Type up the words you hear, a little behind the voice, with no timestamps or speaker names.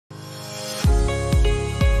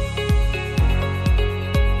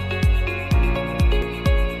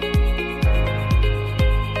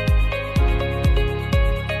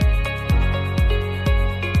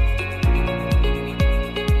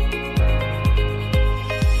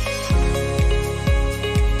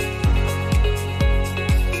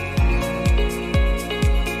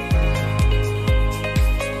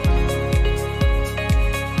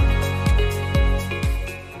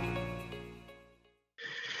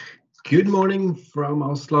Good morning from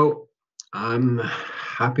Oslo. I'm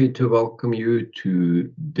happy to welcome you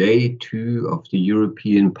to day 2 of the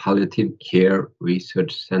European Palliative Care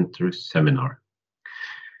Research Centre seminar.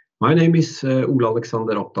 My name is Ole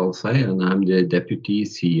Alexander Oppdalsøy, and I'm the Deputy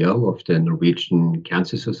CEO of the Norwegian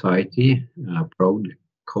Cancer Society, a proud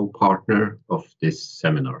co-partner of this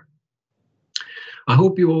seminar. I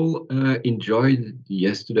hope you all enjoyed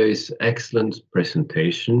yesterday's excellent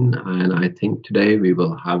presentation, and I think today we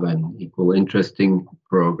will have an equal interesting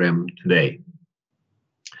program today.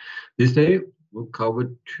 This day we'll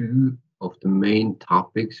cover 2 of the main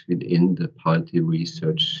topics within the palliative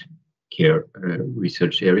research care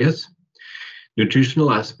research areas: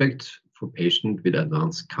 nutritional aspects for patients with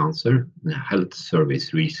advanced cancer and health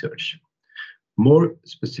service research. More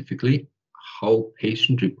specifically, how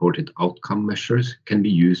patient-reported outcome measures can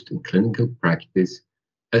be used in clinical practice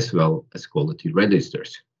as well as quality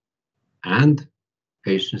registers, and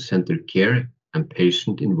patient-centered care and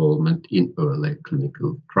patient involvement in early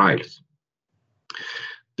clinical trials.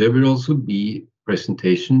 There will also be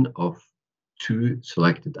presentation of 2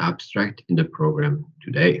 selected abstracts in the program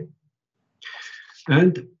today.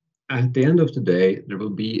 And at the end of the day, there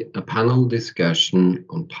will be a panel discussion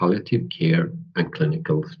on palliative care and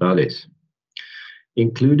clinical studies.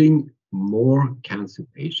 Including more cancer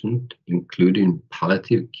patients, including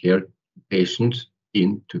palliative care patients,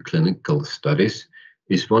 into clinical studies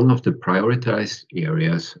is one of the prioritized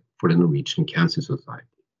areas for the Norwegian Cancer Society.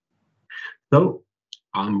 So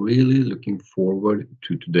I'm really looking forward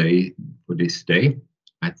to today for this day.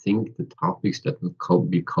 I think the topics that will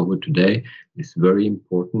be covered today is very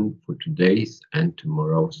important for today's and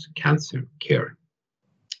tomorrow's cancer care.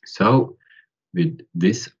 So with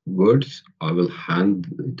these words, I will hand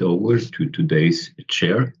it over to today's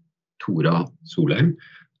chair, Tora Solheim,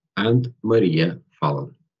 and Maria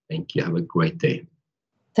Fallon. Thank you. Have a great day.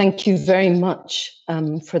 Thank you very much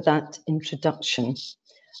for that introduction.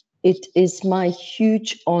 It is my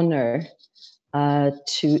huge honor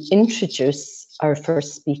to introduce our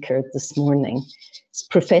first speaker this morning. It's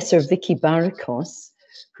Professor Vicky Barrikos,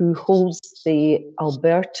 who holds the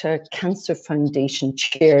Alberta Cancer Foundation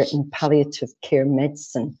Chair in Palliative Care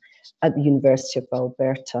Medicine at the University of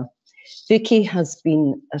Alberta. Vicky has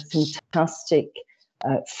been a fantastic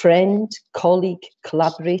friend, colleague,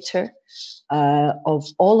 collaborator of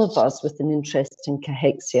all of us with an interest in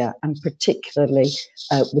cachexia, and particularly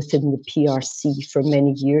within the PRC for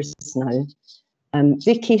many years now.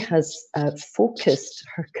 Vicky has focused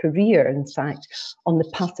her career, in fact, on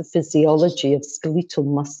the pathophysiology of skeletal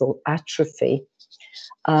muscle atrophy.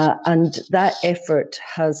 And that effort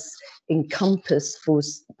has encompassed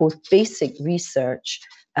both basic research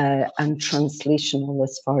and translational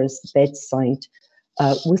as far as the bedside,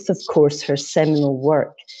 with, of course, her seminal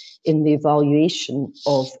work in the evaluation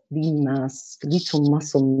of lean mass, skeletal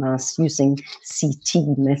muscle mass using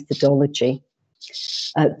CT methodology.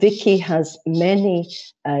 Vicky has many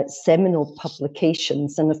seminal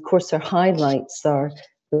publications, and of course her highlights are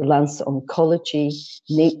the Lancet Oncology,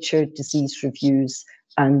 Nature Disease Reviews,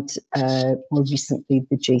 and more recently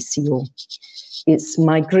the JCO. It's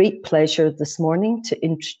my great pleasure this morning to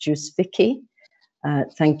introduce Vicky.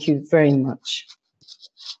 Thank you very much.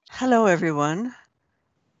 Hello, everyone.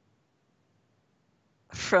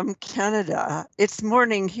 From Canada. It's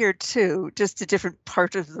morning here too, just a different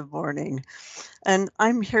part of the morning. And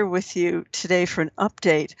I'm here with you today for an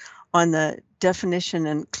update on the definition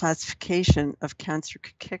and classification of cancer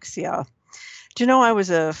cachexia. Do you know I was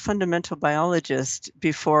a fundamental biologist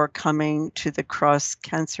before coming to the Cross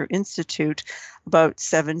Cancer Institute about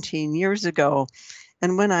 17 years ago.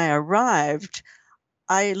 And when I arrived,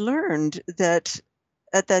 I learned that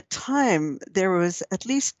at that time there was at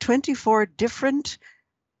least 24 different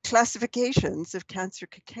classifications of cancer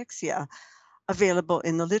cachexia available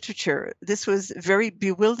in the literature. This was very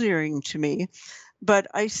bewildering to me, but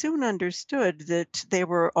I soon understood that there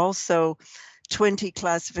were also 20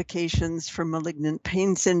 classifications for malignant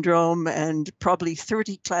pain syndrome and probably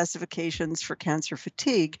 30 classifications for cancer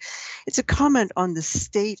fatigue. It's a comment on the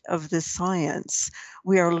state of the science.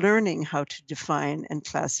 We are learning how to define and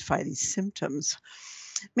classify these symptoms.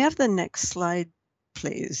 May I have the next slide,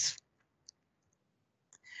 please?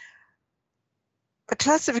 A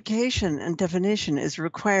classification and definition is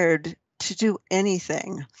required to do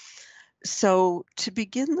anything. So to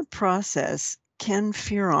begin the process, Ken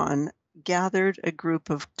Fearon gathered a group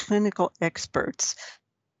of clinical experts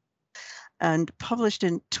and published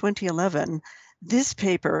in 2011 this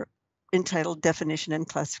paper entitled Definition and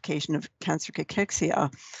Classification of Cancer Cachexia.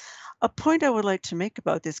 A point I would like to make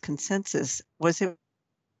about this consensus was it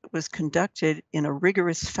was conducted in a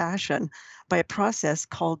rigorous fashion by a process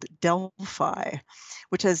called Delphi,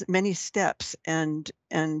 which has many steps and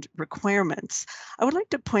requirements. I would like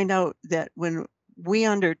to point out that when we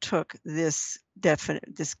undertook this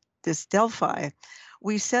Delphi,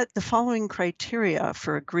 we set the following criteria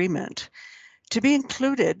for agreement. To be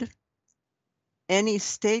included, any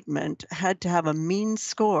statement had to have a mean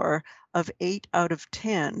score of 8 out of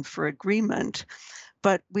 10 for agreement,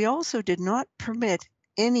 but we also did not permit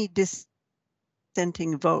any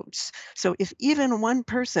dissenting votes. So if even one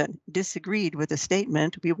person disagreed with a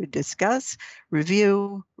statement, we would discuss,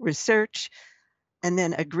 review, research, and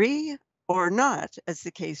then agree or not, as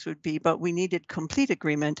the case would be, but we needed complete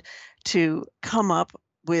agreement to come up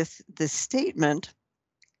with the statement,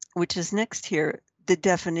 which is next here, the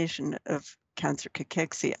definition of cancer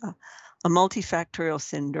cachexia, a multifactorial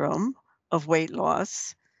syndrome of weight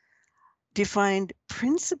loss defined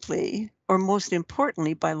principally, or most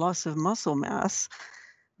importantly, by loss of muscle mass,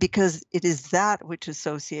 because it is that which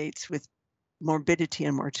associates with morbidity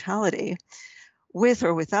and mortality, with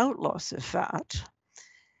or without loss of fat.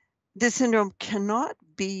 This syndrome cannot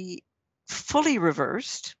be fully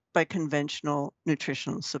reversed by conventional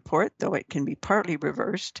nutritional support, though it can be partly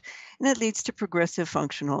reversed, and it leads to progressive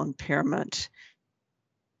functional impairment.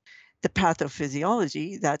 The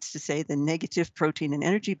pathophysiology, that's to say the negative protein and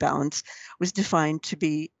energy balance, was defined to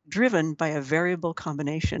be driven by a variable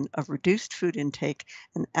combination of reduced food intake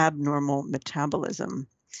and abnormal metabolism.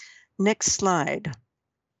 Next slide.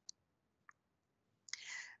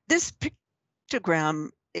 This pictogram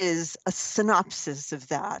is a synopsis of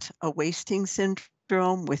that, a wasting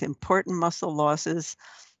syndrome with important muscle losses,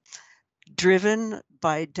 driven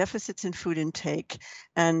by deficits in food intake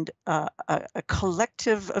and a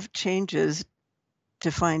collective of changes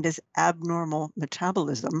defined as abnormal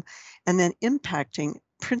metabolism, and then impacting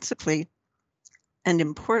principally and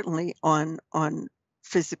importantly on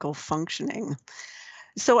physical functioning.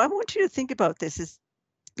 So I want you to think about this as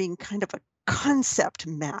being kind of a concept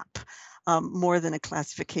map, more than a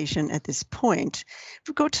classification at this point. If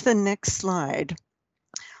we go to the next slide,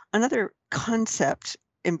 another concept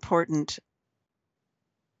important.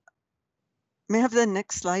 May I have the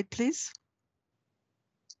next slide, please?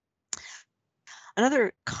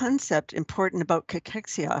 Another concept important about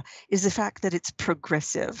cachexia is the fact that it's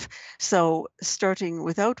progressive. So starting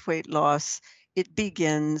without weight loss, it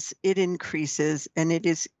begins, it increases, and it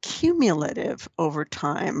is cumulative over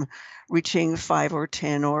time, reaching 5 or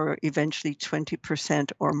 10 or eventually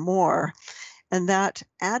 20% or more. And that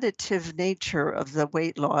additive nature of the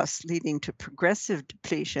weight loss leading to progressive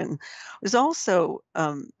depletion was also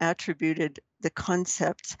attributed the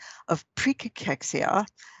concept of precachexia,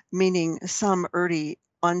 meaning some early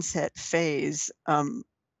onset phase.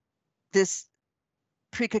 This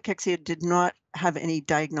precachexia did not have any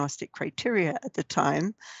diagnostic criteria at the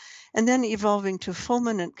time, and then evolving to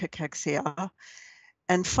fulminant cachexia,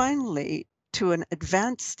 and finally to an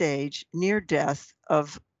advanced stage near death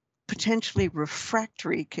of potentially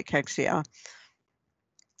refractory cachexia.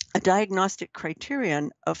 A diagnostic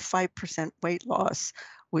criterion of 5% weight loss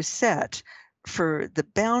was set for the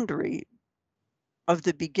boundary of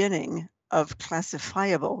the beginning of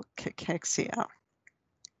classifiable cachexia.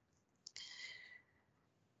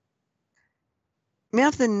 May I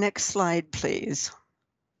have the next slide, please?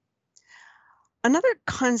 Another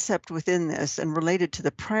concept within this and related to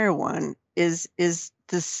the prior one is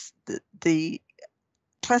the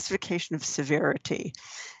classification of severity.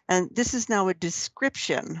 And this is now a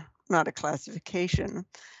description, not a classification,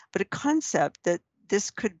 but a concept that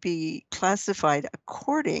this could be classified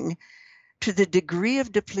according to the degree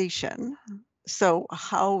of depletion. So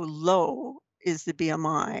how low is the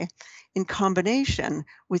BMI in combination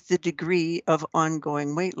with the degree of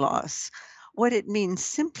ongoing weight loss? What it means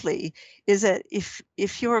simply is that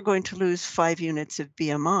if you're going to lose 5 units of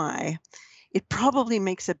BMI, it probably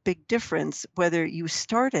makes a big difference whether you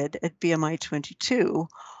started at BMI 22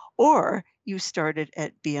 or you started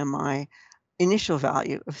at BMI initial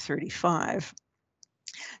value of 35.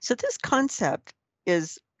 So this concept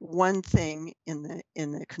is one thing in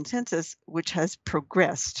the consensus which has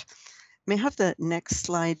progressed. May I have the next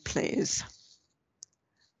slide, please?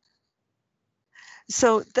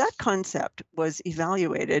 So that concept was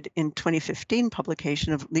evaluated in 2015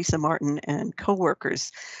 publication of Lisa Martin and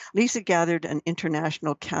co-workers. Lisa gathered an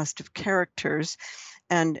international cast of characters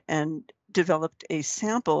and developed a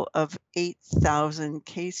sample of 8,000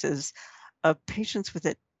 cases of patients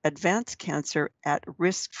with advanced cancer at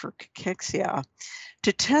risk for cachexia.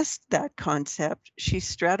 To test that concept, she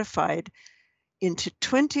stratified into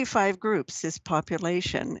 25 groups this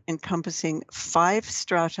population encompassing 5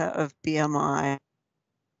 strata of BMI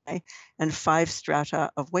and 5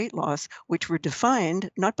 strata of weight loss, which were defined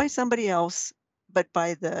not by somebody else, but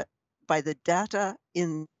by the data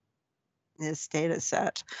in this data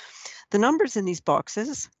set. The numbers in these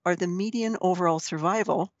boxes are the median overall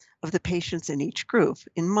survival of the patients in each group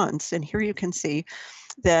in months. And here you can see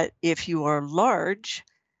that if you are large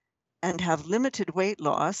and have limited weight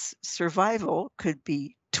loss, survival could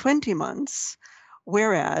be 20 months,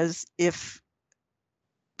 whereas if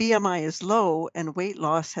BMI is low and weight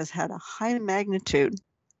loss has had a high magnitude,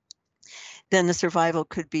 then the survival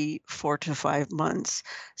could be 4 to 5 months.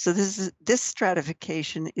 So this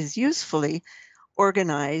stratification is usefully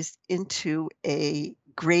organized into a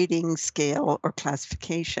grading scale or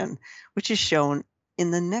classification, which is shown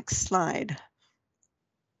in the next slide.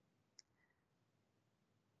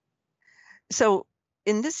 So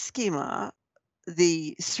in this schema,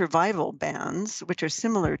 the survival bands, which are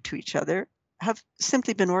similar to each other, have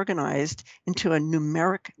simply been organized into a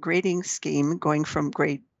numeric grading scheme going from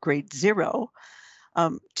grade 0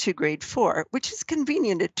 to grade 4, which is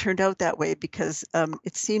convenient. It turned out that way because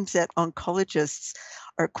it seems that oncologists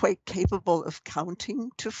are quite capable of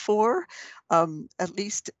counting to 4, at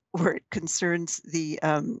least where it concerns the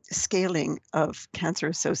scaling of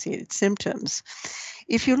cancer-associated symptoms.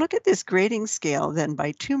 If you look at this grading scale then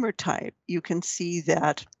by tumor type, you can see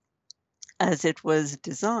that as it was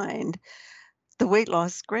designed, the weight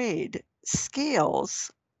loss grade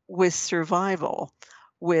scales with survival,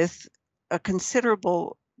 with a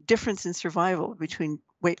considerable difference in survival between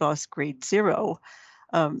weight loss grade 0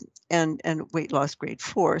 and weight loss grade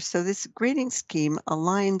 4. So this grading scheme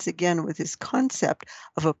aligns again with this concept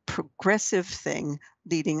of a progressive thing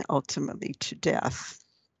leading ultimately to death.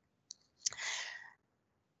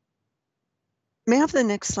 May I have the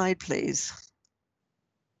next slide, please?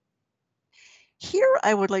 Here,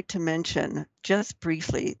 I would like to mention just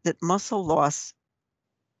briefly that muscle loss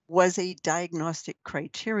was a diagnostic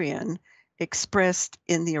criterion expressed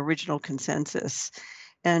in the original consensus.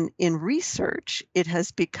 And in research, it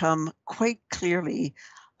has become quite clearly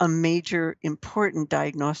a major important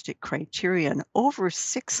diagnostic criterion. Over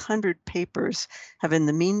 600 papers have in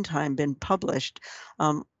the meantime been published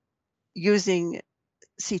using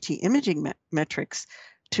CT imaging metrics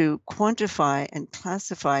to quantify and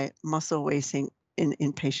classify muscle wasting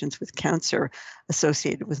in patients with cancer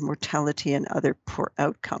associated with mortality and other poor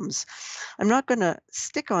outcomes. I'm not going to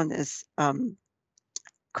stick on this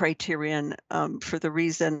criterion for the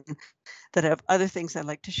reason that I have other things I'd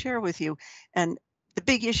like to share with you. And the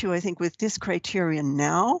big issue, I think, with this criterion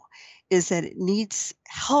now is that it needs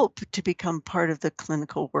help to become part of the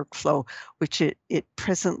clinical workflow, which it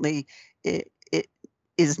presently it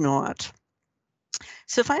is not.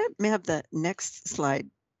 So if I may have the next slide,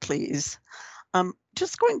 please.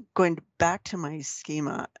 Just going back to my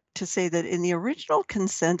schema to say that in the original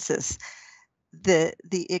consensus,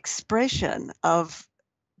 the expression of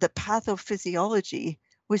the pathophysiology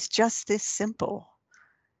was just this simple: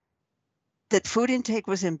 that food intake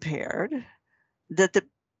was impaired, that the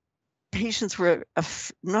patients were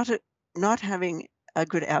not having a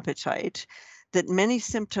good appetite, that many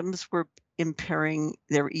symptoms were impairing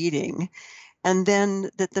their eating, and then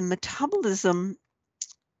that the metabolism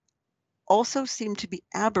also seemed to be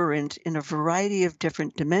aberrant in a variety of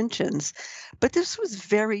different dimensions, but this was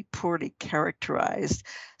very poorly characterized.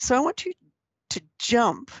 So I want you to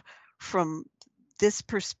jump from this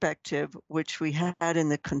perspective, which we had in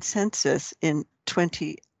the consensus in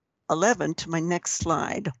 2011, to my next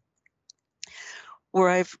slide, where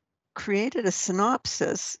I've created a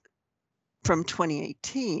synopsis from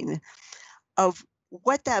 2018 of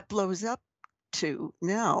what that blows up to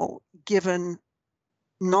now, given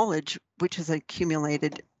knowledge which has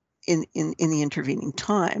accumulated in the intervening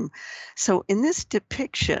time. So in this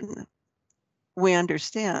depiction, we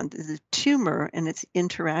understand the tumor and its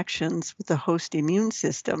interactions with the host immune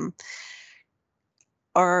system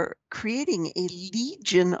are creating a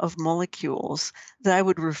legion of molecules that I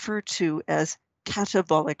would refer to as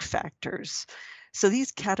catabolic factors. So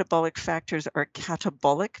these catabolic factors are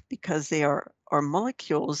catabolic because they are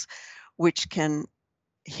molecules which can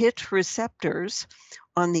hit receptors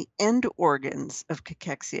on the end organs of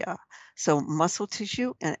cachexia, so muscle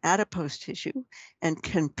tissue and adipose tissue, and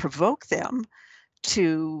can provoke them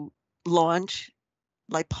to launch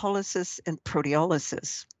lipolysis and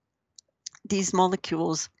proteolysis. These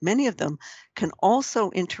molecules, many of them, can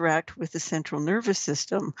also interact with the central nervous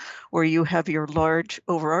system, where you have your large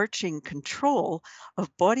overarching control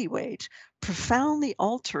of body weight, profoundly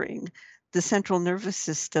altering the central nervous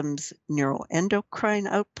system's neuroendocrine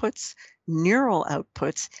outputs, neural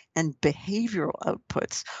outputs and behavioral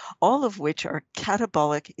outputs, all of which are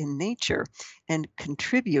catabolic in nature and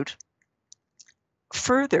contribute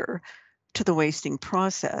further to the wasting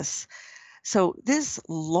process. So this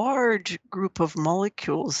large group of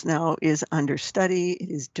molecules now is under study, it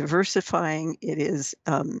is diversifying, it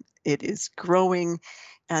is growing,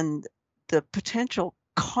 and the potential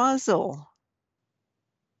causal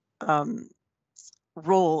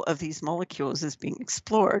role of these molecules is being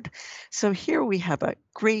explored. So here we have a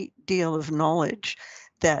great deal of knowledge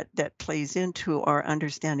that plays into our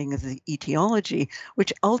understanding of the etiology,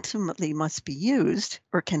 which ultimately must be used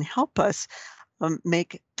or can help us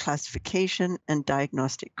make classification and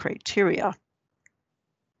diagnostic criteria.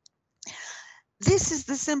 This is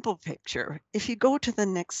the simple picture. If you go to the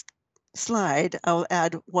next slide, I'll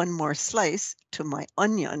add one more slice to my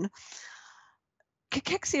onion.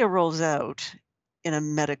 Cachexia rolls out in a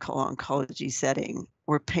medical oncology setting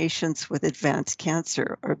where patients with advanced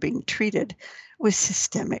cancer are being treated with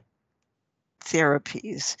systemic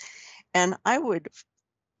therapies. And I would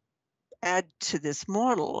add to this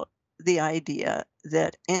model the idea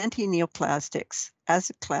that anti-neoplastics as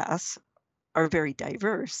a class are very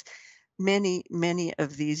diverse. Many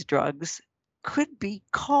of these drugs could be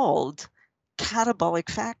called catabolic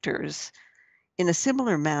factors in a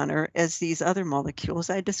similar manner as these other molecules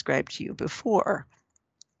I described to you before.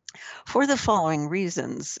 For the following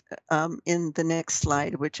reasons, in the next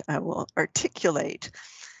slide, which I will articulate,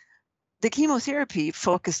 the chemotherapy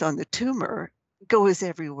focused on the tumor goes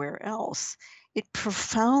everywhere else. It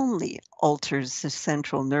profoundly alters the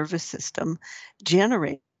central nervous system,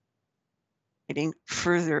 generating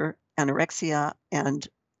further anorexia and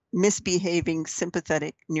misbehaving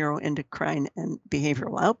sympathetic neuroendocrine and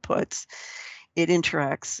behavioral outputs. It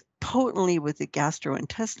interacts potently with the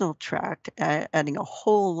gastrointestinal tract, adding a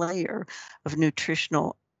whole layer of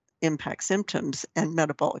nutritional impact symptoms and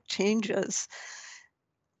metabolic changes.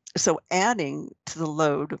 So adding to the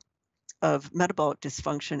load of metabolic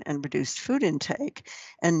dysfunction and reduced food intake.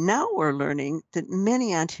 And now we're learning that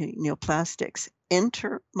many anti-neoplastics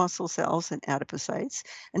enter muscle cells and adipocytes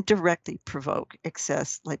and directly provoke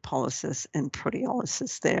excess lipolysis and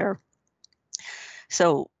proteolysis there.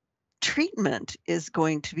 So treatment is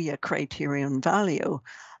going to be a criterion value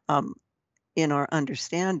in our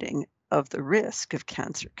understanding of the risk of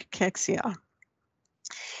cancer cachexia.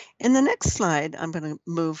 In the next slide, I'm going to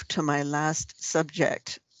move to my last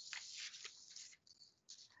subject.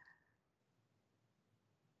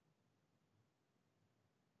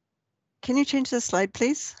 Can you change the slide,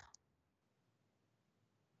 please?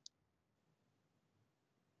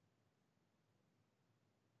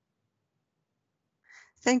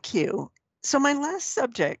 Thank you. So my last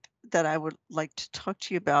subject that I would like to talk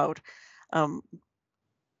to you about and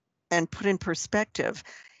put in perspective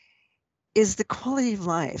is the quality of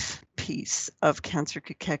life piece of cancer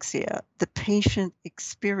cachexia, the patient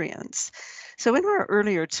experience. So in our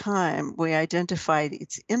earlier time, we identified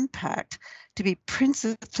its impact to be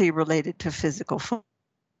principally related to physical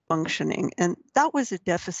functioning, and that was a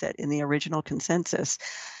deficit in the original consensus.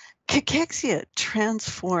 Cachexia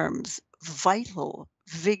transforms vital,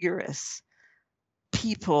 vigorous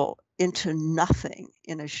people into nothing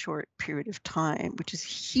in a short period of time, which is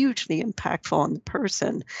hugely impactful on the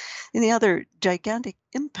person. And the other gigantic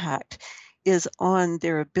impact is on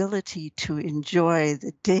their ability to enjoy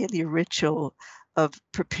the daily ritual of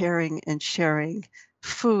preparing and sharing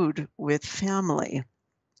food with family.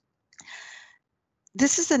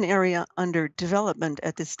 This is an area under development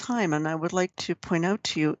at this time, and I would like to point out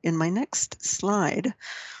to you in my next slide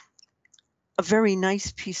a very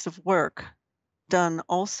nice piece of work done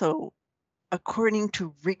also according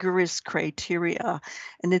to rigorous criteria,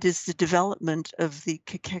 and it is the development of the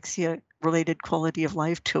cachexia-related quality of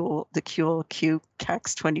life tool, the QLQ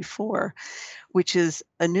CAX-24, which is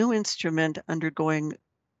a new instrument undergoing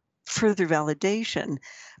further validation,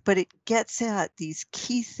 but it gets at these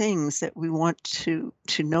key things that we want to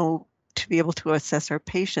know to be able to assess our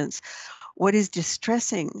patients. What is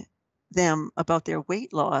distressing them about their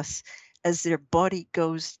weight loss as their body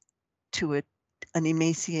goes to an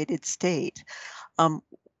emaciated state?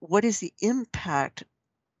 What is the impact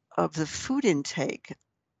of the food intake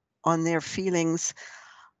on their feelings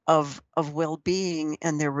of well-being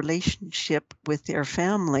and their relationship with their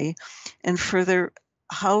family? And further,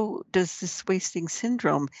 how does this wasting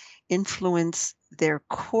syndrome influence their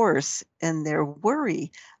course and their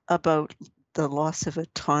worry about the loss of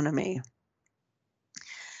autonomy?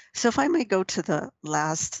 So if I may go to the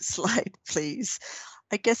last slide, please.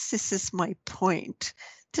 I guess this is my point.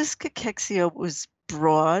 This cachexia was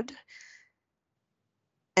broad,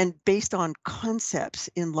 And based on concepts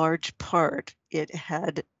in large part, it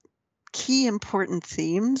had key important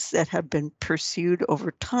themes that have been pursued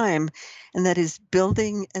over time, and that is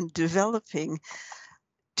building and developing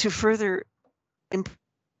to further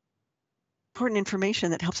important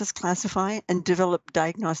information that helps us classify and develop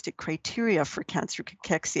diagnostic criteria for cancer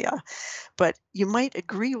cachexia. But you might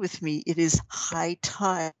agree with me, it is high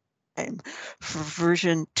time for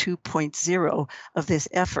version 2.0 of this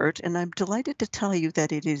effort, and I'm delighted to tell you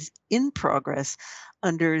that it is in progress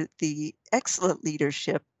under the excellent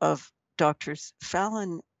leadership of Drs.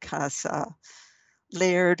 Fallon Casa,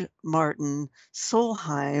 Laird, Martin,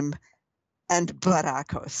 Solheim, and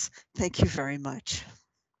Barakos. Thank you very much.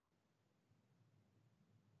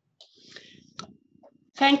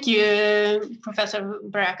 Thank you, Professor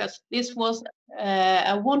Barakos. This was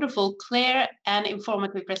a wonderful, clear, and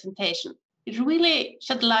informative presentation. It really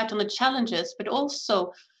shed light on the challenges, but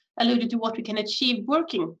also alluded to what we can achieve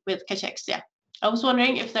working with cachexia. I was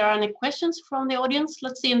wondering if there are any questions from the audience.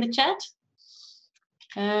 Let's see in the chat.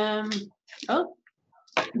 Oh,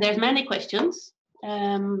 there's many questions.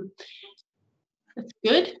 That's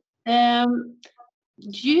good.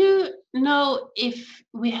 Do you know if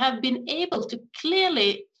we have been able to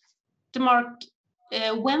clearly demark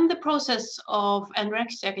when the process of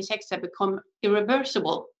anorexia cachexia become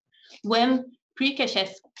irreversible, when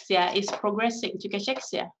pre-cachexia is progressing to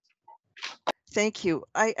cachexia? Thank you.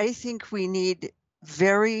 I think we need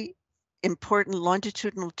very important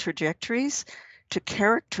longitudinal trajectories to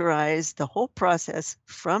characterize the whole process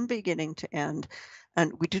from beginning to end.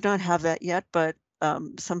 And we do not have that yet, but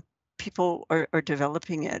some people are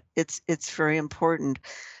developing it. It's very important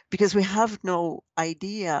because we have no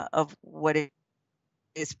idea of what it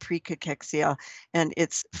is pre-cachexia and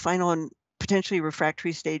its final and potentially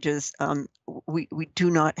refractory stages. We do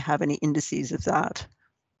not have any indices of that.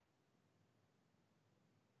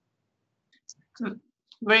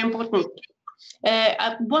 Very important.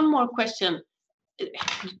 One more question. Do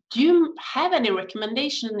you have any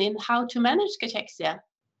recommendation in how to manage cachexia?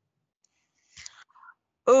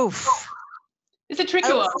 Oof. It's a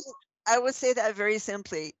tricky one. I would say that very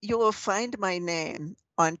simply. You will find my name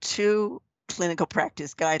on 2 clinical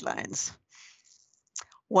practice guidelines.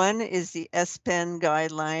 One is the SPEN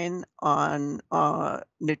guideline on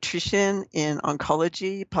nutrition in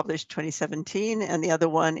oncology, published 2017, and the other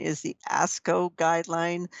one is the ASCO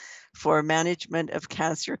guideline for management of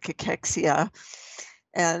cancer cachexia,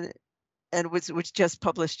 and was just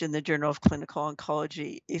published in the Journal of Clinical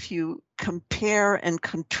Oncology. If you compare and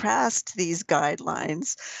contrast these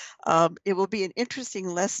guidelines, it will be an interesting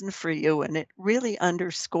lesson for you, and it really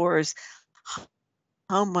underscores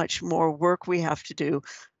how much more work we have to do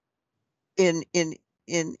in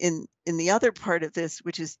the other part of this,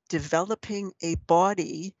 which is developing a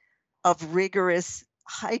body of rigorous,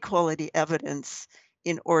 high quality evidence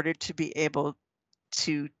in order to be able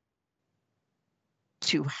to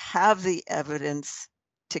have the evidence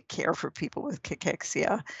to care for people with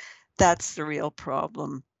cachexia. That's the real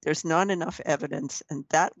problem. There's not enough evidence, and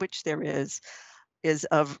that which there is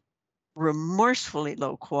of remorsefully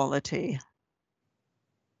low quality.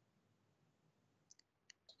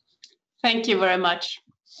 Thank you very much.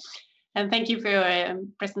 And thank you for your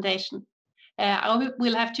presentation. I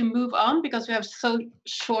will have to move on because we have so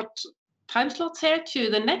short time slots here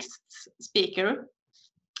to the next speaker,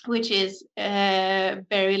 which is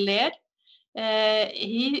Barry Laird.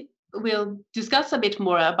 He will discuss a bit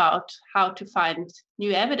more about how to find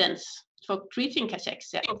new evidence for treating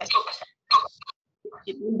cachexia.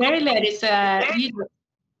 Barry Laird is a leader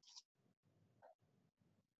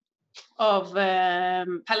of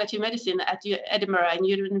palliative medicine at Edinburgh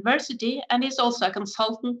University, and is also a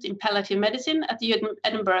consultant in palliative medicine at the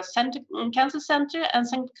Edinburgh Cancer Centre and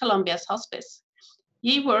St. Columba's Hospice.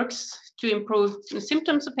 He works to improve the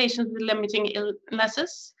symptoms of patients with limiting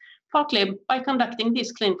illnesses, partly by conducting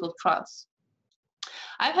these clinical trials.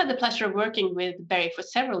 I've had the pleasure of working with Barry for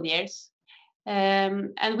several years,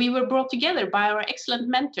 and we were brought together by our excellent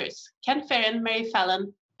mentors, Ken Ferren, Mary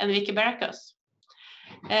Fallon, and Vicky Barakos,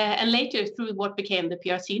 and later through what became the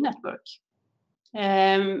PRC network.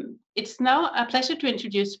 It's now a pleasure to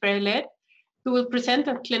introduce Barry Laird, who will present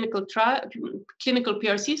a clinical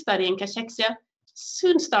PRC study in cachexia,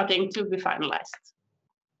 soon starting to be finalized.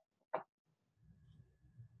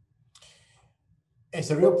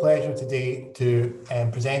 It's a real pleasure today to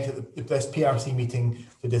present at this PRC meeting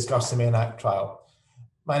to discuss the MENAC trial.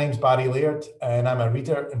 My name is Barry Laird, and I'm a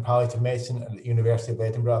reader in palliative medicine at the University of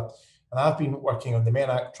Edinburgh, and I've been working on the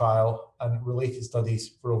MENAC trial and related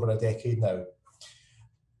studies for over a decade now.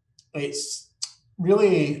 It's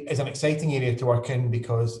really an exciting area to work in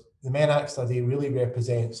because the MENAC study really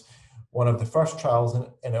represents one of the first trials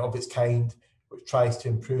of its kind which tries to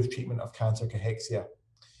improve treatment of cancer cachexia.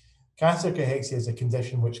 Cancer cachexia is a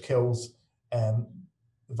condition which kills the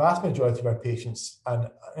vast majority of our patients, and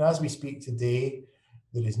as we speak today,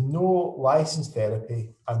 there is no licensed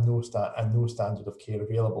therapy and no standard of care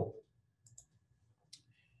available.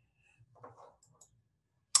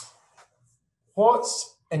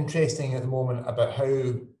 What's interesting at the moment about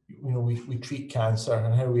how we treat cancer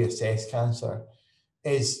and how we assess cancer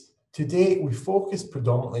is today we focus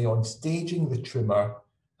predominantly on staging the tumour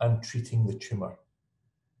and treating the tumour.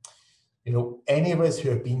 Any of us who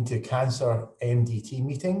have been to cancer MDT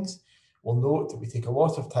meetings will note that we take a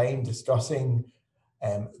lot of time discussing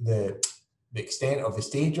the extent of the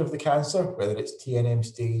stage of the cancer, whether it's TNM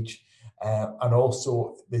stage, and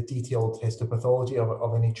also the detailed histopathology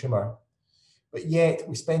of any tumour. But yet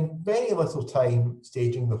we spend very little time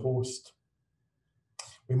staging the host.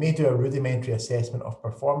 We may do a rudimentary assessment of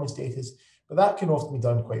performance status, but that can often be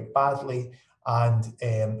done quite badly and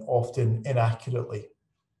often inaccurately.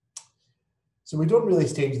 So we don't really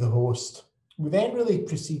stage the host. We then really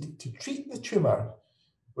proceed to treat the tumour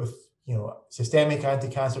with systemic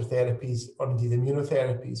anti-cancer therapies or indeed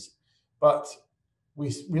immunotherapies, but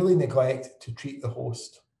we really neglect to treat the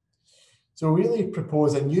host. So we really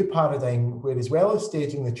propose a new paradigm where, as well as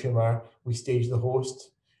staging the tumour, we stage the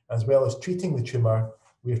host, as well as treating the tumour,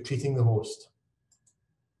 we are treating the host.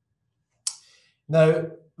 Now,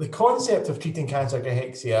 the concept of treating cancer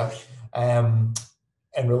cachexia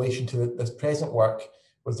in relation to this present work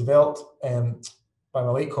was developed by my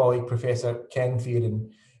late colleague, Professor Kreftforeningen,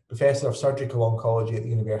 Professor of Surgical Oncology at the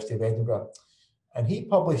University of Edinburgh. And he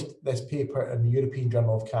published this paper in the European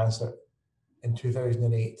Journal of Cancer in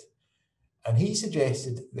 2008. And he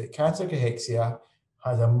suggested that cancer cachexia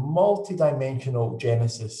has a multidimensional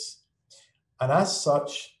genesis. And as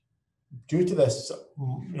such, due to this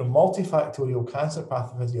multifactorial cancer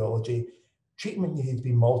pathophysiology, treatment needed to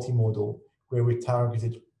be multimodal, where we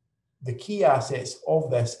targeted the key assets of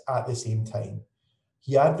this at the same time.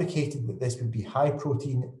 He advocated that this would be high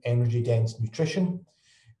protein, energy dense nutrition.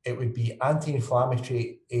 It would be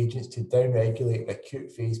anti-inflammatory agents to downregulate the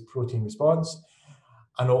acute phase protein response,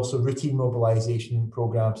 and also routine mobilization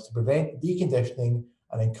programs to prevent deconditioning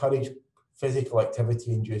and encourage physical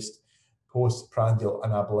activity induced postprandial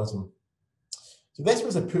anabolism. So this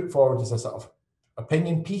was put forward as a sort of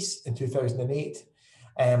opinion piece in 2008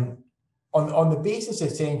 on the basis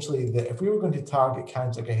essentially that if we were going to target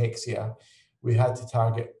cancer cachexia, we had to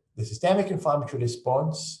target the systemic inflammatory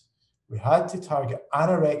response, we had to target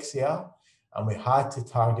anorexia, and we had to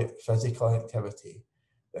target physical activity.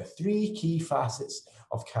 The three key facets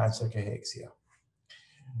of cancer cachexia.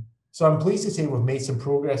 So I'm pleased to say we've made some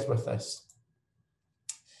progress with this.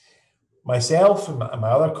 Myself and my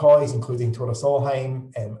other colleagues, including Tora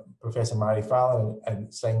Solheim, Professor Mari Fallon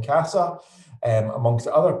and Svein Kassa, amongst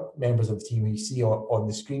the other members of the team you see on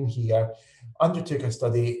the screen here, undertook a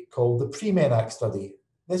study called the pre-MENAC study.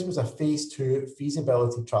 This was a phase 2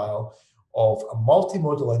 feasibility trial of a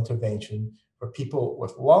multimodal intervention for people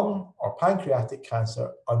with lung or pancreatic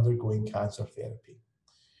cancer undergoing cancer therapy.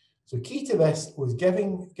 So key to this was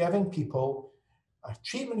giving people a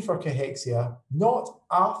treatment for cachexia, not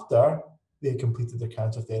after they completed their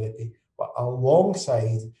cancer therapy, but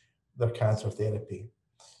alongside their cancer therapy.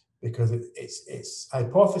 Because it's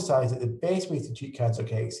hypothesized that the best way to treat cancer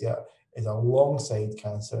cachexia is alongside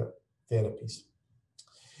cancer therapies.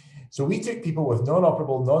 So we took people with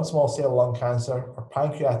non-operable non-small cell lung cancer or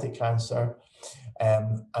pancreatic cancer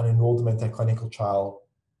and enrolled them into a clinical trial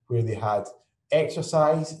where they had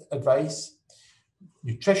exercise advice,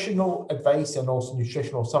 nutritional advice and also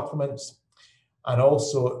nutritional supplements, and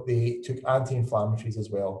also they took anti-inflammatories as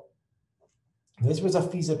well. This was a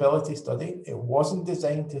feasibility study. It wasn't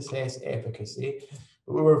designed to assess efficacy,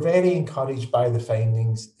 but we were very encouraged by the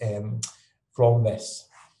findings from this.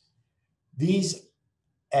 These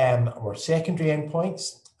were secondary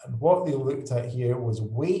endpoints, and what they looked at here was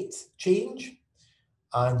weight change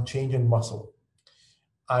and change in muscle.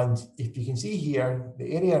 And if you can see here,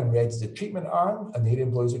 the area in red is the treatment arm and the area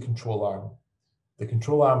in blue is the control arm. The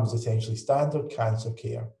control arm is essentially standard cancer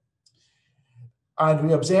care. And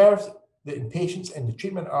we observed that in patients in the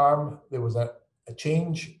treatment arm, there was a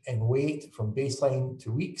change in weight from baseline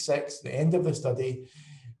to week 6, the end of the study,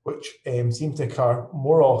 which seemed to occur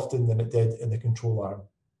more often than it did in the control arm.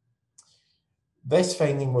 This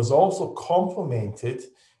finding was also complemented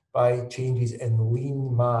by changes in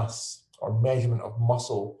lean mass or measurement of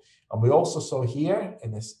muscle. And we also saw here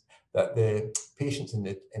in this that the patients in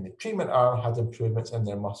the treatment arm had improvements in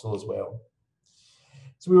their muscle as well.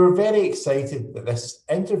 So we were very excited that this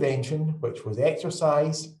intervention, which was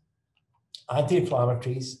exercise,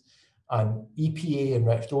 anti-inflammatories, and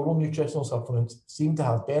EPA-enriched oral nutritional supplements, seemed to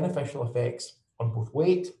have beneficial effects on both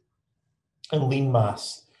weight and lean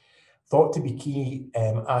mass, thought to be key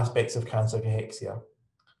aspects of cancer cachexia.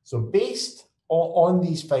 So based on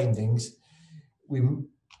these findings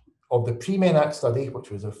of the pre-MENAC study,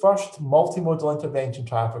 which was the first multimodal intervention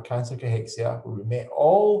trial for cancer cachexia, where we met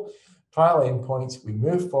all trial endpoints, we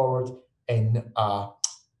moved forward in a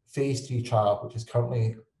phase 3 trial, which is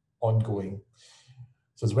currently ongoing.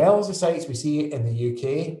 So as well as the sites we see in the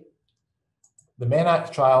UK, the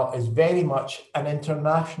MENAC trial is very much an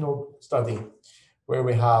international study where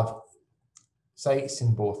we have sites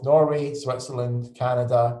in both Norway, Switzerland,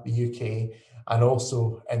 Canada, the UK, and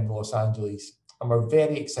also in Los Angeles. And we're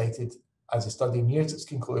very excited as the study nears its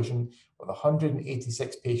conclusion with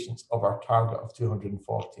 186 patients of our target of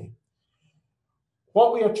 240.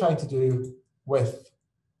 What we are trying to do with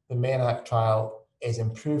the MENAC trial is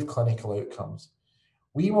improve clinical outcomes.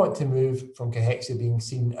 We want to move from cachexia being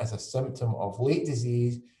seen as a symptom of late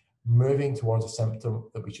disease, moving towards a symptom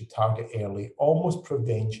that we should target early, almost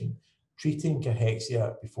prevention, treating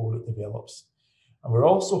cachexia before it develops. And we're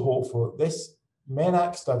also hopeful that this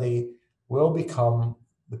MENAC study will become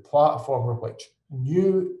the platform on which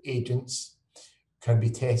new agents can be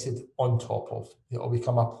tested on top of. It will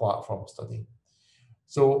become a platform study.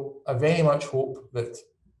 So I very much hope that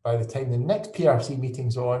by the time the next PRC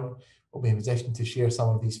meeting's on, we'll be in a position to share some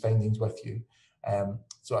of these findings with you.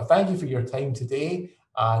 So I thank you for your time today,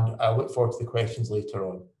 and I look forward to the questions later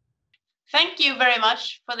on. Thank you very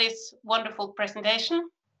much for this wonderful presentation.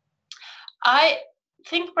 I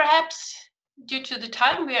think perhaps due to the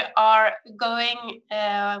time we are going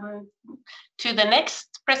to the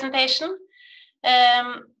next presentation.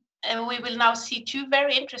 We will now see two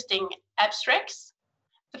very interesting abstracts.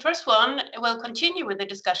 The first one will continue with the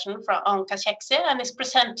discussion on cachexia and is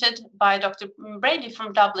presented by Dr. Brady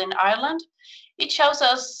from Dublin, Ireland. It shows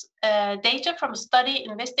us data from a study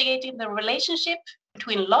investigating the relationship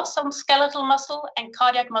between loss of skeletal muscle and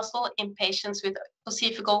cardiac muscle in patients with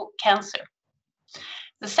esophageal cancer.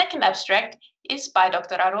 The second abstract is by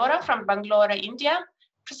Dr. Arora from Bangalore, India,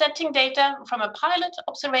 presenting data from a pilot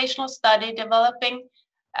observational study developing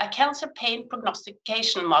a cancer pain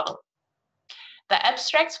prognostication model. The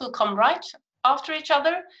abstracts will come right after each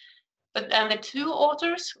other, and the two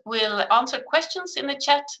authors will answer questions in the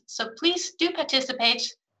chat, so please do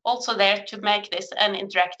participate also there to make this an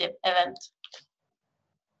interactive event.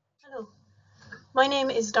 Hello, my name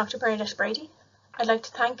is Dr. Bernadette Brady. I'd like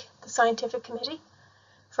to thank the Scientific Committee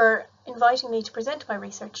for inviting me to present my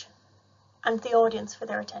research and the audience for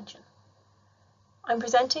their attention. I'm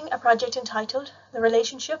presenting a project entitled The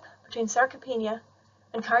Relationship Between Sarcopenia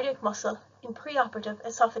and Cardiac Muscle in Preoperative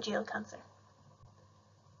Esophageal Cancer.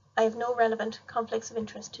 I have no relevant conflicts of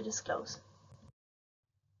interest to disclose.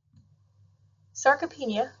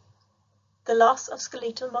 Sarcopenia, the loss of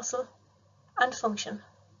skeletal muscle and function,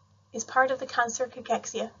 is part of the cancer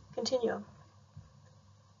cachexia continuum.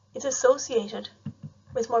 It's associated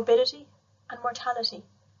with morbidity and mortality,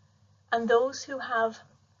 and those who have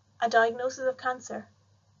a diagnosis of cancer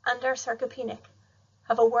and are sarcopenic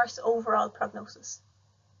have a worse overall prognosis.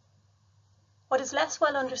 What is less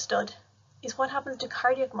well understood is what happens to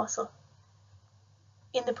cardiac muscle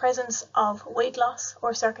in the presence of weight loss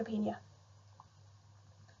or sarcopenia.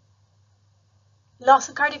 Loss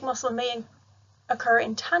of cardiac muscle may occur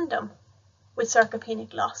in tandem with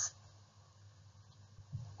sarcopenic loss.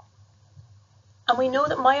 And we know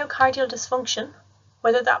that myocardial dysfunction,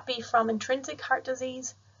 whether that be from intrinsic heart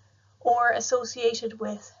disease or associated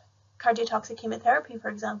with cardiotoxic chemotherapy, for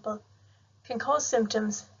example, can cause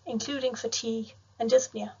symptoms including fatigue and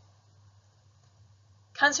dyspnea.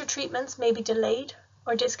 Cancer treatments may be delayed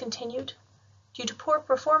or discontinued due to poor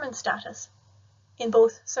performance status in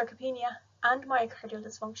both sarcopenia and myocardial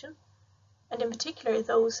dysfunction, and in particular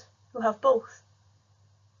those who have both.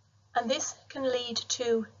 And this can lead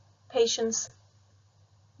to patients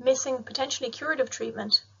missing potentially curative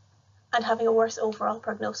treatment and having a worse overall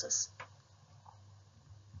prognosis.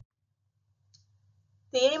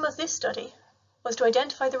 The aim of this study was to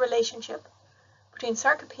identify the relationship between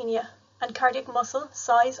sarcopenia and cardiac muscle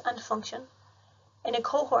size and function in a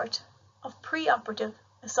cohort of preoperative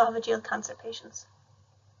esophageal cancer patients.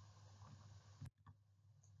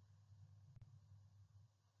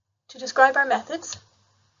 To describe our methods,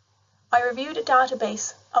 I reviewed a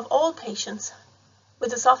database of all patients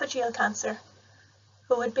with esophageal cancer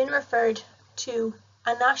who had been referred to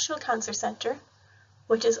a national cancer centre,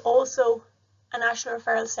 which is also a national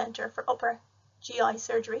referral centre for upper GI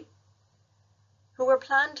surgery, who were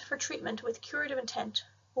planned for treatment with curative intent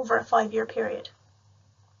over a 5-year period.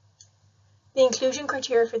 The inclusion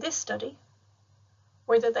criteria for this study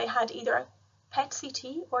were that they had either a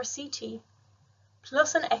PET-CT or CT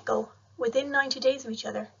plus an echo within 90 days of each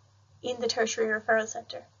other in the tertiary referral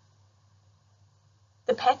centre.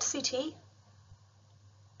 The PET-CT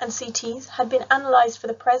and CTs had been analysed for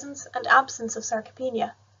the presence and absence of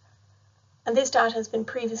sarcopenia, and this data has been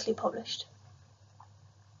previously published.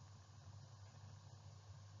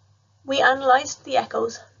 We analysed the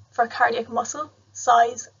echoes for cardiac muscle,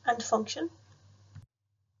 size and function.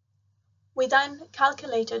 We then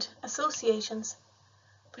calculated associations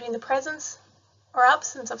between the presence or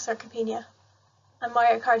absence of sarcopenia and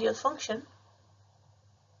myocardial function,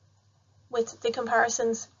 with the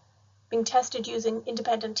comparisons being tested using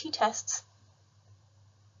independent t-tests,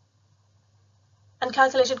 and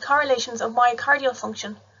calculated correlations of myocardial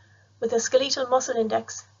function with a skeletal muscle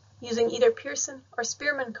index using either Pearson or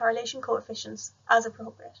Spearman correlation coefficients as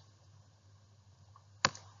appropriate.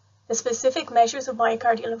 The specific measures of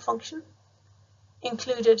myocardial function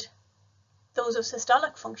included those of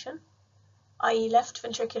systolic function, i.e. left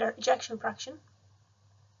ventricular ejection fraction,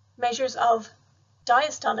 measures of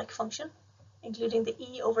diastolic function, including the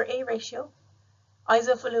E/A ratio,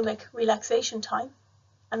 isovolumic relaxation time,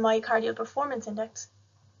 and myocardial performance index,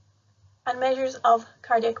 and measures of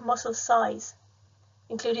cardiac muscle size,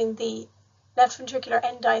 including the left ventricular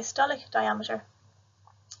end diastolic diameter,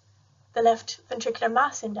 the left ventricular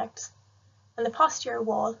mass index, and the posterior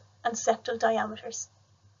wall and septal diameters.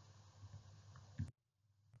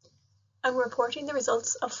 I'm reporting the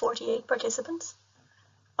results of 48 participants,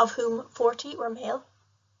 of whom 40 were male,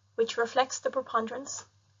 which reflects the preponderance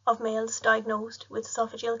of males diagnosed with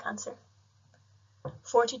esophageal cancer.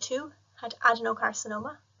 42 had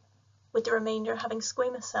adenocarcinoma, with the remainder having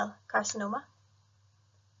squamous cell carcinoma.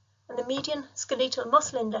 And the median skeletal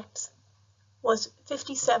muscle index was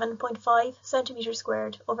 57.5 centimeters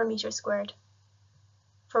squared over meters squared.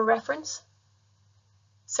 For reference,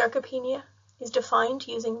 sarcopenia is defined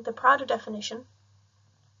using the Prado definition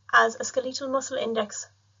as a skeletal muscle index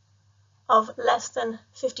of less than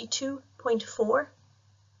 52.4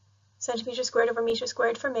 centimeters squared over meters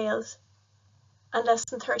squared for males and less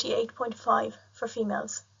than 38.5 for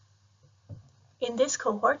females. In this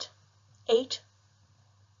cohort, 8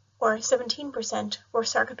 or 17% were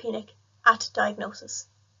sarcopenic at diagnosis.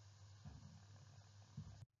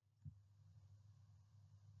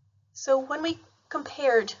 So when we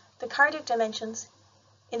compared the cardiac dimensions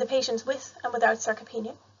in the patients with and without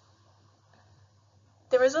sarcopenia,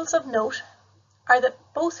 the results of note are that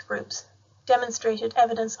both groups demonstrated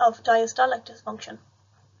evidence of diastolic dysfunction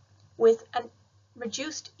with a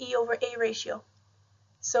reduced E/A ratio.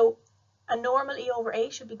 So a normal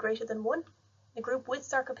E/A should be greater than 1. The group with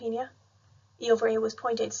sarcopenia, E/A was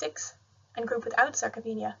 0.86, and group without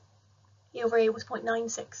sarcopenia, E/A was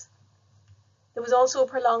 0.96. There was also a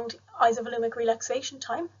prolonged isovolumic relaxation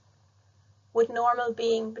time, with normal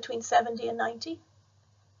being between 70 and 90,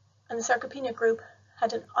 and the sarcopenia group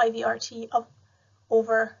had an IVRT of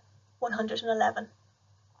over 111.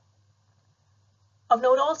 Of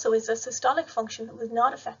note also is that systolic function was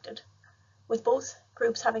not affected, with both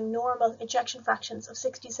groups having normal ejection fractions of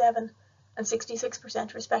 67 and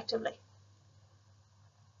 66% respectively.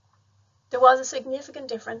 There was a significant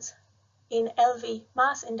difference in LV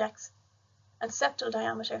mass index and septal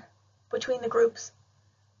diameter between the groups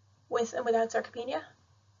with and without sarcopenia,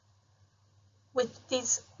 with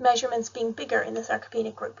these measurements being bigger in the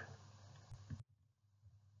sarcopenic group.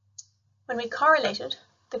 When we correlated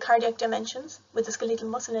the cardiac dimensions with the skeletal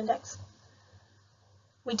muscle index,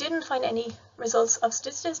 we didn't find any results of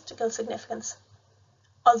statistical significance,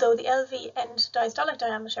 although the LV end diastolic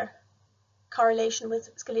diameter correlation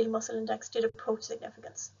with skeletal muscle index did approach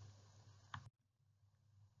significance.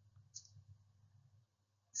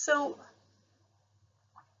 So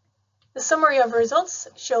the summary of results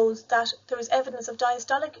shows that there was evidence of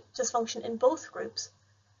diastolic dysfunction in both groups,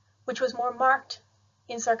 which was more marked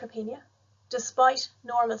in sarcopenia, despite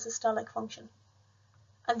normal systolic function.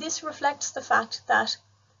 And this reflects the fact that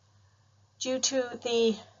due to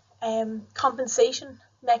the compensation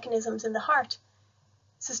mechanisms in the heart,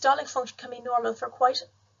 systolic function can be normal for quite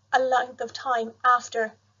a length of time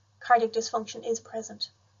after cardiac dysfunction is present.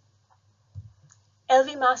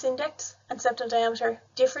 LV mass index and septal diameter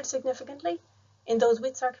differed significantly in those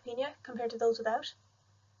with sarcopenia compared to those without,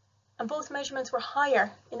 and both measurements were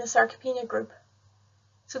higher in the sarcopenia group.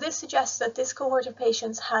 So this suggests that this cohort of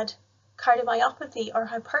patients had cardiomyopathy or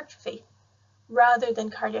hypertrophy rather than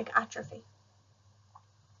cardiac atrophy.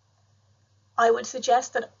 I would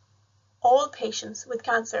suggest that all patients with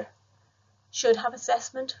cancer should have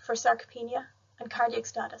assessment for sarcopenia and cardiac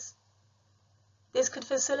status. This could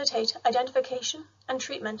facilitate identification and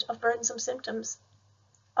treatment of burdensome symptoms,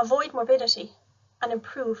 avoid morbidity, and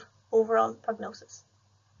improve overall prognosis.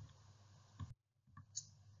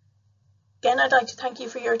 Again, I'd like to thank you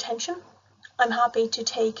for your attention. I'm happy to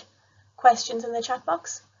take questions in the chat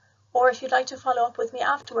box, or if you'd like to follow up with me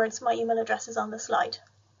afterwards, my email address is on the slide.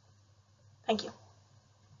 Thank you.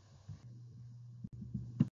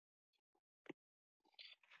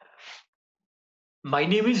 My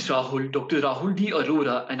name is Rahul, Dr. Rahul D.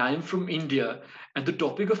 Arora, and I am from India. And the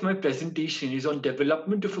topic of my presentation is on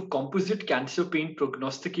development of a composite cancer pain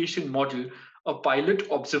prognostication model, a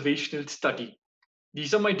pilot observational study.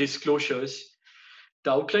 These are my disclosures.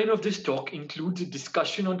 The outline of this talk includes a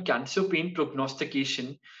discussion on cancer pain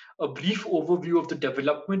prognostication, a brief overview of the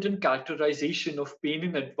development and characterization of pain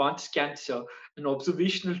in advanced cancer, an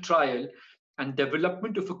observational trial, and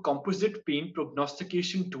development of a composite pain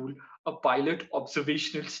prognostication tool, a pilot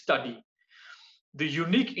observational study. The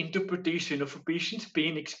unique interpretation of a patient's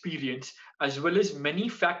pain experience, as well as many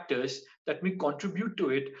factors that may contribute to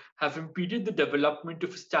it, have impeded the development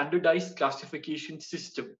of a standardized classification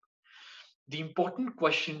system. The important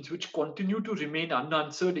questions which continue to remain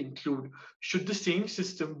unanswered include: should the same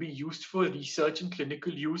system be used for research and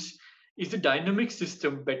clinical use? Is a dynamic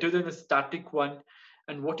system better than a static one?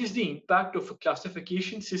 And what is the impact of a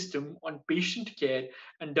classification system on patient care?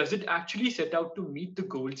 And does it actually set out to meet the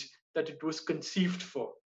goals that it was conceived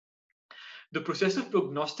for? The process of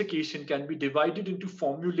prognostication can be divided into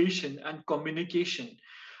formulation and communication.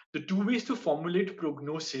 The two ways to formulate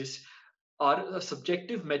prognosis are a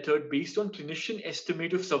subjective method based on clinician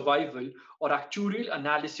estimate of survival or actuarial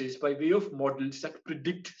analysis by way of models that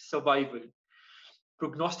predict survival.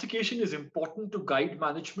 Prognostication is important to guide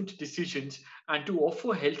management decisions and to offer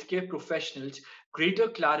healthcare professionals greater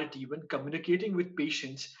clarity when communicating with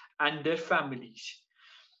patients and their families.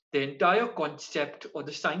 The entire concept or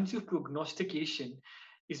the science of prognostication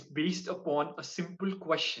is based upon a simple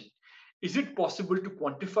question. Is it possible to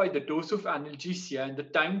quantify the dose of analgesia and the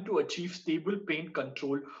time to achieve stable pain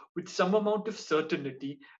control with some amount of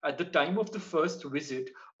certainty at the time of the first visit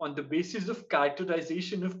on the basis of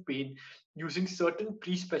characterization of pain using certain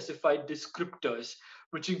pre-specified descriptors,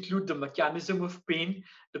 which include the mechanism of pain,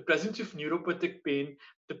 the presence of neuropathic pain,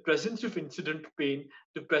 the presence of incident pain,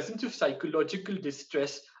 the presence of psychological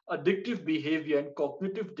distress, addictive behavior, and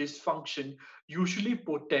cognitive dysfunction, usually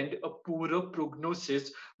portend a poorer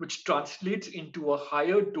prognosis, which translates into a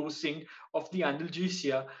higher dosing of the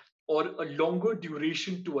analgesia or a longer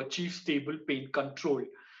duration to achieve stable pain control.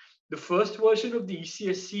 The first version of the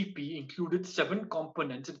ECSCP included 7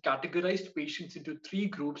 components and categorized patients into 3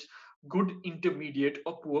 groups: good, intermediate,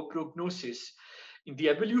 or poor prognosis. In the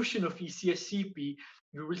evolution of ECSCP,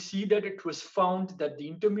 you will see that it was found that the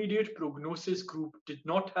intermediate prognosis group did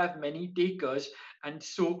not have many takers, and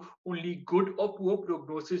so only good or poor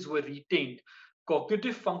prognosis were retained.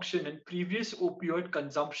 Cognitive function and previous opioid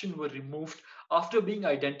consumption were removed after being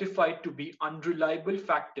identified to be unreliable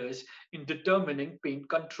factors in determining pain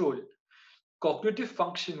control. Cognitive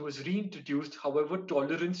function was reintroduced, however,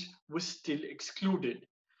 tolerance was still excluded.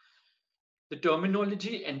 The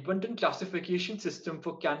terminology endpoint classification system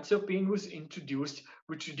for cancer pain was introduced,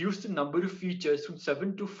 which reduced the number of features from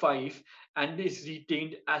 7 to 5 and is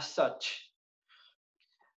retained as such.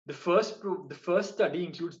 The first study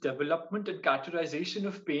includes development and characterization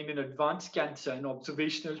of pain in advanced cancer, an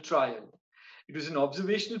observational trial. It was an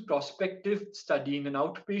observational prospective study in an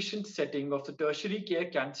outpatient setting of the Tertiary Care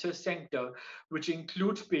Cancer Center, which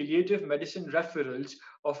includes palliative medicine referrals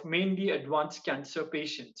of mainly advanced cancer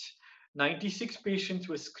patients. 96 patients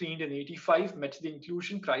were screened and 85 met the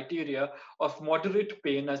inclusion criteria of moderate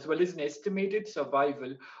pain, as well as an estimated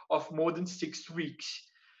survival of more than 6 weeks.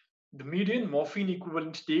 The median morphine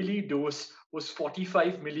equivalent daily dose was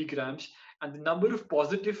 45 milligrams, and the number of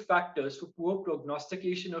positive factors for poor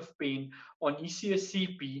prognostication of pain on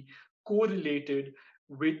ECSCP correlated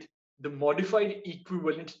with the modified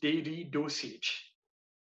equivalent daily dosage.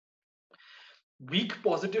 Weak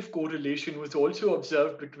positive correlation was also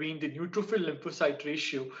observed between the neutrophil lymphocyte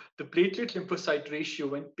ratio, the platelet lymphocyte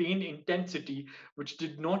ratio, and pain intensity, which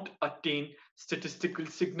did not attain statistical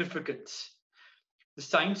significance. The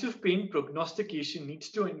science of pain prognostication needs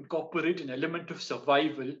to incorporate an element of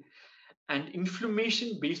survival, and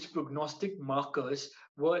inflammation-based prognostic markers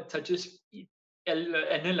such as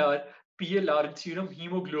NLR, PLR, and serum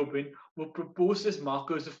hemoglobin were proposed as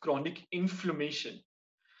markers of chronic inflammation.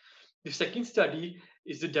 The second study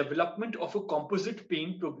is the development of a composite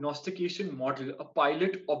pain prognostication model, a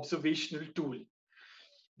pilot observational tool.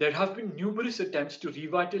 There have been numerous attempts to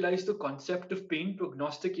revitalize the concept of pain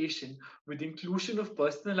prognostication with inclusion of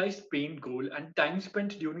personalized pain goal and time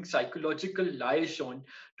spent during psychological liaison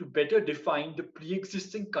to better define the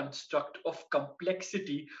pre-existing construct of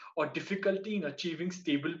complexity or difficulty in achieving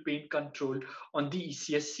stable pain control on the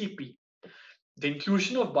ECSCP. The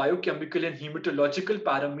inclusion of biochemical and hematological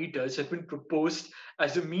parameters have been proposed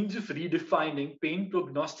as a means of redefining pain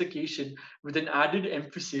prognostication with an added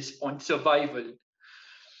emphasis on survival.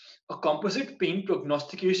 A composite pain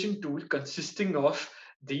prognostication tool consisting of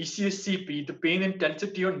the ECSCP, the pain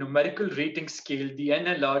intensity or numerical rating scale, the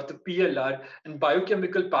NLR, the PLR, and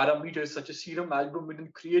biochemical parameters such as serum albumin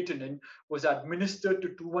and creatinine was administered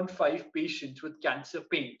to 215 patients with cancer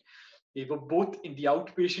pain. They were both in the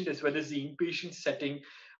outpatient as well as the inpatient setting,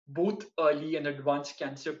 both early and advanced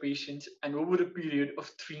cancer patients, and over a period of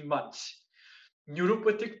 3 months.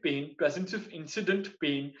 Neuropathic pain, presence of incident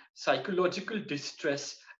pain, psychological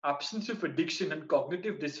distress, absence of addiction, and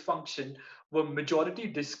cognitive dysfunction were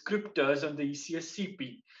majority descriptors on the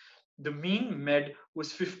ECSCP. The mean med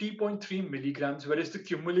was 50.3 milligrams, whereas the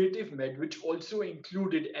cumulative med, which also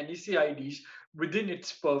included NSAIDs within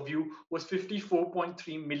its purview, was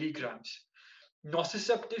 54.3 milligrams.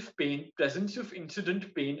 Nociceptive pain, presence of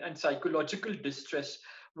incident pain, and psychological distress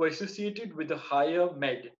were associated with a higher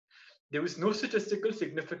med. There was no statistical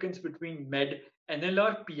significance between med,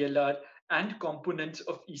 NLR, PLR, and components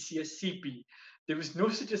of ECSCP. There was no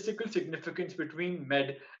statistical significance between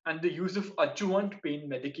med and the use of adjuvant pain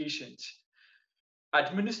medications.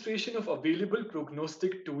 Administration of available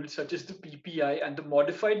prognostic tools such as the PPI and the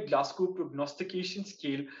modified Glasgow prognostication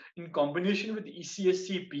scale in combination with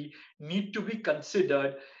ECSCP need to be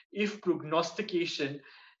considered if prognostication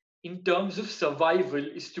in terms of survival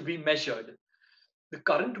is to be measured. The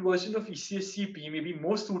current version of ECSCP may be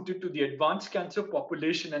more suited to the advanced cancer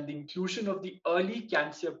population, and the inclusion of the early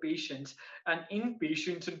cancer patients and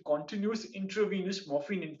inpatients in continuous intravenous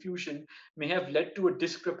morphine infusion may have led to a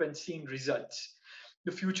discrepancy in results.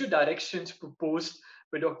 The future directions proposed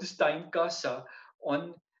by Dr. Steinkasa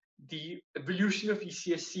on the evolution of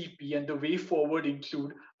ECSCP and the way forward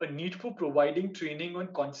include a need for providing training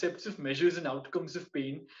on concepts of measures and outcomes of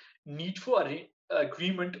pain, need for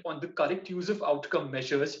agreement on the correct use of outcome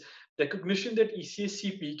measures, recognition that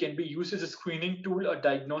ECSCP can be used as a screening tool, a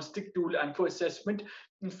diagnostic tool, and for assessment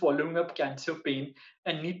in following up cancer pain,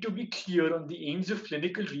 and need to be clear on the aims of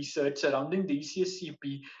clinical research surrounding the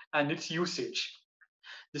ECSCP and its usage.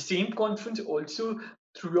 The same conference also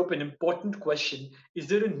threw up an important question: is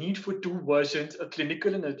there a need for two versions, a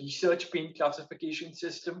clinical and a research pain classification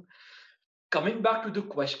system? Coming back to the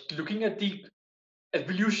question, looking at the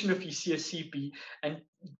evolution of ECSCP, and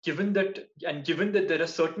given that there are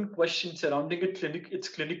certain questions surrounding its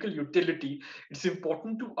clinical utility, it's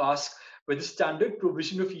important to ask whether standard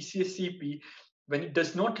provision of ECSCP, when it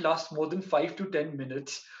does not last more than 5 to 10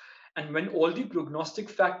 minutes, and when all the prognostic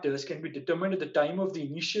factors can be determined at the time of the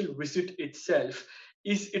initial visit itself,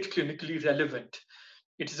 is it clinically relevant?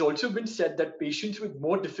 It has also been said that patients with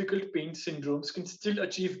more difficult pain syndromes can still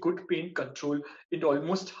achieve good pain control in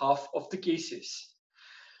almost half of the cases.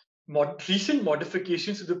 Recent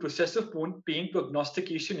modifications to the process of pain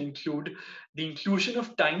prognostication include the inclusion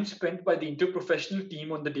of time spent by the interprofessional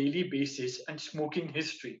team on the daily basis and smoking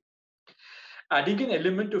history. Adding an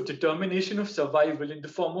element of determination of survival in the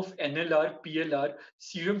form of NLR, PLR,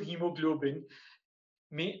 serum hemoglobin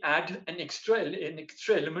may add an extra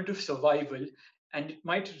element of survival, and it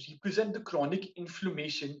might represent the chronic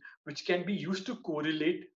inflammation which can be used to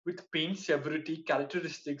correlate with pain severity,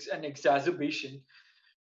 characteristics, and exacerbation,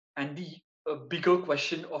 and the bigger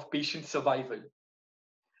question of patient survival.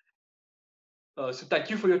 So thank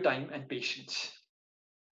you for your time and patience.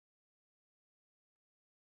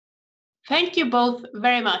 Thank you both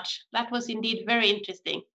very much. That was indeed very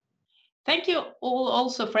interesting. Thank you all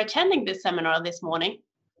also for attending this seminar this morning.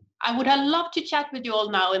 I would have loved to chat with you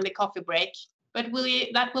all now in the coffee break, but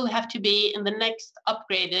that will have to be in the next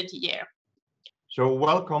upgraded year. So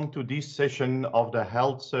welcome to this session of the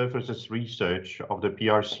Health Services Research of the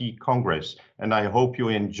PRC Congress, and I hope you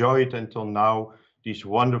enjoyed until now this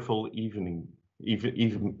wonderful event.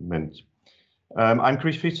 I'm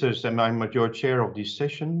Chris Fitzers, and I'm your chair of this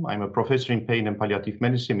session. I'm a professor in pain and palliative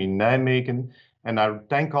medicine in Nijmegen, and I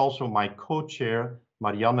thank also my co-chair,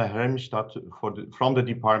 Marianne Hermstad, from the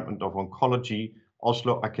Department of Oncology,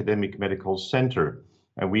 Oslo Academic Medical Center.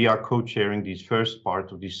 And we are co-chairing this first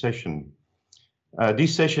part of this session.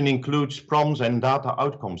 This session includes PROMs and data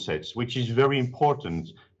outcome sets, which is very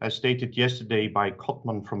important, as stated yesterday by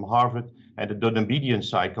Kotman from Harvard, and the Dunn-Median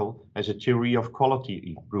cycle as a theory of quality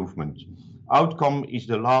improvement. Outcome is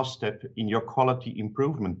the last step in your quality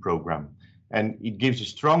improvement program, and it gives a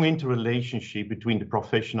strong interrelationship between the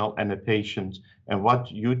professional and the patient and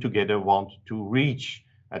what you together want to reach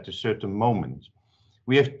at a certain moment.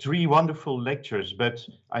 We have 3 wonderful lectures, but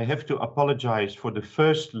I have to apologize for the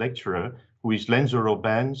first lecturer, who is Lenzo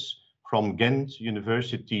Robins from Ghent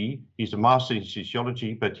University. He's a master in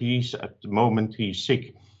sociology, but at the moment he's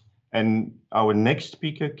sick. And our next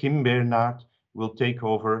speaker, Kim Bernard, will take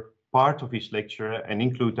over part of his lecture and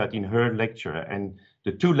include that in her lecture. And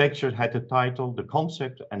the 2 lectures had the title, The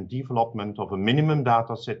Concept and Development of a Minimum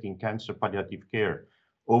Data Set in Cancer Palliative Care,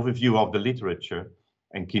 Overview of the Literature,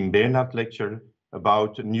 and Kim Bernard lecture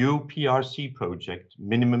about a new PRC project,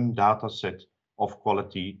 Minimum Data Set of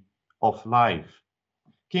Quality of Life.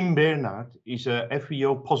 Kim Bernard is a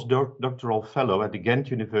FEO postdoctoral fellow at the Ghent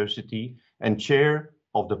University and chair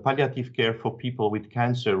of the Palliative Care for People with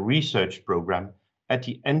Cancer research program at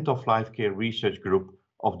the End-of-Life Care Research Group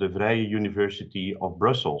of the Vrije University of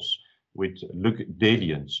Brussels with Luc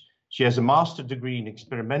Deliens. She has a master's degree in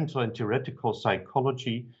experimental and theoretical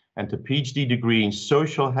psychology and a PhD degree in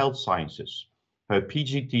social health sciences. Her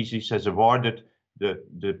PhD thesis has awarded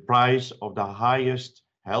the prize of the highest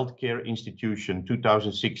healthcare institution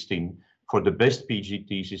 2016 for the best PhD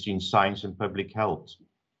thesis in science and public health.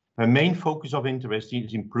 Her main focus of interest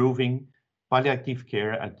is improving palliative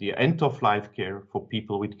care at the end-of-life care for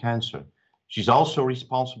people with cancer. She's also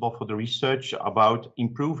responsible for the research about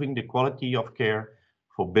improving the quality of care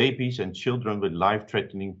for babies and children with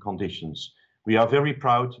life-threatening conditions. We are very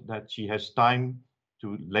proud that she has time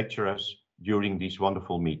to lecture us during this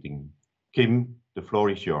wonderful meeting. Kim, the floor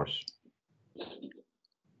is yours.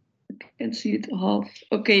 I can see it half.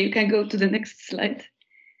 Okay, you can go to the next slide.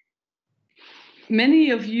 Many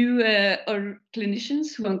of you are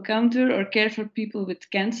clinicians who encounter or care for people with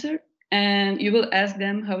cancer, and you will ask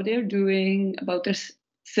them how they're doing, about their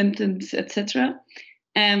symptoms, etc.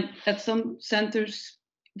 And at some centers,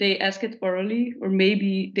 they ask it orally, or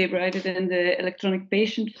maybe they write it in the electronic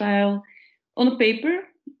patient file on a paper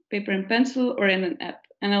and pencil, or in an app.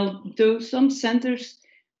 And although some centers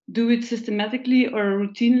do it systematically or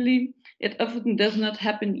routinely, it often does not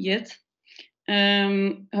happen yet.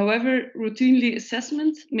 However, routinely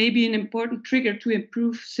assessment may be an important trigger to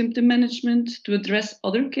improve symptom management, to address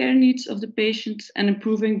other care needs of the patients, and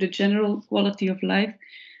improving the general quality of life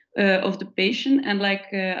of the patient. And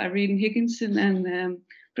like Irene Higginson and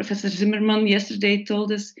Professor Zimmerman yesterday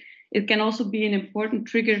told us, it can also be an important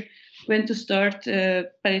trigger when to start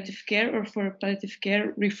palliative care or for a palliative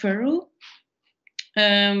care referral.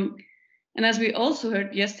 And as we also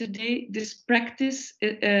heard yesterday, this practice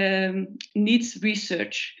needs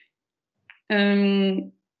research.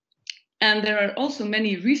 And there are also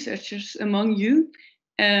many researchers among you,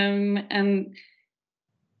 and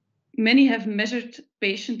many have measured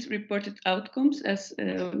patient-reported outcomes, as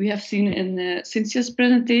we have seen in Cynthia's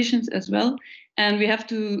presentations as well. And we have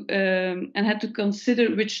to and had to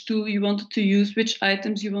consider which tool you wanted to use, which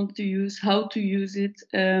items you wanted to use, how to use it,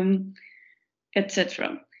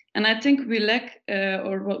 etc. And I think we lack,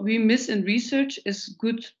 or what we miss in research is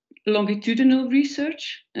good longitudinal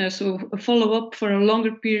research. So a follow-up for a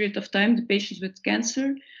longer period of time, the patients with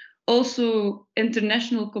cancer. Also,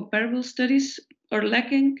 international comparable studies are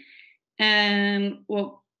lacking. And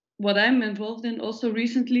what I'm involved in also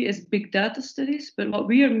recently is big data studies. But what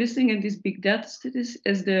we are missing in these big data studies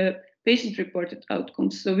is the patient-reported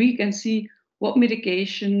outcomes. So we can see what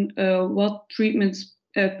medication, what treatments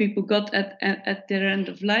people got at their end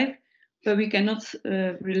of life, but we cannot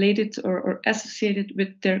relate it or associate it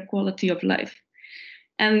with their quality of life.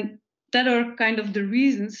 And that are kind of the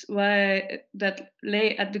reasons why that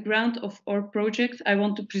lay at the ground of our project I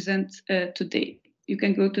want to present today. You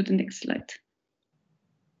can go to the next slide.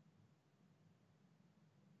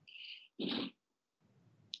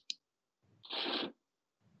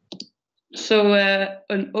 So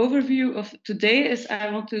an overview of today is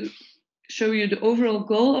I want to show you the overall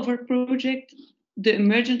goal of our project, the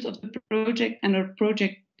emergence of the project, and our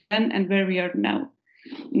project plan and where we are now.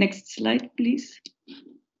 Next slide, please.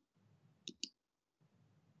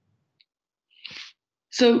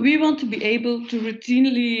 So we want to be able to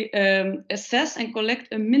routinely assess and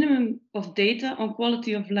collect a minimum of data on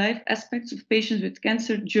quality of life aspects of patients with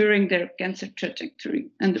cancer during their cancer trajectory,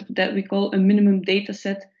 and that we call a minimum data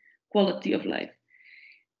set quality of life.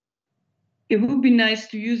 It would be nice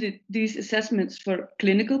to use these assessments for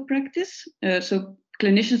clinical practice. So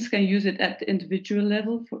clinicians can use it at the individual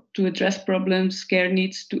level to address problems, care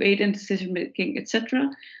needs, to aid in decision-making, etc.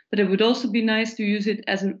 But it would also be nice to use it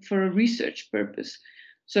for a research purpose.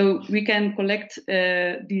 So we can collect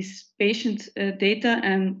these patient data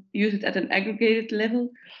and use it at an aggregated level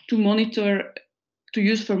to monitor, to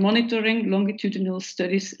use for monitoring longitudinal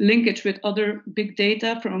studies, linkage with other big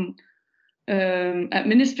data from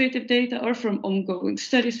administrative data or from ongoing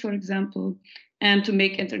studies, for example, and to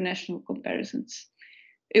make international comparisons.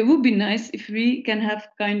 It would be nice if we can have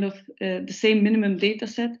kind of the same minimum data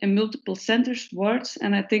set in multiple centers, wards,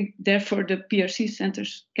 and I think therefore the PRC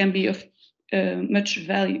centers can be of much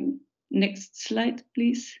value. Next slide,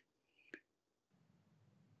 please.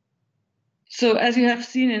 So as you have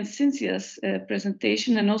seen in Cynthia's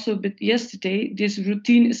presentation and also a bit yesterday, this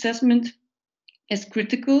routine assessment is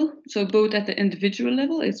critical. So both at the individual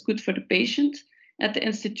level, it's good for the patient. At the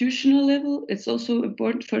institutional level, it's also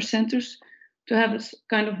important for centers to have a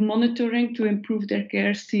kind of monitoring to improve their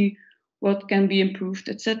care, see what can be improved,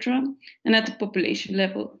 etc. And at the population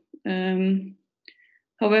level.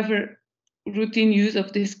 However, routine use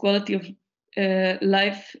of this quality of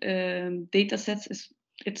life data sets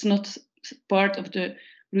it's not part of the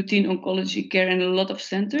routine oncology care in a lot of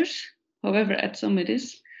centers. However, at some it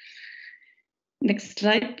is. Next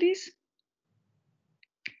slide, please.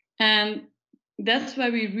 And that's why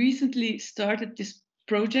we recently started this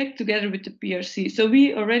project together with the PRC. So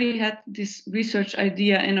we already had this research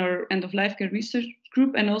idea in our end-of-life care research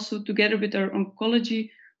group and also together with our oncology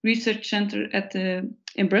research center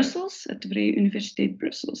in Brussels, at the Vrije Universiteit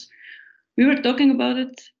Brussels. We were talking about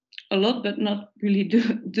it a lot, but not really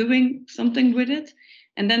doing something with it.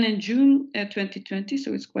 And then in June 2020,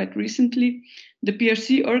 so it's quite recently, the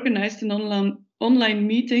PRC organized an online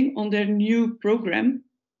meeting on their new program.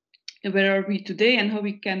 Where are we today and how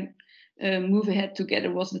we can move ahead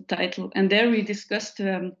together was the title. And there we discussed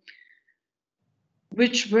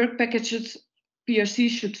which work packages PRC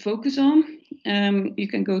should focus on. You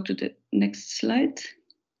can go to the next slide.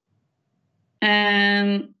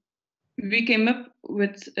 And we came up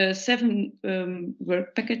with 7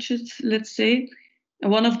 work packages, let's say.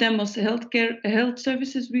 And one of them was health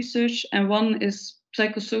services research, and one is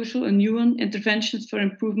psychosocial, a new one, interventions for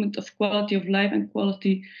improvement of quality of life and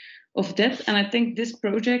quality of death. And I think this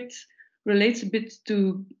project relates a bit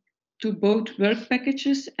to both work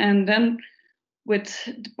packages. And then with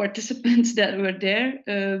the participants that were there,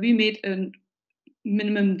 we made a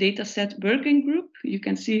minimum data set working group. You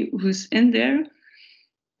can see who's in there.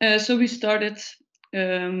 So we started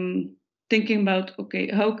thinking about, okay,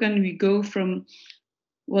 how can we go from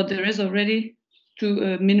what there is already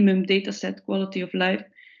to a minimum data set quality of life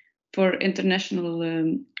for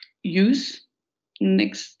international use.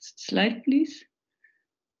 Next slide, please.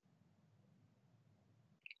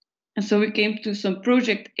 And so we came to some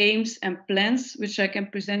project aims and plans, which I can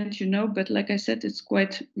present you now, but like I said, it's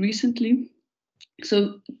quite recently.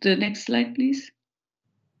 So the next slide, please.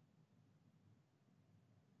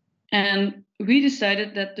 And we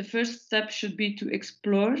decided that the first step should be to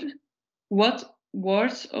explore what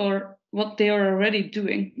wards or what they are already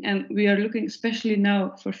doing. And we are looking especially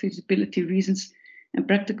now for feasibility reasons and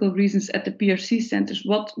practical reasons at the PRC centers,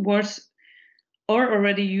 what wards are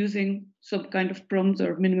already using some kind of prompt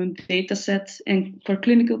or minimum data sets, and for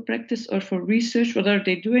clinical practice or for research, what are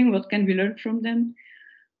they doing? What can we learn from them?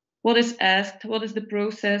 What is asked? What is the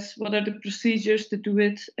process? What are the procedures to do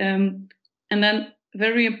it? And then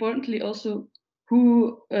very importantly also,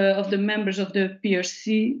 who of the members of the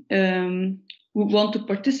PRC who want to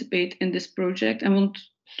participate in this project and want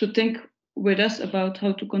to think with us about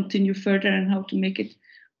how to continue further and how to make it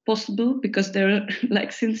possible, because there are,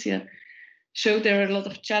 like Cynthia showed, there are a lot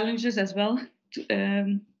of challenges as well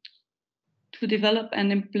to develop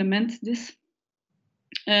and implement this.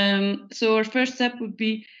 So our first step would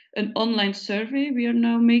be an online survey we are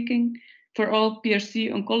now making for all PRC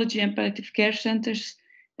oncology and palliative care centers.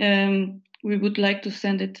 We would like to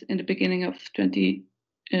send it in the beginning of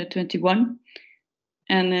 2021.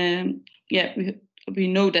 And yeah, we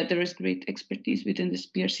know that there is great expertise within this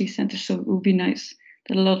PRC center, so it would be nice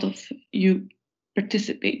that a lot of you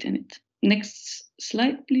participate in it. Next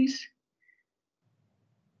slide, please.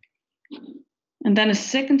 And then a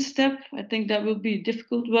second step, I think that will be a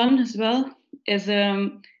difficult one as well, is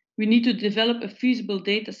we need to develop a feasible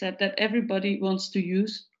data set that everybody wants to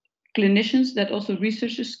use, clinicians, that also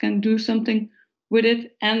researchers can do something with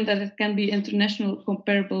it, and that it can be international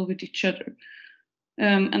comparable with each other.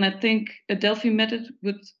 And I think a Delphi method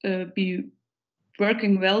would be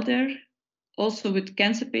working well there, also with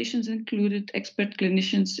cancer patients included, expert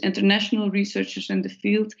clinicians, international researchers in the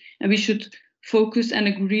field, and we should focus and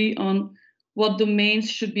agree on what domains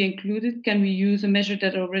should be included. Can we use a measure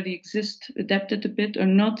that already exists, adapt it a bit or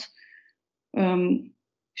not?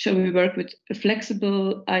 Shall we work with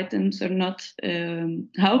flexible items or not?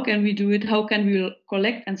 How can we do it? How can we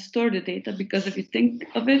collect and store the data? Because if you think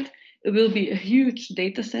of it, it will be a huge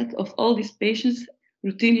data set of all these patients,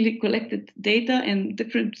 routinely collected data in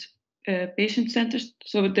different patient centers.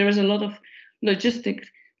 So there is a lot of logistic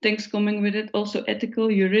things coming with it. Also ethical,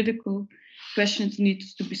 juridical questions need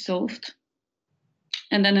to be solved.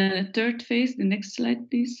 And then in a third phase, the next slide,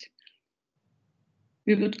 please.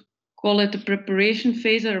 We would call it a preparation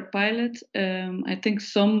phase or a pilot. I think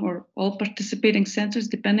some or all participating centers,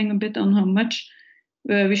 depending a bit on how much,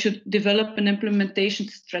 we should develop an implementation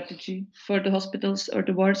strategy for the hospitals or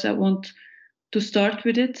the wards that want to start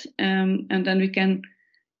with it. And then we can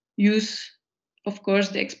use, of course,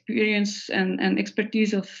 the experience and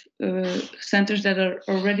expertise of centers that are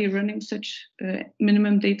already running such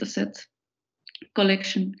minimum data set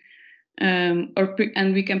collection.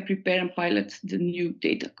 And we can prepare and pilot the new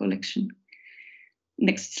data collection.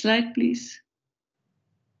 Next slide, please.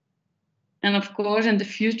 And of course, in the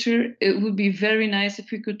future, it would be very nice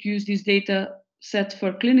if we could use these data set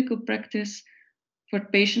for clinical practice, for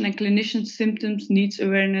patient and clinician symptoms, needs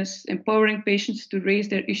awareness, empowering patients to raise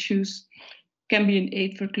their issues, can be an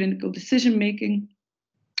aid for clinical decision making.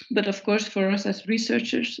 But of course, for us as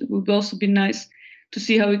researchers, it would also be nice to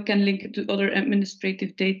see how we can link it to other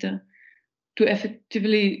administrative data to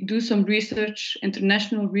effectively do some research,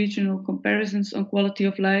 international, regional comparisons on quality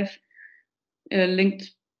of life,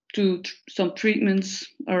 linked to some treatments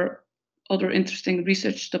or other interesting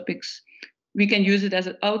research topics. We can use it as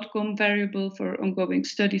an outcome variable for ongoing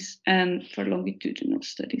studies and for longitudinal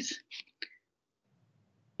studies.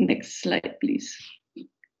 Next slide, please.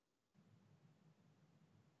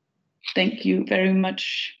 Thank you very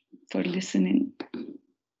much for listening.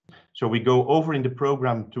 So we go over in the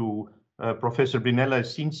program to Professor Brunella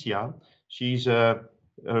Cinzia. She's a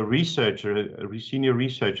senior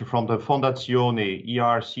researcher from the Fondazione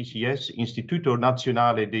IRCCS, Istituto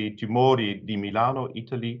Nazionale dei Tumori di Milano,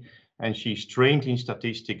 Italy, and she's trained in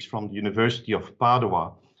statistics from the University of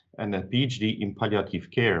Padua and a PhD in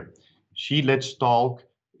palliative care. She lets talk,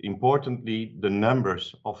 importantly, the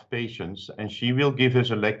numbers of patients, and she will give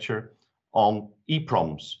us a lecture on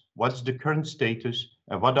EPROMs. What's the current status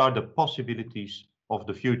and what are the possibilities of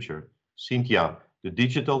the future? Cynthia, the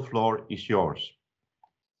digital floor is yours.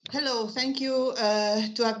 Hello, thank you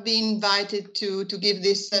to have been invited to give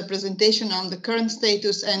this presentation on the current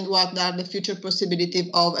status and what are the future possibilities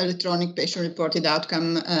of electronic patient-reported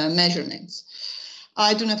outcome measurements.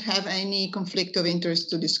 I do not have any conflict of interest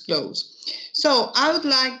to disclose. So I would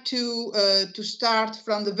like to start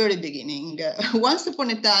from the very beginning. Once upon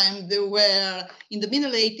a time, there were, in the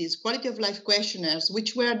middle 80s, quality of life questionnaires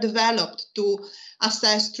which were developed to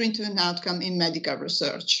assess treatment outcome in medical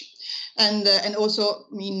research and also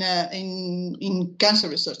in cancer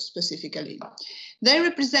research specifically. They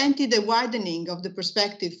represented a widening of the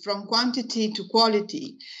perspective from quantity to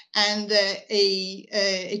quality and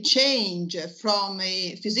a change from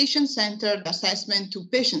a physician-centered assessment to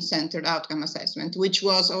patient-centered outcome assessment, which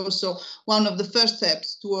was also one of the first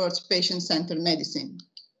steps towards patient-centered medicine.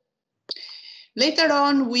 Later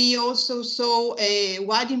on, we also saw a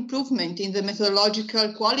wide improvement in the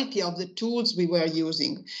methodological quality of the tools we were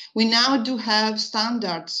using. We now do have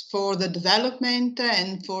standards for the development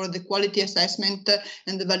and for the quality assessment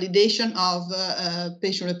and the validation of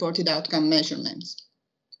patient-reported outcome measurements.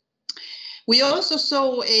 We also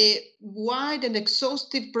saw a wide and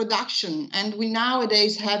exhaustive production, and we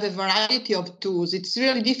nowadays have a variety of tools. It's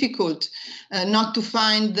really difficult not to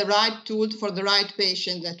find the right tool for the right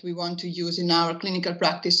patient that we want to use in our clinical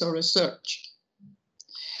practice or research.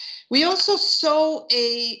 We also saw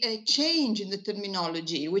a change in the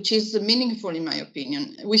terminology, which is meaningful in my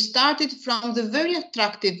opinion. We started from the very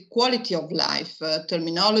attractive quality of life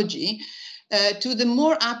terminology to the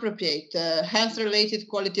more appropriate health-related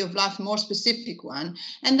quality of life, more specific one,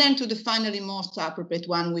 and then to the finally most appropriate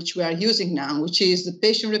one, which we are using now, which is the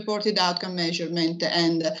patient-reported outcome measurement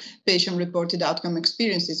and patient-reported outcome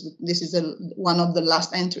experiences. This is one of the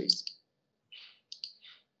last entries.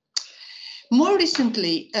 More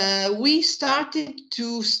recently, we started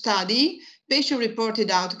to study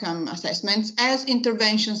patient-reported outcome assessments as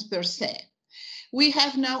interventions per se. We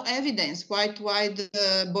have now evidence, quite wide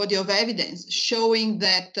body of evidence, showing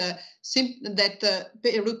that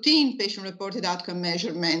routine patient-reported outcome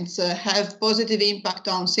measurements have positive impact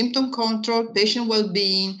on symptom control, patient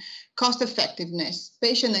well-being, cost-effectiveness,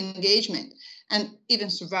 patient engagement, and even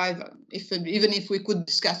survival, even if we could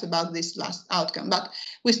discuss about this last outcome. But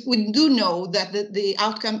we do know that the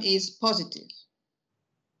outcome is positive.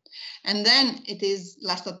 And then it is,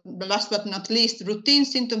 last but not least, routine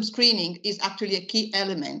symptom screening is actually a key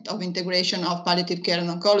element of integration of palliative care and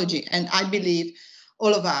oncology. And I believe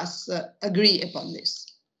all of us agree upon this.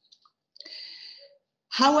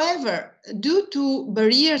 However, due to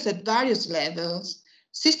barriers at various levels,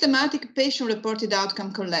 systematic patient-reported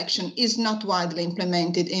outcome collection is not widely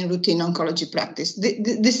implemented in routine oncology practice.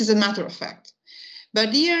 This is a matter of fact.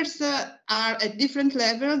 Barriers are at different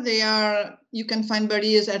levels. You can find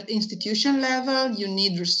barriers at institution level. You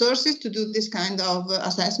need resources to do this kind of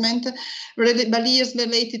assessment. Barriers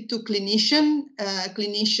related to clinician.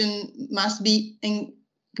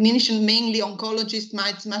 Clinician, mainly oncologists,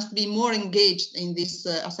 must be more engaged in these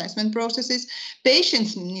assessment processes.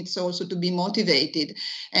 Patients needs also to be motivated,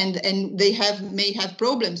 and they may have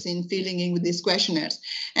problems in filling in with these questionnaires.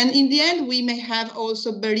 And in the end, we may have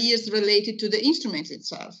also barriers related to the instruments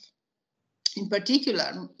itself. In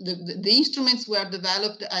particular, the instruments were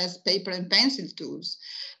developed as paper and pencil tools.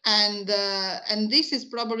 And this is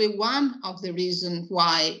probably one of the reasons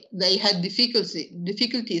why they had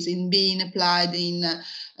difficulties in being applied in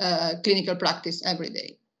clinical practice every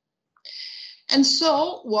day. And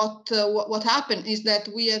so what happened is that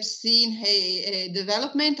we have seen a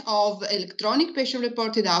development of electronic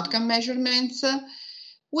patient-reported outcome measurements,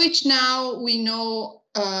 which now we know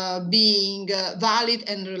being valid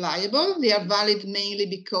and reliable. They are valid mainly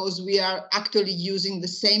because we are actually using the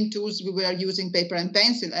same tools we were using paper and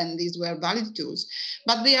pencil, and these were valid tools.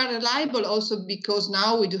 But they are reliable also because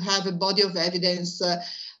now we do have a body of evidence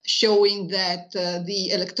showing that the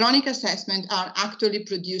electronic assessment are actually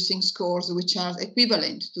producing scores which are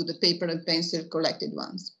equivalent to the paper and pencil collected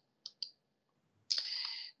ones.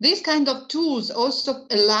 These kind of tools also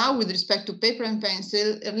allow, with respect to paper and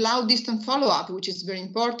pencil, allow distant follow-up, which is very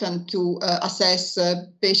important to assess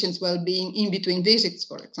patients' well-being in between visits,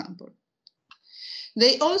 for example.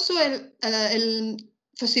 They also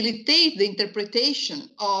facilitate the interpretation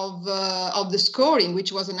of the scoring,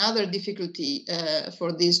 which was another difficulty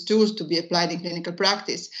for these tools to be applied in clinical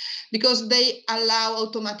practice, because they allow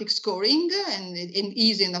automatic scoring and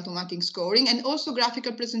easy and automatic scoring, and also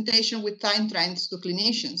graphical presentation with time trends to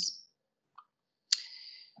clinicians.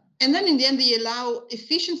 And then in the end, they allow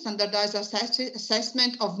efficient standardized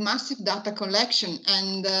assessment of massive data collection.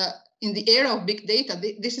 And in the era of big data,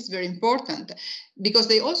 this is very important because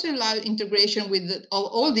they also allow integration with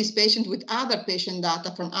all these patients with other patient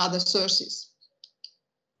data from other sources.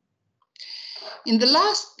 In the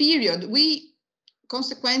last period, we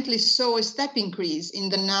consequently saw a step increase in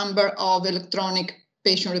the number of electronic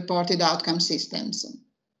patient-reported outcome systems.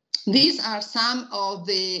 These are some of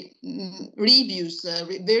the reviews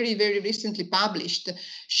very, very recently published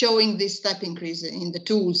showing this step increase in the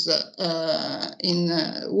tools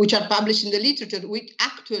which are published in the literature, which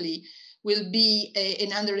actually will be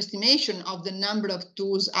an underestimation of the number of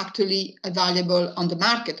tools actually available on the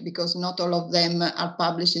market, because not all of them are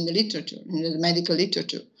published in the literature, in the medical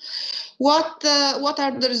literature. What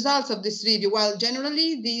are the results of this review? Well,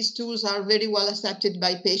 generally, these tools are very well accepted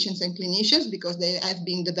by patients and clinicians because they have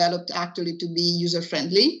been developed actually to be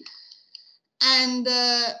user-friendly. And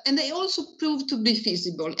they also proved to be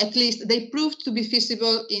feasible. At least they proved to be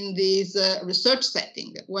feasible in this research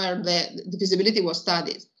setting where the feasibility was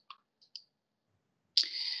studied.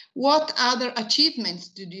 What other achievements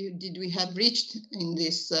did we have reached in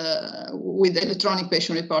this with electronic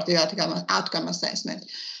patient-reported outcome assessment?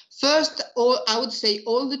 First, I would say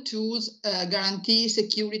all the tools guarantee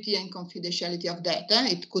security and confidentiality of data.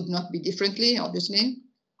 It could not be differently, obviously.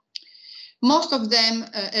 Most of them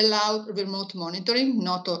allow remote monitoring,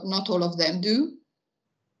 not all of them do.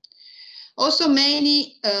 Also,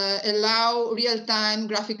 many allow real-time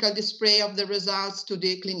graphical display of the results to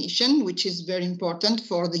the clinician, which is very important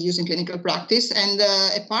for the use in clinical practice. And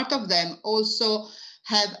a part of them also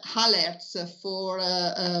have alerts for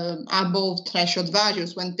above threshold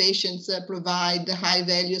values. When patients provide the high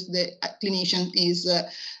values, the clinician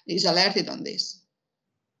is alerted on this.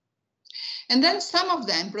 And then some of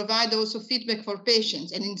them provide also feedback for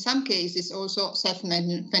patients, and in some cases also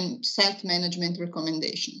self-management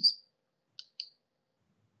recommendations.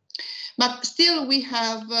 But still, we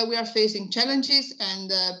are facing challenges,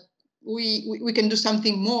 and we can do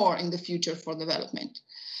something more in the future for development.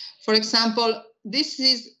 For example, this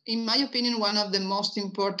is, in my opinion, one of the most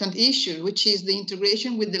important issues, which is the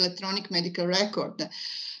integration with the electronic medical record.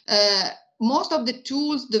 Most of the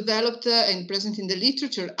tools developed and present in the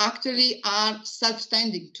literature actually are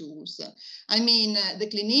self-standing tools. I mean, the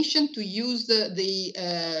clinician to use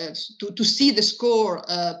to see the score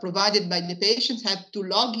provided by the patients have to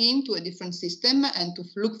log into a different system and to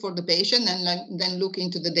look for the patient and then look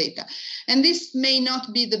into the data. And this may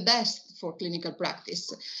not be the best for clinical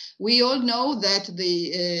practice. We all know that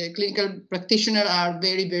the clinical practitioners are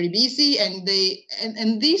very, very busy, and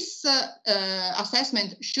this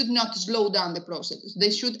assessment should not slow down the process.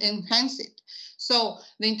 They should enhance it. So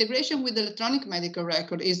the integration with the electronic medical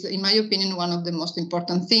record is, in my opinion, one of the most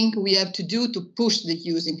important things we have to do to push the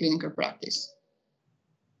use in clinical practice.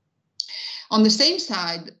 On the same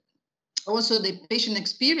side, also, the patient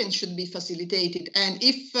experience should be facilitated. And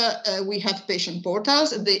if we have patient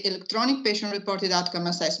portals, the electronic patient-reported outcome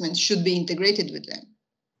assessment should be integrated with them.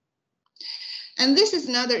 And this is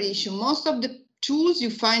another issue. Most of the tools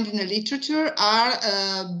you find in the literature are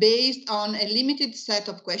based on a limited set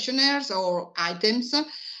of questionnaires or items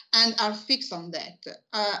and are fixed on that.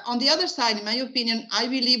 On the other side, in my opinion, I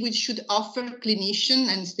believe we should offer clinicians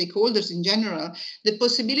and stakeholders in general the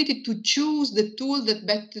possibility to choose the tool that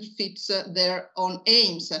better fits their own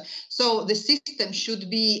aims. So the system should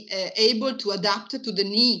be able to adapt to the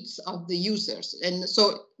needs of the users, and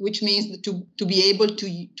so which means to be able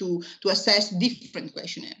to assess different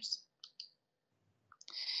questionnaires.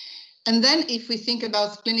 And then if we think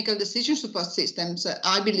about clinical decision support systems,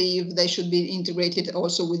 I believe they should be integrated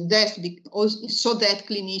also with that, so that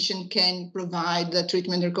clinicians can provide the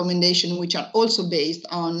treatment recommendations, which are also based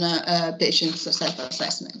on patients'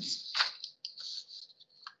 self-assessments.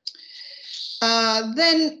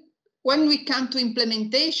 Then when we come to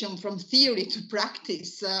implementation from theory to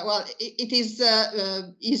practice, well, it is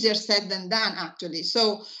easier said than done, actually.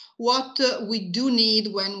 So what we do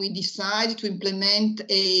need when we decide to implement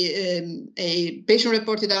a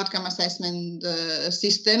patient-reported outcome assessment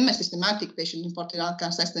system, a systematic patient-reported outcome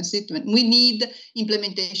assessment system, we need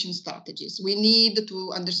implementation strategies. We need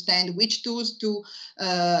to understand which tools to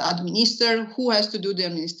administer, who has to do the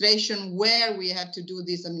administration, where we have to do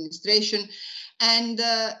this administration. And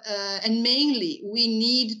mainly, we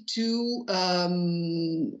need to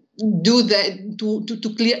do that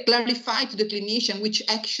to clarify to the clinician which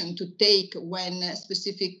action to take when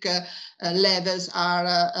specific levels are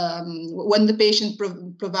when the patient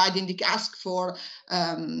ask for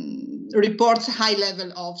reports high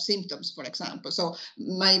level of symptoms, for example. So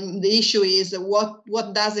the issue is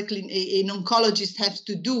what does an oncologist have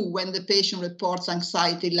to do when the patient reports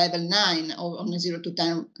anxiety level 9 on a 0 to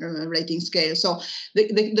 10 rating scale. So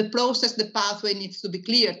the process, the pathway needs to be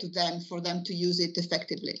clear to them for them to use it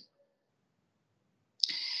effectively.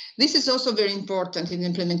 This is also very important in the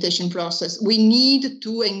implementation process. We need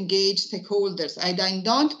to engage stakeholders. I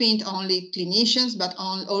don't mean only clinicians, but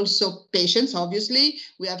also patients, obviously.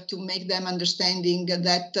 We have to make them understanding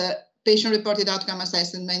that patient-reported outcome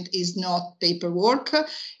assessment is not paperwork.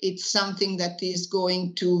 It's something that is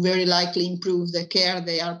going to very likely improve the care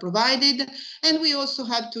they are provided. And we also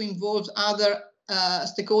have to involve other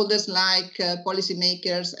stakeholders like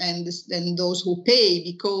policymakers and those who pay,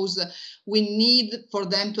 because we need for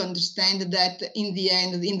them to understand that in the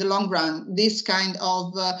end, in the long run, this kind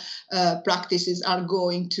of practices are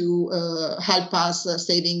going to help us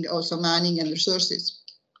saving also money and resources.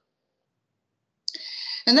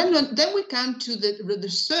 And then we come to the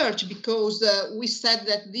research, because we said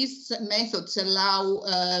that these methods allow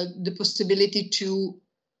the possibility to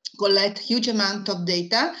collect huge amount of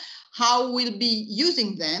data. How we'll be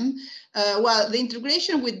using them? Well, the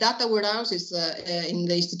integration with data warehouses in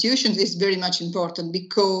the institutions is very much important,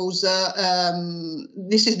 because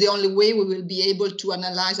this is the only way we will be able to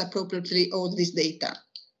analyze appropriately all this data.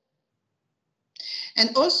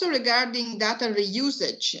 And also regarding data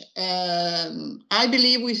reusage, I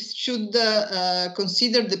believe we should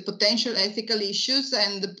consider the potential ethical issues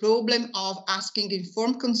and the problem of asking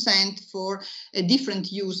informed consent for a different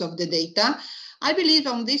use of the data. I believe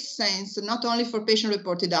on this sense, not only for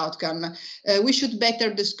patient-reported outcome, we should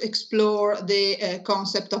better explore the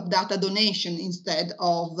concept of data donation instead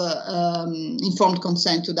of informed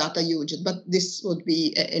consent to data usage. But this would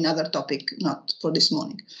be another topic, not for this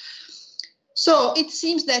morning. So it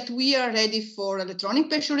seems that we are ready for electronic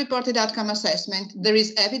patient-reported outcome assessment. There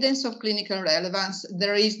is evidence of clinical relevance.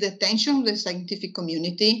 There is the attention of the scientific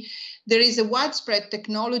community. There is a widespread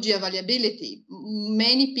technology availability.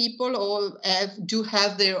 Many people do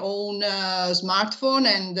have their own smartphone,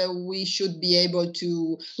 and we should be able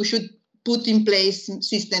to, we should put in place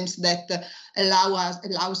systems that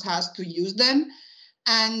allows us to use them.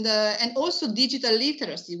 And also digital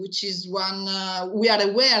literacy, which is one we are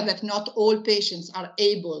aware that not all patients are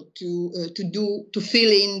able to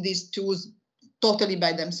fill in these tools totally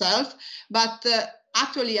by themselves. But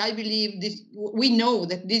actually, I believe we know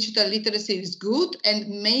that digital literacy is good, and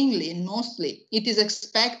mainly and mostly it is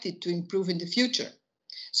expected to improve in the future.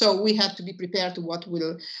 So we have to be prepared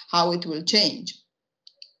to how it will change.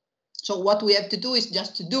 So what we have to do is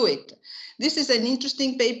just to do it. This is an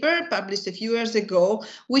interesting paper published a few years ago,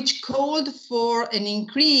 which called for an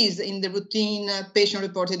increase in the routine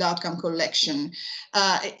patient-reported outcome collection.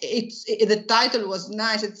 The title was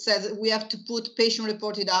nice. It says we have to put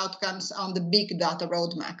patient-reported outcomes on the big data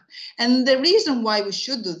roadmap. And the reason why we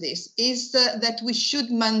should do this is that we should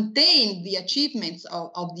maintain the achievements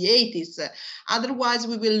of the 80s. Otherwise,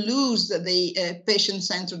 we will lose the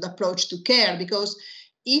patient-centered approach to care, because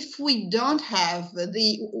if we don't have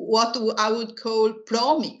what I would call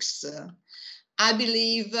promics, I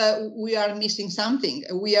believe we are missing something.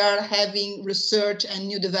 We are having research and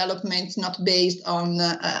new developments not based on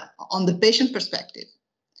the patient perspective.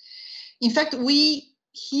 In fact, we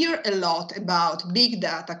hear a lot about big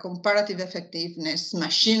data, comparative effectiveness,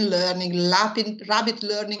 machine learning, rapid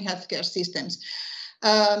learning healthcare systems.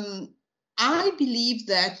 I believe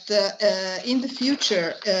that in the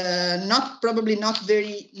future, probably not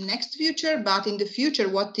very next future, but in the future,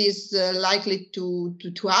 what is likely to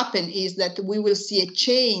happen is that we will see a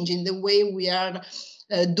change in the way we are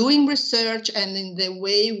doing research and in the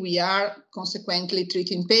way we are consequently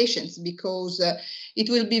treating patients, because it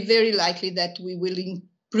will be very likely that we will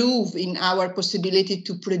improve in our possibility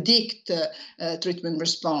to predict treatment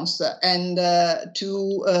response and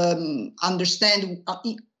to understand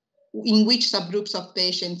in which subgroups of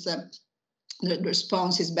patients the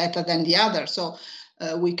response is better than the other. So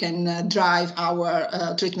we can drive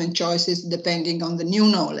our treatment choices depending on the new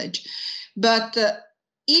knowledge. But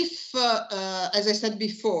if, as I said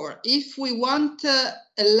before, if we want to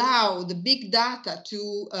allow the big data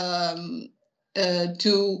to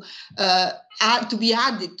be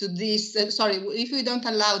added to this, if we don't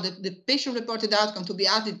allow the patient-reported outcome to be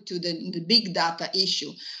added to the big data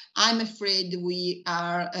issue, I'm afraid we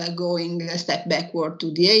are going a step backward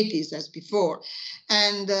to the 80s as before.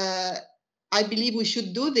 And I believe we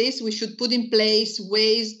should do this. We should put in place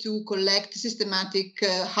ways to collect systematic,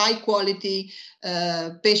 high-quality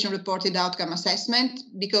patient-reported outcome assessment,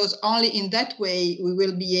 because only in that way we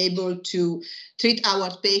will be able to treat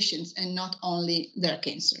our patients and not only their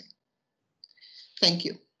cancer. Thank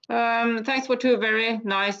you. Thanks for two very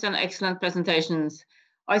nice and excellent presentations.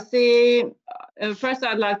 I see, first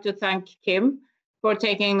I'd like to thank Kim for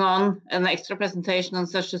taking on an extra presentation on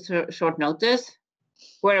such a short notice.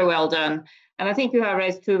 Very well done. And I think you have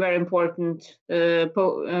raised two very important,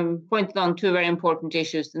 pointed on two very important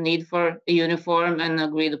issues, the need for a uniform and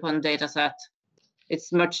agreed upon data set.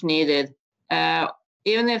 It's much needed.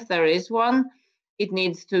 Even if there is one, it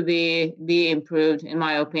needs to be improved, in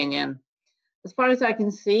my opinion. As far as I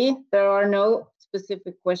can see, there are no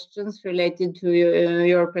specific questions related to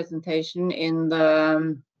your presentation in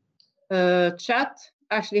the chat.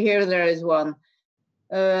 Actually, here there is one.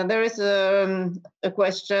 There is a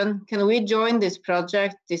question. Can we join this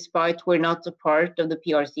project despite we're not a part of the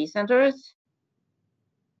PRC centers?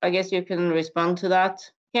 I guess you can respond to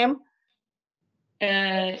that, Kim.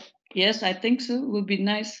 Yes, I think so. It would be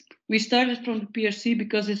nice. We started from the PRC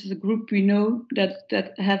because it's a group we know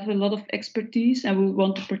that have a lot of expertise, and we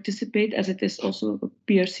want to participate, as it is also a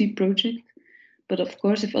PRC project. But of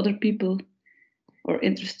course, if other people are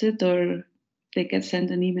interested, or they can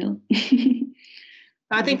send an email.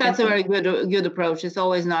 I think that's a very good approach. It's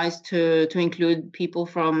always nice to include people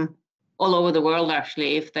from all over the world,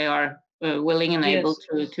 actually, if they are willing and able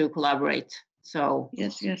to collaborate. So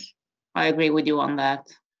yes, I agree with you on that.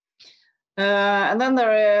 And then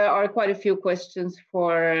there are quite a few questions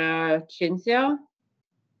for Cinzia.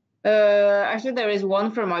 Actually, there is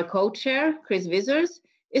one from my co-chair, Chris Wissers.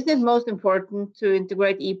 Isn't it most important to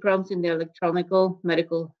integrate EPROMs in the electronic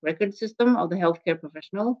medical record system of the healthcare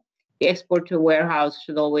professional? The export to warehouse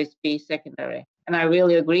should always be secondary. And I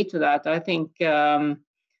really agree to that. I think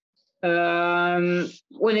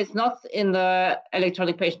when it's not in the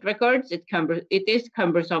electronic patient records, it is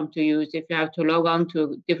cumbersome to use if you have to log on to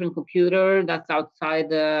a different computer that's outside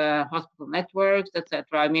the hospital networks, etc.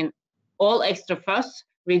 I mean, all extra fuss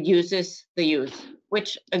reduces the use,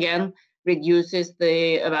 which again reduces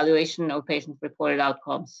the evaluation of patient-reported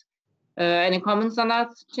outcomes. Any comments on that,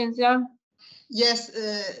 Cinzia? Yes,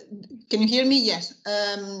 can you hear me? Yes.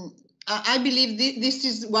 I believe this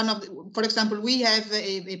is one of for example, we have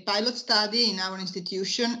a pilot study in our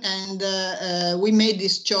institution, and we made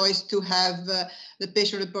this choice to have the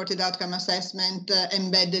patient-reported outcome assessment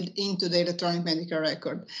embedded into the electronic medical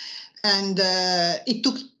record. And it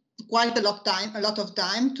took quite a lot of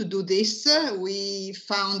time to do this. We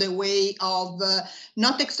found a way of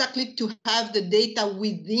not exactly to have the data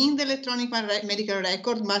within the electronic medical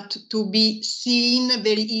record, but to be seen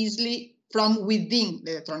very easily from within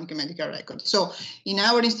the electronic medical record. So in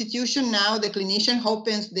our institution now, the clinician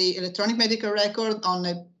opens the electronic medical record on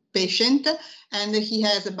a patient, and he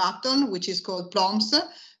has a button which is called prompts.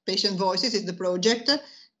 Patient Voices is the project,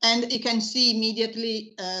 and he can see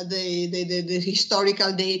immediately the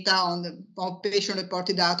historical data on the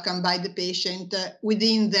patient-reported outcome by the patient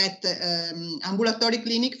within that ambulatory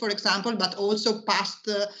clinic, for example, but also past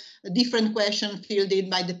different questions filled in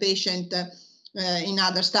by the patient in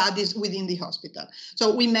other studies within the hospital.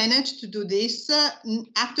 So we managed to do this.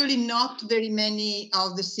 Actually, not very many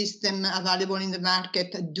of the systems available in the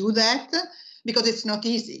market do that because it's not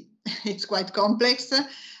easy. It's quite complex.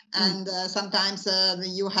 And sometimes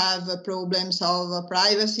you have problems of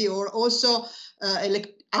privacy or also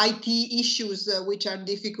IT issues which are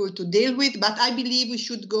difficult to deal with, but I believe we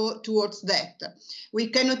should go towards that. We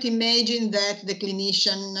cannot imagine that the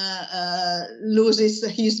clinician loses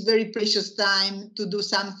his very precious time to do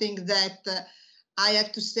something that I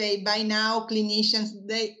have to say by now clinicians,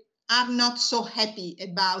 they are not so happy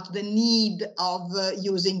about the need of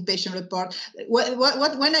using patient report.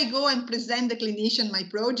 When I go and present the clinician my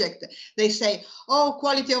project, they say, oh,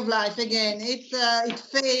 quality of life, again, it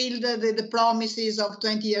failed the promises of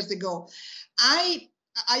 20 years ago.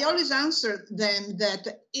 I always answer them that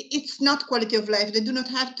it's not quality of life. They do not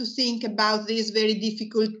have to think about these very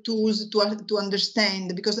difficult tools to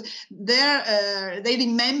understand, because they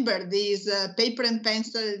remember these paper and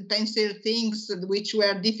pencil things which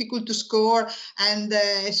were difficult to score, and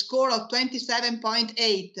a score of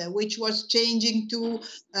 27.8, which was changing to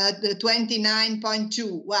the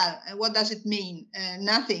 29.2. Well, what does it mean?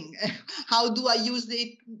 Nothing. How do I use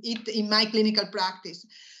it in my clinical practice?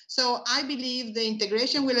 So I believe the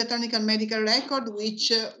integration with electronic medical record,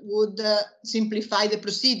 which would simplify the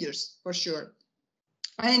procedures for sure.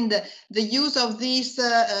 And the use of these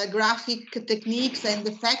graphic techniques and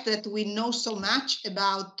the fact that we know so much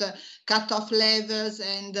about cutoff levels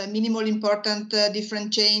and minimal important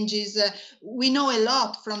different changes, we know a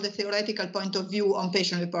lot from the theoretical point of view on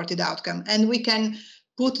patient-reported outcome. And we can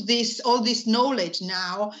put all this knowledge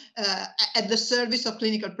now at the service of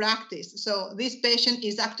clinical practice. So this patient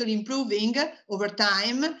is actually improving over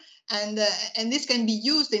time, and this can be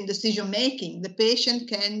used in decision making. The patient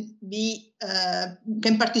can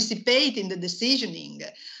participate in the decisioning.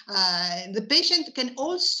 The patient can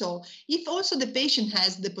also, if also the patient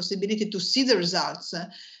has the possibility to see the results,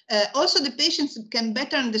 also the patient can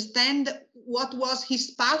better understand what was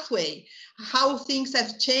his pathway, how things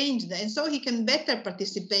have changed, and so he can better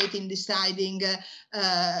participate in deciding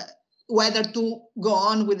whether to go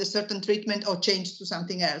on with a certain treatment or change to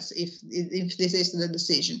something else if this is the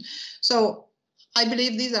decision. So I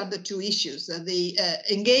believe these are the two issues, the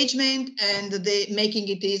engagement and the making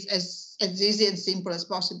it as easy and simple as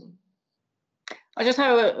possible. I just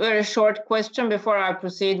have a very short question before I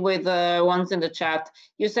proceed with the ones in the chat.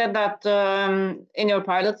 You said that in your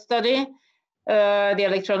pilot study, the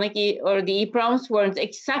electronic or the EPROMs weren't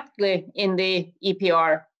exactly in the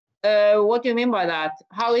EPR. What do you mean by that?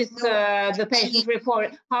 How is the patient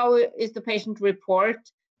report? How is the patient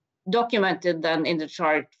report documented then in the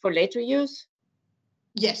chart for later use?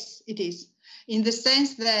 Yes, it is, in the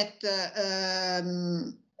sense that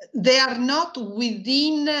they are not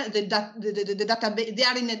within the database. They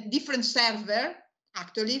are in a different server.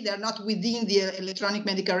 Actually, they are not within the electronic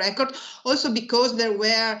medical record. Also, because there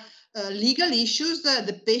were legal issues,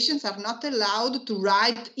 the patients are not allowed to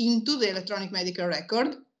write into the electronic medical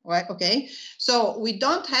record. Right? Okay, so we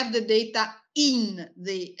don't have the data in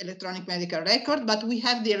the electronic medical record, but we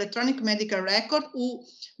have the electronic medical record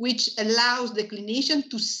which allows the clinician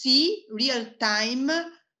to see real time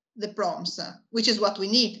the prompts, which is what we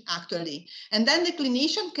need actually. And then the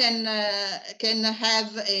clinician can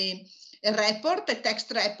have a report, a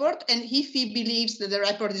text report, and if he believes that the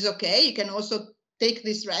report is okay, he can also take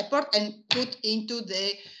this report and put into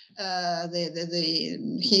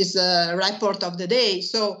his report of the day.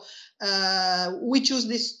 So we choose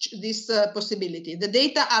this possibility. The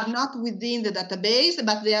data are not within the database,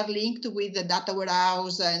 but they are linked with the data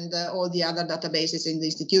warehouse and all the other databases in the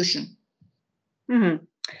institution. Mm-hmm.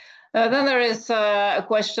 Then there is a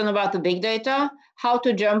question about the big data. How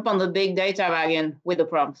to jump on the big data wagon with the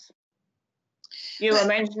prompts? You were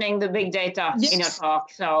mentioning the big data in your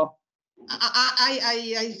talk, so.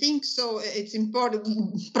 I think so. It's important.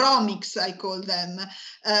 Promics, I call them,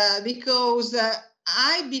 because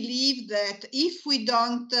I believe that if we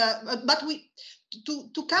don't,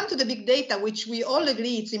 to come to the big data, which we all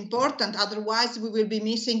agree it's important, otherwise we will be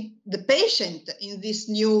missing the patient in these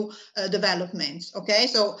new developments. Okay,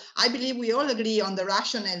 so I believe we all agree on the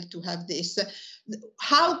rationale to have this.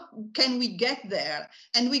 How can we get there?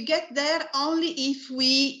 And we get there only if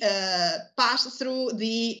we pass through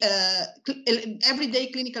the everyday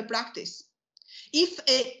clinical practice.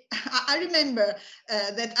 I remember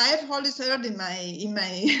that I have always heard in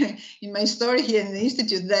my story here in the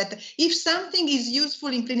institute that if something is useful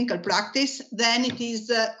in clinical practice, then it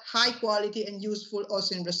is high quality and useful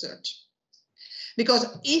also in research. Because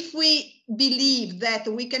if we believe that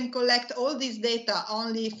we can collect all this data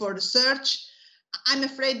only for research, I'm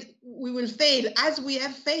afraid we will fail, as we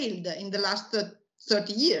have failed in the last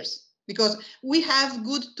 30 years, because we have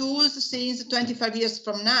good tools since 25 years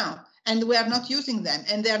from now, and we are not using them,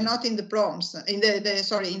 and they are not in the prompts, in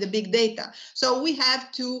the big data. So we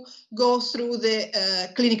have to go through the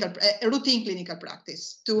routine clinical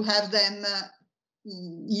practice to have them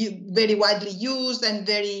very widely used and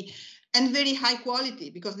very high quality,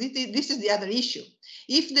 because this is the other issue.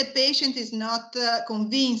 If the patient is not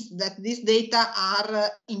convinced that these data are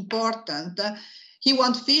important, he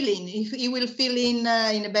won't fill in. If he will fill in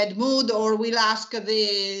a bad mood, or will ask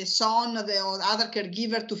the son or other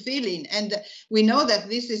caregiver to fill in. And we know that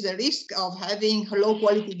this is a risk of having low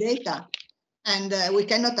quality data, and we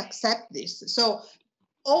cannot accept this. So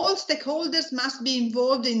all stakeholders must be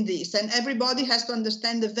involved in this, and everybody has to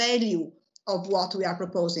understand the value of what we are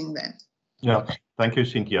proposing then. Yeah, thank you,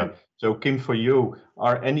 Cynthia. So Kim, for you,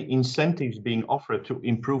 are any incentives being offered to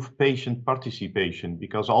improve patient participation?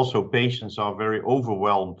 Because also patients are very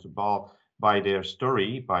overwhelmed by their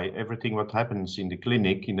story, by everything what happens in the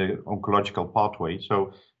clinic, in the oncological pathway.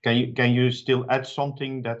 So can you still add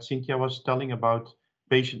something that Cynthia was telling about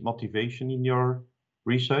patient motivation in your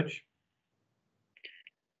research?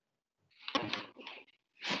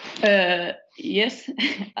 Yes,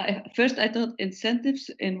 first I thought incentives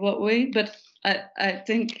in what way, but I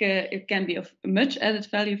think it can be of much added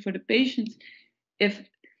value for the patient if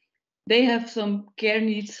they have some care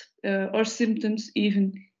needs or symptoms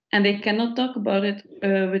even, and they cannot talk about it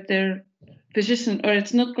with their physician, or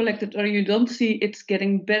it's not collected, or you don't see it's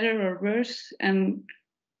getting better or worse, and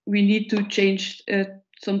we need to change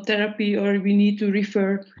some therapy, or we need to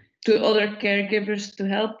refer to other caregivers to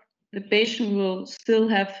help. The patient will still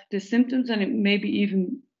have the symptoms, and it maybe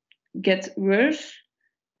even get worse.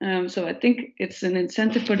 So I think it's an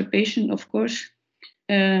incentive for the patient, of course,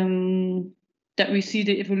 that we see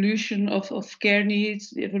the evolution of care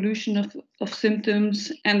needs, the evolution of symptoms,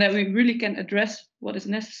 and that we really can address what is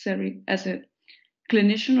necessary as a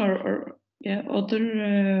clinician or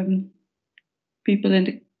other people in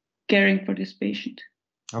the caring for this patient.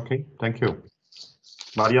 Okay, thank you.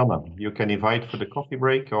 Marianne, you can invite for the coffee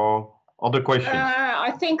break or other questions.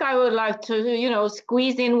 I think I would like to,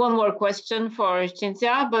 squeeze in one more question for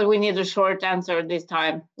Cynthia, but we need a short answer this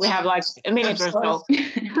time. We have like a minute or so.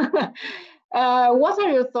 What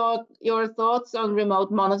are your thoughts on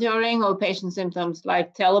remote monitoring of patient symptoms,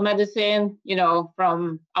 like telemedicine,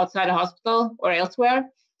 from outside a hospital or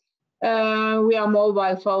elsewhere? We have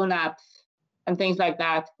mobile phone apps and things like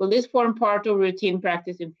that. Will this form part of routine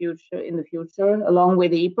practice in the future, along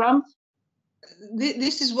with the EPROMs?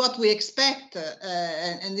 This is what we expect,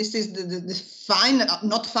 and this is the final,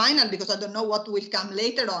 not final, because I don't know what will come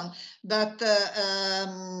later on, but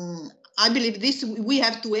I believe we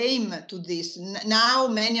have to aim to this. Now,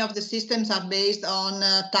 many of the systems are based on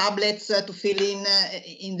tablets to fill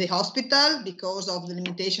in the hospital because of the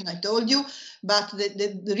limitation I told you, but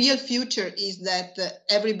the real future is that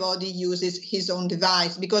everybody uses his own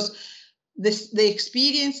device, because the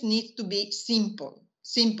experience needs to be simple.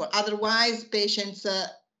 Otherwise patients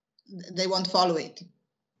they won't follow it.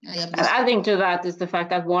 Adding to that is the fact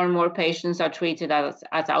that more and more patients are treated as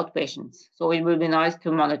outpatients, so it will be nice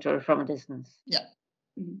to monitor from a distance. Yeah.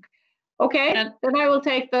 Okay, then I will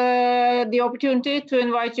take the opportunity to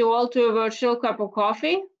invite you all to a virtual cup of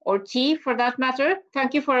coffee or tea for that matter.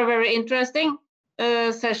 Thank you for a very interesting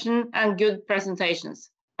session and good presentations.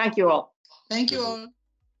 Thank you all. Thank you all.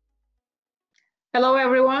 Hello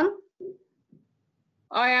everyone.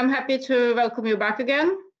 I am happy to welcome you back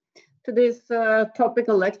again to this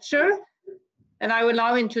topical lecture. And I will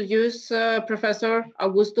now introduce Professor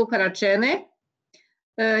Augusto Caraceni.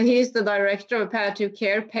 He is the Director of Palliative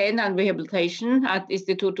Care, Pain and Rehabilitation at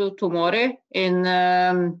Istituto Tumori in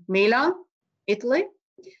Milan, Italy.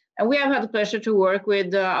 And we have had the pleasure to work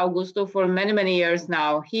with Augusto for many, many years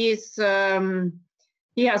now. He has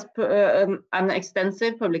an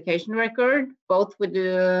extensive publication record, both with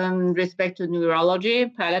respect to neurology,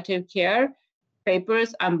 palliative care,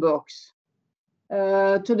 papers, and books.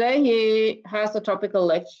 Today, he has a topical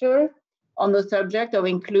lecture on the subject of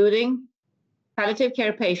including palliative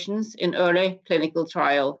care patients in early clinical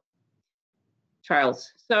trials.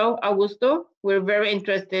 So, Augusto, we're very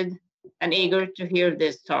interested and eager to hear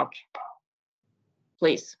this talk.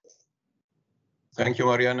 Please. Thank you,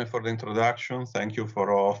 Marianne, for the introduction. Thank you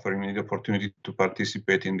for offering me the opportunity to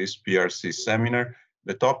participate in this PRC seminar.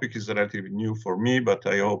 The topic is relatively new for me, but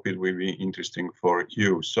I hope it will be interesting for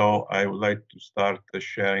you. So I would like to start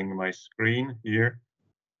sharing my screen here,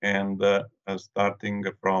 and starting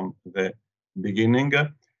from the beginning.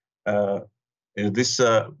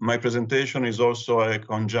 My presentation is also a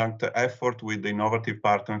conjunct effort with the Innovative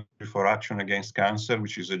Partnership for Action Against Cancer,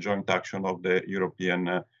 which is a joint action of the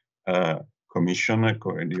European Commission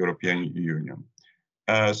and the European Union.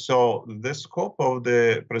 So the scope of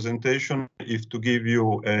the presentation is to give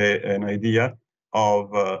you an idea of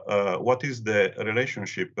what is the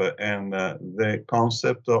relationship and the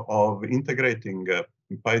concept of integrating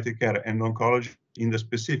palliative care and oncology in the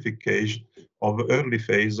specific case of early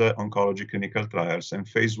phase oncology clinical trials and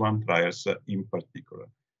phase 1 trials in particular.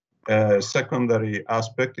 Secondary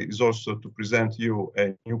aspect is also to present you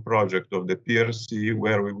a new project of the PRC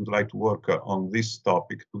where we would like to work on this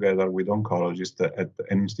topic together with oncologists at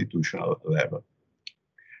an institutional level.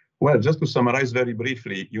 Well, just to summarize very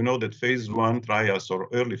briefly, you know that phase 1 trials or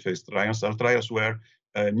early phase trials are trials where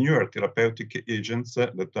newer therapeutic agents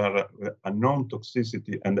that are unknown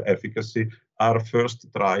toxicity and efficacy are first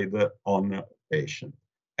tried on patients.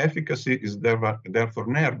 Efficacy is therefore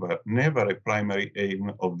never a primary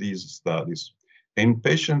aim of these studies. And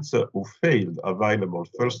patients who failed available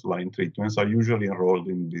first-line treatments are usually enrolled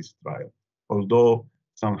in this trial, although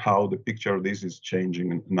somehow the picture of this is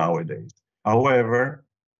changing nowadays. However,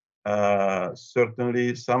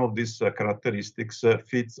 certainly some of these characteristics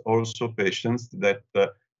fits also patients that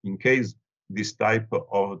in case this type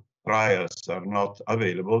of trials are not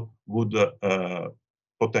available would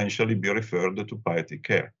potentially be referred to palliative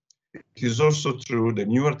care. It is also true that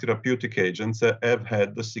newer therapeutic agents have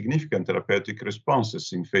had significant therapeutic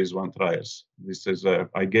responses in phase 1 trials. This is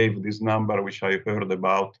I gave this number which I heard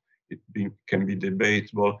about. It can be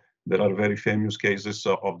debatable. There are very famous cases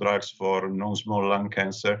of drugs for non-small lung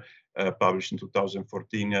cancer published in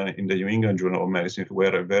 2014 in the New England Journal of Medicine,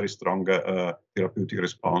 where a very strong therapeutic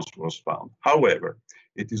response was found. However,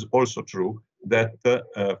 it is also true that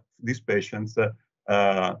these patients,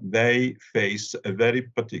 they face a very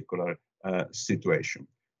particular situation.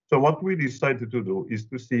 So what we decided to do is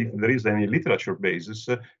to see if there is any literature basis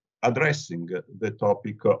addressing the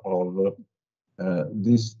topic of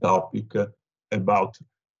this topic about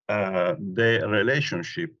the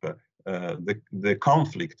relationship, the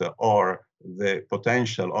conflict or the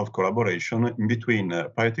potential of collaboration between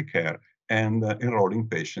palliative care and enrolling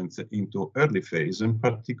patients into early phase, and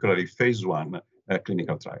particularly phase 1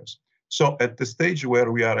 clinical trials. So at the stage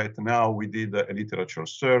where we are at now, we did a literature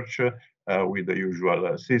search with the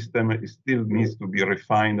usual system. It still needs to be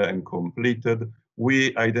refined and completed.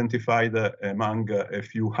 We identified among a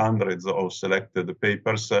few hundreds of selected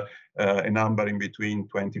papers, a number in between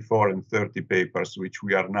 24 and 30 papers, which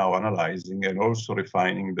we are now analyzing and also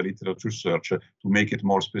refining the literature search to make it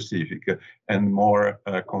more specific and more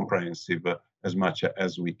comprehensive as much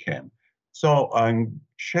as we can. So I'm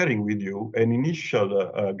sharing with you an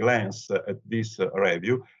initial glance at this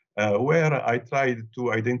review, where I tried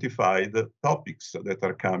to identify the topics that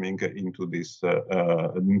are coming into this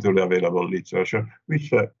into the available literature,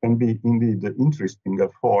 which can be indeed interesting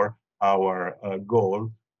for our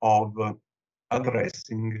goal of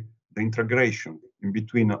addressing the integration in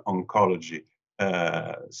between oncology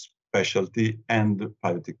specialty and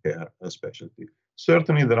palliative care specialty.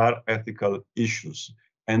 Certainly there are ethical issues,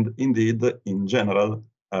 and indeed, in general,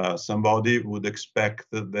 somebody would expect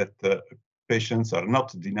that patients are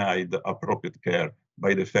not denied appropriate care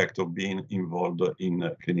by the fact of being involved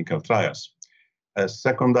in clinical trials. A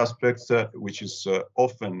second aspect, which is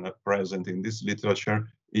often present in this literature,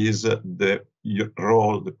 is the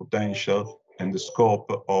role, the potential, and the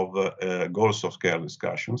scope of goals of care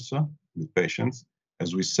discussions with patients.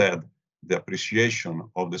 As we said, the appreciation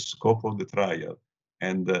of the scope of the trial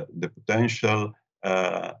and the potential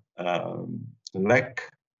lack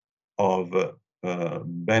of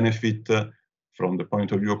benefit from the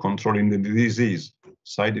point of view of controlling the disease,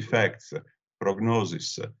 side effects,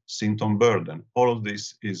 prognosis, symptom burden, all of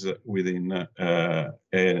this is within a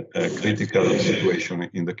critical situation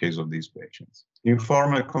in the case of these patients.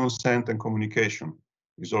 Informed consent and communication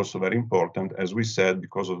is also very important, as we said,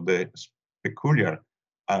 because of the peculiar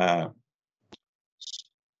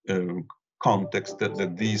context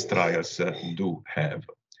that these trials do have.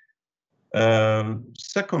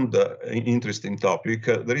 Second interesting topic,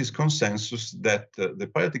 there is consensus that the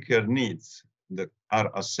palliative care needs that are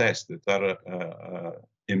assessed, that are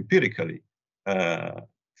empirically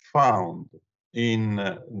found in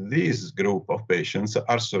this group of patients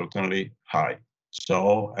are certainly high.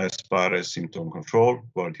 So as far as symptom control,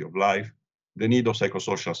 quality of life, the need of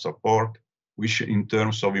psychosocial support, which in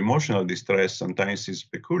terms of emotional distress sometimes is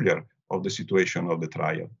peculiar of the situation of the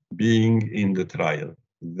trial, being in the trial,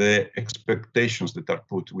 the expectations that are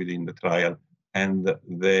put within the trial, and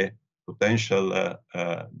the potential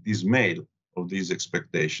dismay of these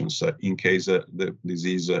expectations in case the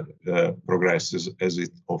disease progresses as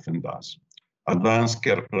it often does. Advanced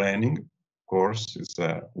care planning, of course, is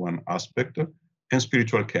one aspect, and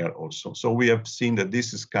spiritual care also. So we have seen that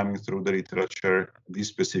this is coming through the literature, this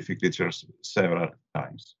specific literature, several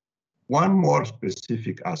times. One more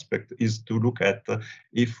specific aspect is to look at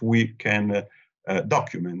if we can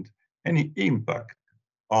document any impact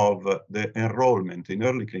of the enrollment in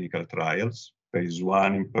early clinical trials, phase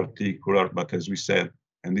 1 in particular, but as we said,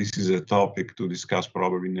 and this is a topic to discuss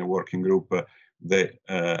probably in a working group, the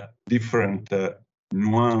different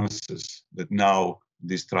nuances that now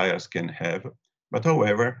these trials can have. But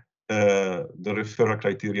however, the referral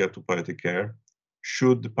criteria to palliative care,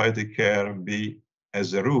 should palliative care be,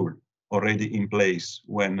 as a rule, already in place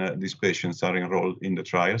when these patients are enrolled in the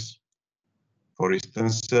trials? For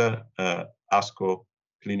instance, ASCO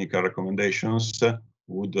clinical recommendations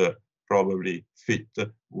would probably fit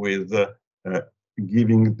with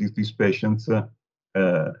giving these patients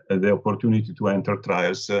the opportunity to enter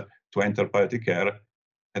trials, to enter palliative care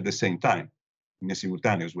at the same time, in a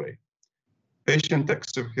simultaneous way. Patient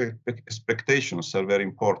expectations are very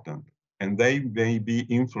important, and they may be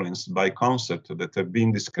influenced by concepts that have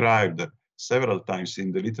been described several times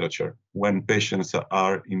in the literature when patients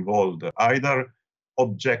are involved, either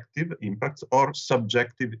objective impacts or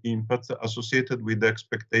subjective impacts associated with the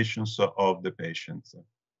expectations of the patients.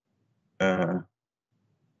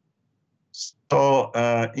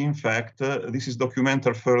 In fact, this is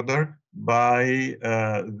documented further by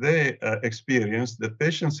the experience that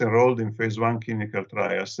patients enrolled in phase 1 clinical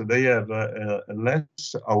trials, they have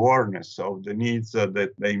less awareness of the needs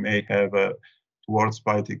that they may have towards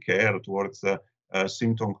palliative care, towards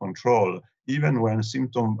symptom control, even when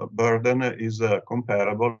symptom burden is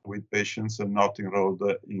comparable with patients not enrolled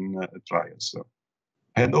in trials.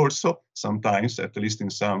 And also, sometimes, at least in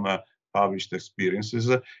some published experiences,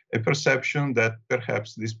 a perception that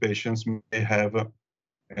perhaps these patients may have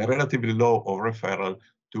a relatively low of referral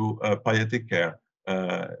to palliative care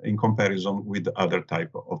in comparison with other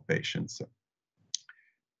type of patients.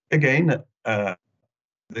 Again,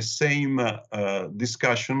 the same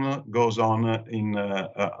discussion goes on in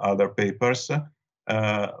other papers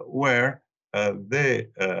where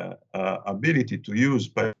the ability to use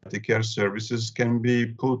palliative care services can be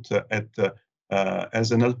put at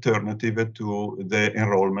as an alternative to the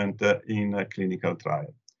enrollment in a clinical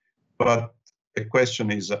trial. But the question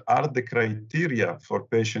is, are the criteria for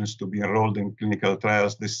patients to be enrolled in clinical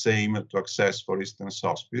trials the same to access, for instance,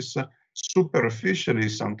 hospice? Superficially,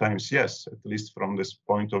 sometimes yes, at least from this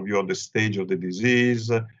point of view of the stage of the disease,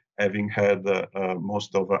 having had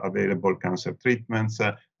most of available cancer treatments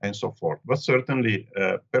and so forth. But certainly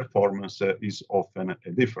performance is often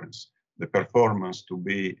a difference. The performance to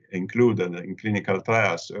be included in clinical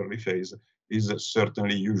trials early phase is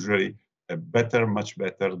certainly usually better, much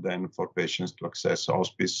better than for patients to access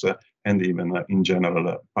hospice and even in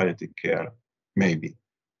general palliative care, maybe.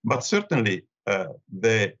 But certainly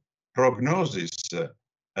the prognosis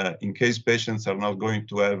in case patients are not going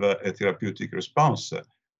to have a therapeutic response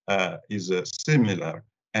is similar,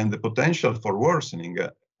 and the potential for worsening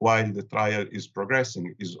while the trial is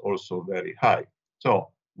progressing is also very high.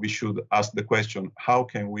 So we should ask the question, how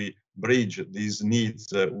can we bridge these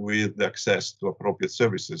needs with the access to appropriate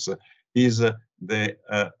services? Is the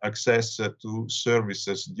access to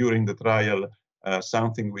services during the trial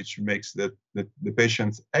something which makes the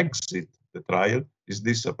patients exit the trial? Is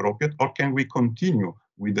this appropriate? Or can we continue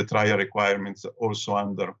with the trial requirements also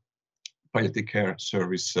under palliative care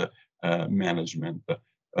service management?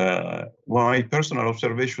 My personal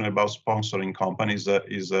observation about sponsoring companies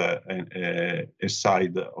is a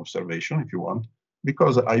side observation, if you want,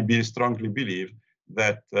 because I strongly believe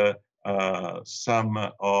that some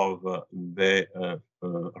of the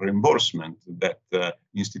reimbursement that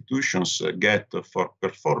institutions get for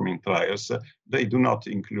performing trials, they do not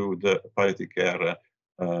include palliative care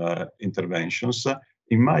interventions.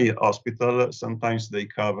 In my hospital, sometimes they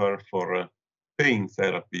cover for pain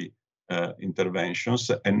therapy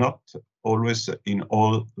interventions, and not always in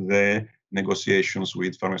all the negotiations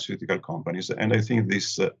with pharmaceutical companies. And I think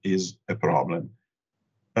this is a problem.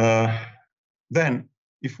 Then,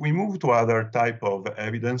 if we move to other type of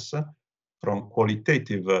evidence from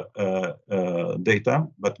qualitative data,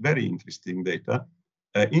 but very interesting data,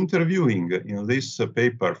 interviewing in this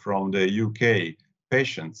paper from the UK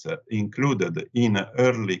patients included in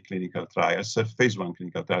early clinical trials, phase 1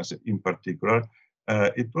 clinical trials in particular,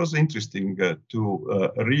 it was interesting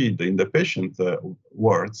to read in the patient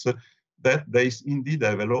words that they indeed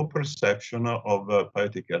have a low perception of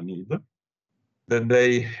palliative care need, that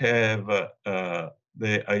they have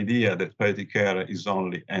the idea that palliative care is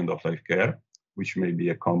only end-of-life care, which may be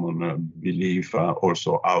a common belief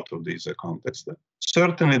also out of this context.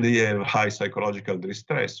 Certainly, they have high psychological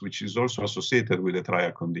distress, which is also associated with a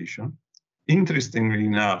trial condition. Interestingly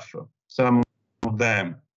enough, some of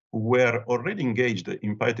them who were already engaged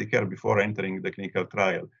in palliative care before entering the clinical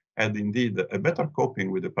trial had indeed a better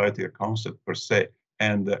coping with the palliative concept per se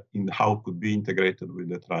and in how it could be integrated with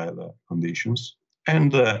the trial conditions.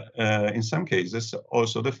 And in some cases,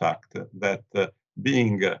 also the fact that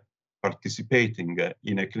participating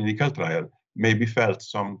in a clinical trial may be felt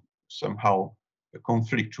somehow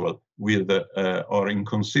conflictual with or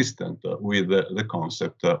inconsistent with the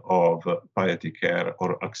concept of palliative care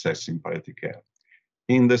or accessing palliative care.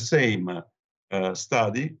 In the same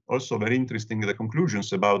study, also very interesting, the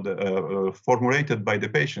conclusions about formulated by the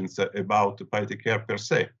patients about palliative care per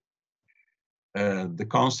se. The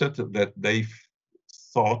concept that they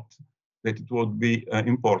thought that it would be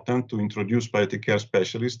important to introduce palliative care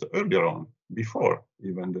specialists earlier on, before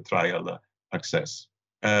even the trial access.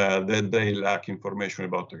 That they lack information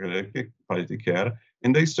about palliative care,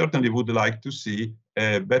 and they certainly would like to see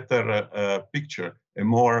a better picture, a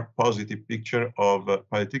more positive picture of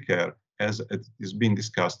palliative care, as it is being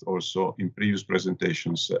discussed also in previous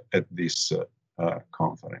presentations at this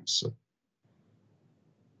conference.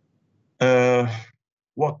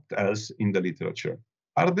 What else in the literature?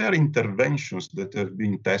 Are there interventions that have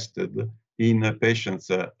been tested in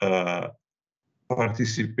patients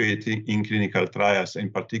participating in clinical trials,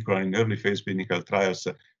 in particular in early phase clinical trials,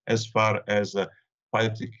 as far as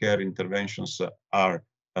palliative care interventions are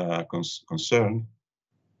concerned?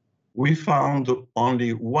 We found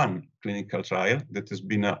only one clinical trial that has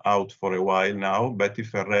been out for a while now. Betty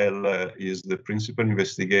Ferrell is the principal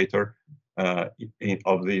investigator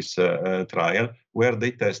of this trial, where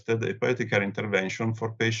they tested a palliative care intervention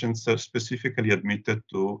for patients specifically admitted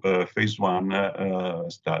to phase 1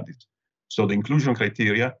 studies. So the inclusion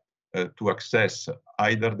criteria to access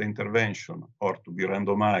either the intervention or to be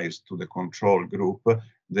randomized to the control group,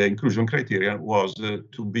 the inclusion criteria was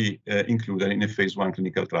to be included in a phase 1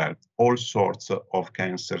 clinical trial. All sorts of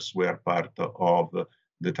cancers were part of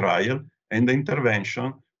the trial, and the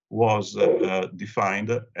intervention was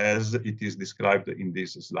defined as it is described in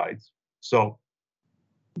these slides. So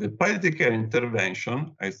the palliative care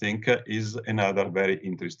intervention, I think, is another very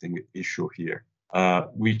interesting issue here,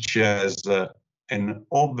 which has an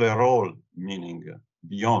overall meaning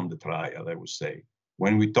beyond the trial, I would say.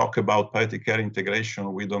 When we talk about palliative care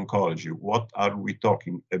integration with oncology, what are we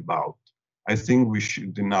talking about? I think we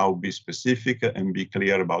should now be specific and be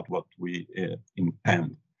clear about what we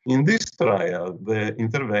intend. In this trial, the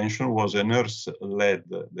intervention was a nurse-led,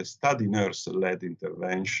 the study nurse-led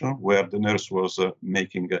intervention, where the nurse was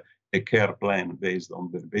making a care plan based on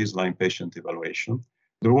the baseline patient evaluation.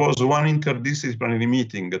 There was one interdisciplinary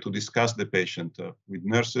meeting to discuss the patient with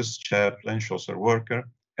nurses, chaplain, social worker,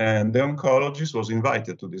 and the oncologist was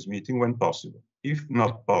invited to this meeting when possible. If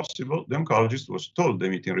not possible, the oncologist was told the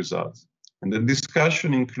meeting results. And the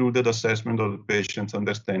discussion included assessment of the patient's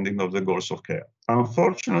understanding of the goals of care.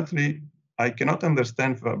 Unfortunately, I cannot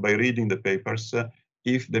understand by reading the papers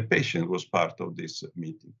if the patient was part of this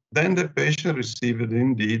meeting. Then the patient received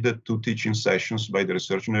indeed 2 teaching sessions by the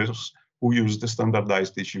research nurse who used the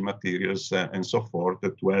standardized teaching materials and so forth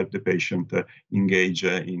to help the patient engage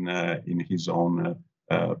in his own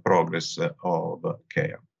progress of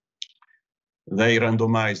care. They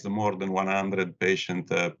randomized more than 100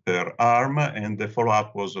 patients per arm, and the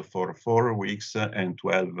follow-up was for 4 weeks and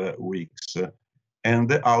 12 weeks. And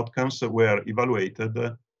the outcomes were evaluated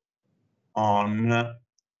on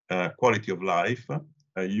quality of life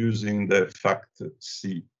using the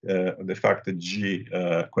FACT-G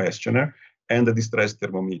questionnaire, and the distress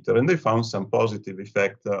thermometer. And they found some positive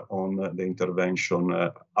effect on the intervention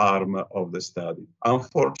arm of the study.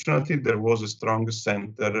 Unfortunately, there was a strong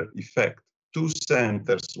center effect. 2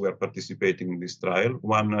 centers were participating in this trial,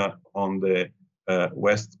 one on the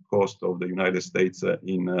west coast of the United States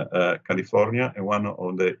in California, and one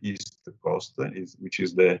on the east coast, which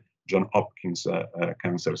is the Johns Hopkins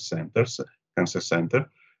Cancer Center.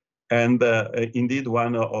 And indeed,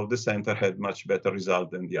 one of the center had much better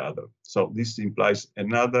result than the other. So this implies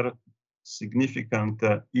another significant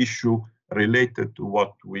issue related to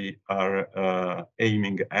what we are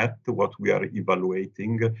aiming at, what we are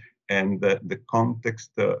evaluating, and the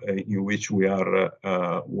context in which we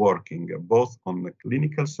are working, both on the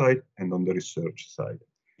clinical side and on the research side.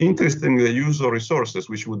 Interesting, the use of resources,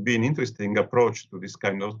 which would be an interesting approach to this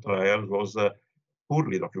kind of trial, was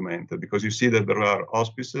poorly documented, because you see that there are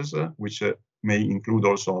hospices, which may include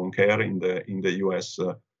also home care in the US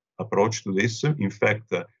approach to this. In fact,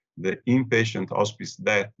 the inpatient hospice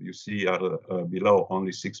death you see are below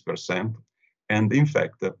only 6%. And in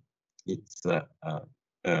fact, it's a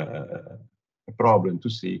problem to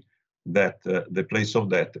see that the place of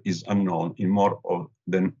death is unknown in more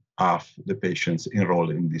than half the patients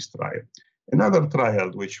enrolled in this trial. Another trial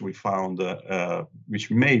which we found,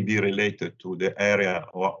 which may be related to the area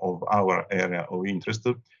of our area of interest,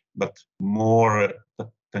 but more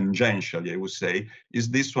tangentially, I would say, is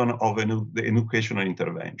this one of the educational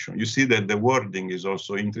intervention. You see that the wording is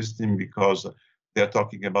also interesting because they're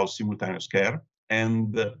talking about simultaneous care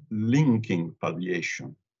and linking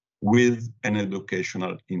palliation with an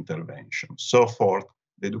educational intervention. So forth,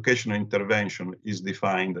 the educational intervention is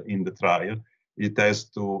defined in the trial. It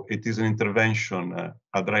is an intervention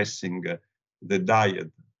addressing the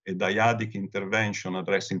dyad, a dyadic intervention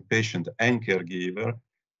addressing patient and caregiver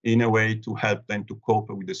in a way to help them to cope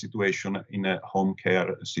with the situation in a home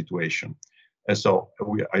care situation. And so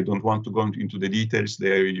I don't want to go into the details.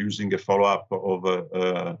 They are using a follow-up of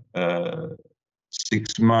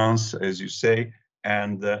 6 months, as you say,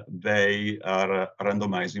 and they are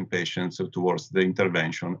randomizing patients towards the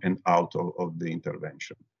intervention and out of the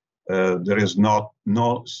intervention. There is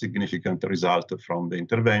no significant result from the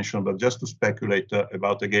intervention, but just to speculate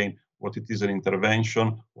about, again, what it is an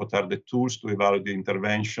intervention, what are the tools to evaluate the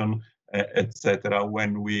intervention, etc.,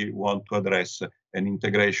 when we want to address an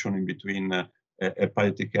integration in between a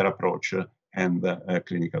palliative care approach and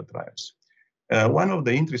clinical trials. One of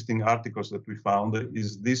the interesting articles that we found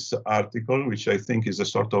is this article, which I think is a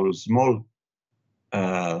sort of small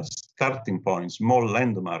starting point, small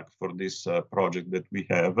landmark for this project that we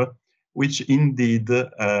have, which indeed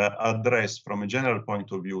address from a general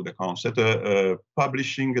point of view the concept,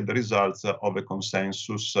 publishing the results of a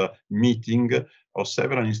consensus meeting of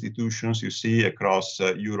several institutions you see across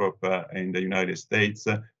Europe and the United States.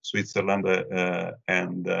 Switzerland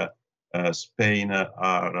and Spain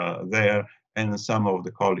are there, and some of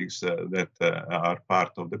the colleagues that are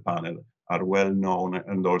part of the panel are well known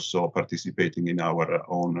and also participating in our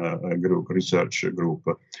own research group.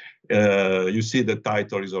 You see the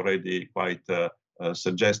title is already quite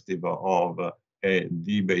suggestive of a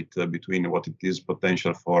debate between what it is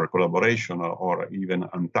potential for collaboration or even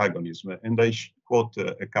antagonism. And I quote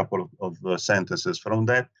a couple of sentences from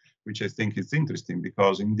that, which I think is interesting,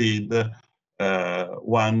 because indeed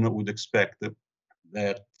one would expect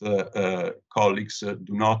that colleagues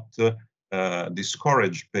do not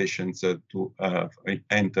discourage patients to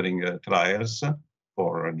entering trials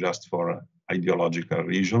just for ideological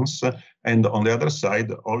reasons, and on the other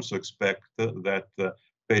side also expect that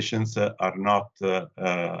patients are not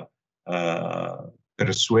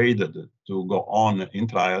persuaded to go on in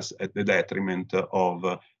trials at the detriment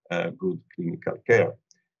of good clinical care.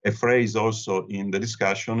 A phrase also in the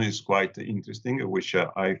discussion is quite interesting, which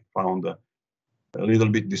I found a little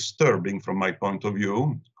bit disturbing from my point of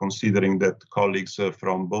view, considering that colleagues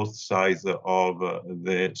from both sides of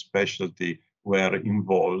the specialty were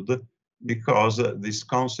involved, because this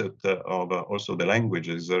concept of also the language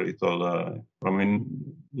is a little, from an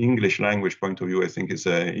English language point of view, I think is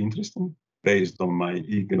interesting, based on my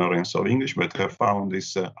ignorance of English, but I found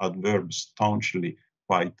this adverb staunchly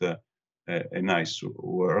quite a nice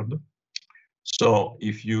word. So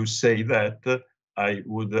if you say that, I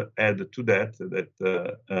would add to that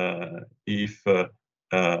if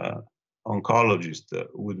oncologists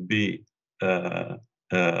would be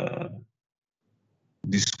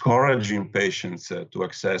discouraging patients to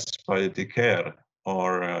access palliative care,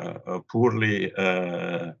 or poorly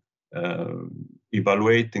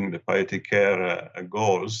evaluating the palliative care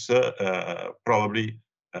goals, probably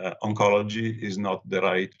oncology is not the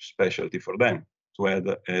right specialty for them, to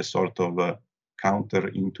add a sort of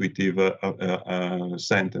counterintuitive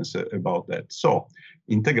sentence about that. So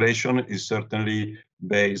integration is certainly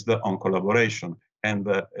based on collaboration. And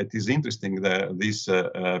it is interesting that this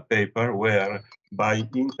paper, where by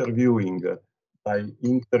interviewing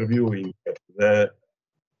the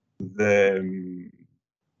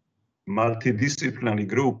multidisciplinary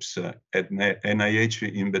groups at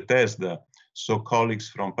NIH in Bethesda, so colleagues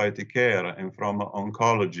from palliative care and from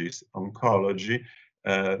oncology,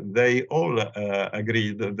 they all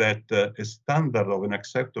agreed that a standard of an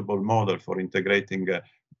acceptable model for integrating the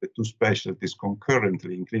two specialties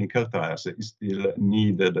concurrently in clinical trials is still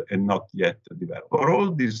needed and not yet developed. For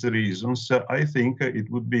all these reasons, I think it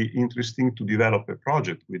would be interesting to develop a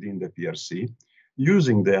project within the PRC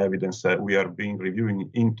using the evidence that we are being reviewing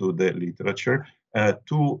into the literature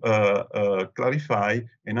to clarify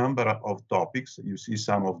a number of topics. You see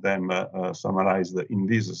some of them summarized in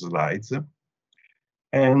these slides,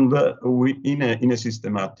 and in a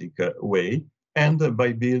systematic way, and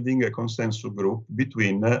by building a consensus group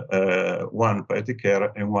between one palliative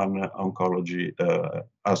care and one oncology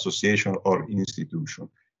association or institution.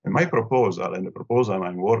 And my proposal, and the proposal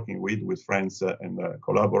I'm working with friends and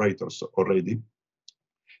collaborators already,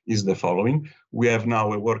 is the following. We have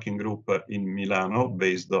now a working group in Milano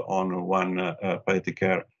based on one palliative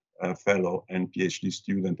care fellow and PhD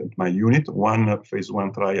student at my unit, one phase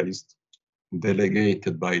 1 trialist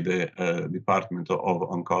delegated by the Department of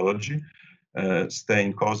Oncology.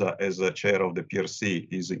 Stein Cosa, as chair of the PRC,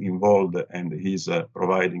 is involved and he's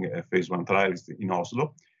providing a phase 1 trialist in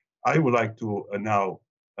Oslo. I would like to now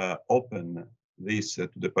open this to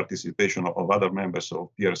the participation of other members of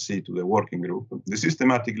PRC to the working group. The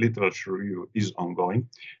systematic literature review is ongoing,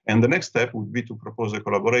 and the next step would be to propose a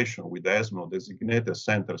collaboration with the ESMO designated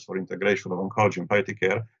centers for integration of oncology and palliative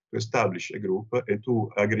care to establish a group and to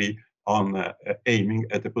agree on aiming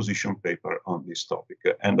at a position paper on this topic.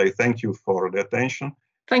 And I thank you for the attention.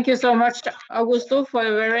 Thank you so much, Augusto, for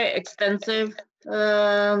a very extensive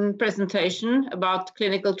presentation about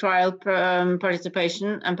clinical trial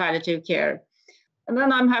participation and palliative care. And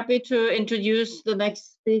then I'm happy to introduce the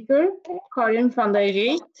next speaker, Karin van der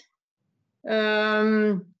Riet,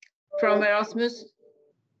 from Erasmus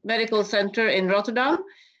Medical Center in Rotterdam.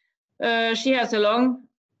 She has a long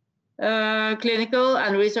clinical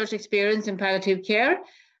and research experience in palliative care,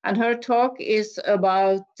 and her talk is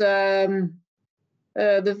about the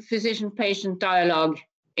physician-patient dialogue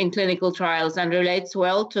in clinical trials and relates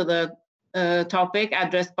well to the topic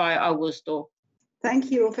addressed by Augusto.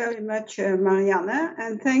 Thank you very much, Marianne,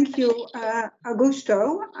 and thank you,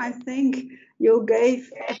 Augusto. I think you gave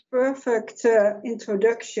a perfect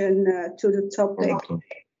introduction to the topic,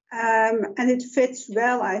 and it fits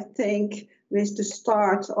well, I think, with the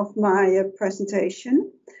start of my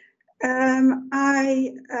presentation.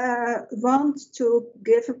 I want to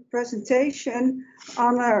give a presentation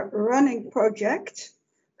on a running project,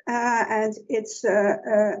 and it's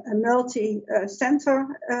a multi-center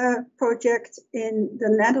project in the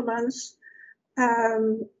Netherlands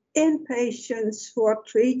in patients who are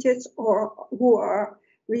treated or who are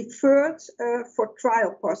referred for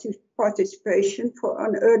trial participation for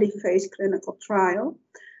an early phase clinical trial.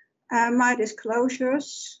 My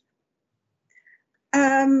disclosures.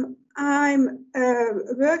 I'm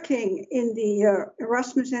working in the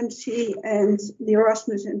Erasmus MC, and the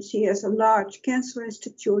Erasmus MC is a large cancer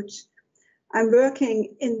institute. I'm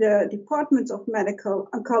working in the Department of Medical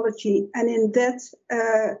Oncology, and in that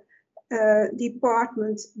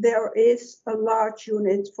department there is a large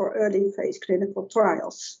unit for early phase clinical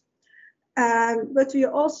trials. But we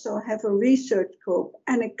also have a research group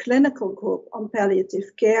and a clinical group on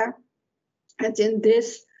palliative care. And in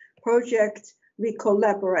this project, we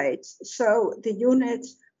collaborate. So the unit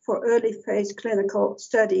for early phase clinical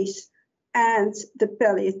studies and the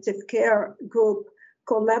palliative care group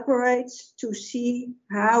collaborates to see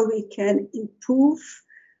how we can improve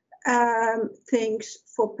things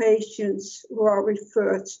for patients who are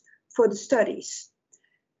referred for the studies.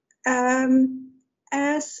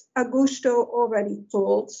 As Augusto already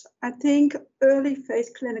told, I think early phase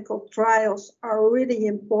clinical trials are really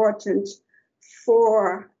important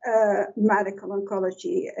for medical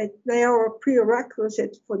oncology. They are a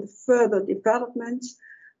prerequisite for the further development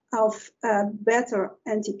of better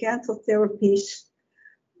anti-cancer therapies.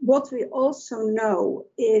 What we also know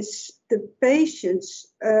is the patients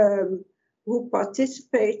who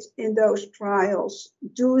participate in those trials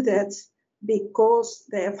do that because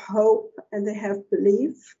they have hope and they have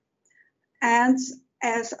belief. And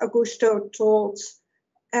as Augusto told,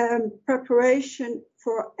 preparation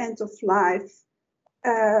for end of life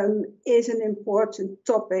is an important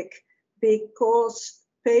topic because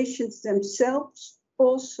patients themselves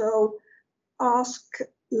also ask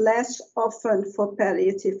less often for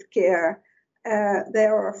palliative care. They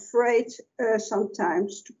are afraid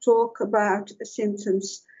sometimes to talk about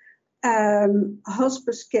symptoms.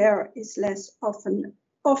 Hospice care is less often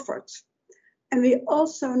offered. And we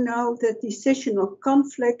also know that decisional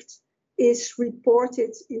conflict is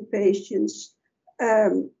reported in patients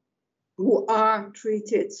who are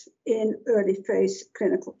treated in early phase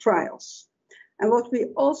clinical trials. And what we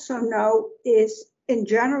also know is, in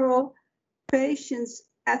general, patients'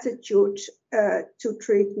 attitudes to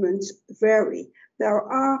treatment vary. There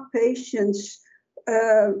are patients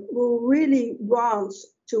who really want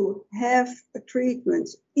to have a treatment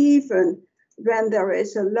even when there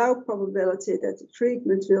is a low probability that the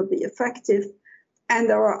treatment will be effective. And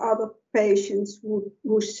there are other patients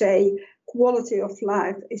who say quality of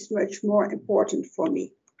life is much more important for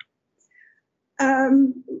me.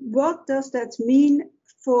 What does that mean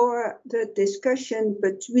for the discussion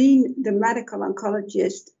between the medical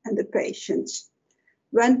oncologist and the patients?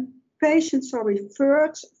 When patients are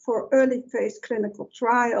referred for early phase clinical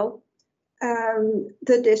trial,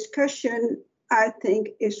 the discussion, I think,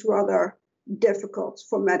 is rather difficult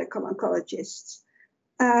for medical oncologists.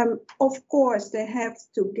 Of course, they have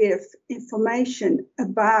to give information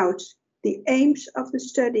about the aims of the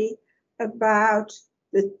study, about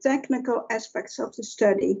the technical aspects of the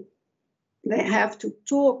study. They have to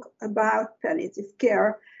talk about palliative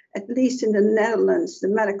care. At least in the Netherlands, the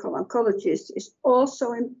medical oncologist is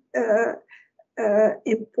also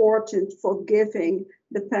important for giving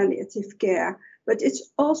the palliative care. But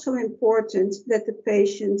it's also important that the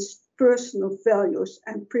patient's personal values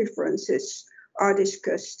and preferences are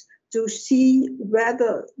discussed to see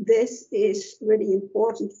whether this is really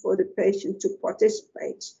important for the patient to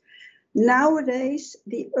participate. Nowadays,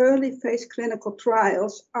 the early phase clinical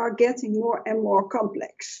trials are getting more and more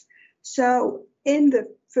complex. So in the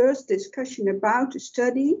first discussion about the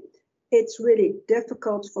study, it's really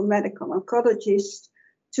difficult for medical oncologists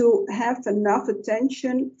to have enough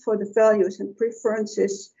attention for the values and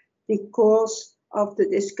preferences because of the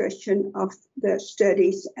discussion of the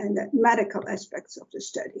studies and the medical aspects of the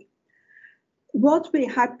study. What we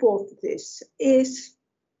hypothesize is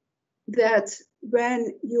that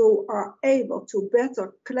when you are able to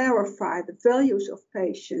better clarify the values of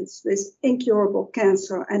patients with incurable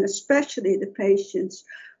cancer, and especially the patients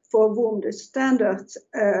for whom the standard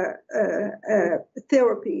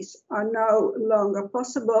therapies are no longer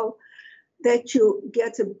possible, that you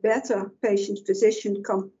get a better patient-physician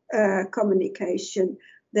communication,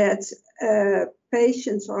 that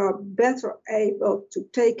patients are better able to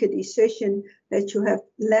take a decision, that you have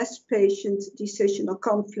less patient decisional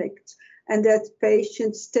conflict, and that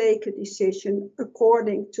patients take a decision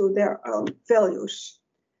according to their own values.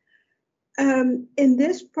 In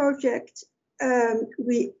this project,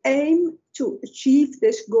 we aim to achieve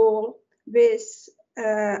this goal with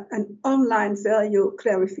an online value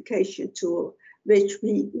clarification tool, which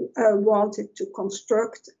we wanted to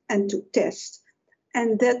construct and to test.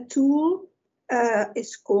 And that tool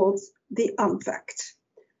is called the UNFACT.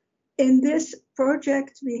 In this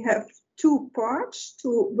project, we have two parts,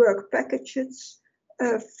 two work packages.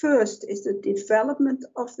 First is the development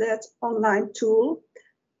of that online tool.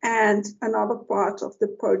 And another part of the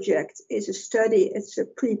project is a study, it's a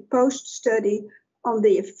pre-post study on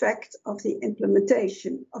the effect of the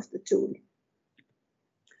implementation of the tool.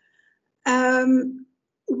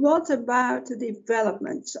 What about the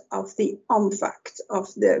development of the UNFACT,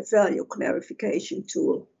 of the value clarification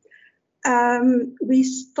tool? We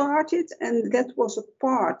started, and that was a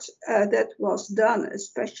part that was done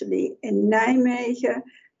especially in Nijmegen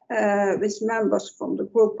with members from the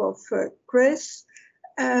group of Chris.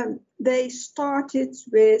 They started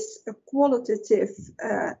with a qualitative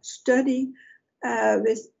study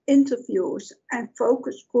with interviews and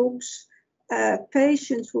focus groups.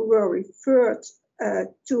 Patients who were referred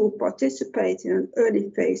to participate in an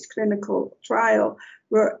early phase clinical trial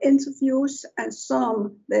were interviewed, and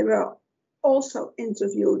some they were also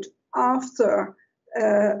interviewed after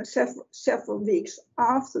several weeks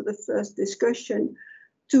after the first discussion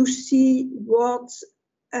to see what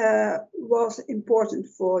was important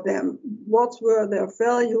for them, what were their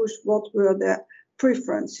values, what were their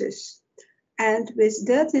preferences. And with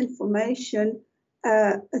that information,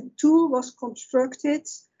 a tool was constructed,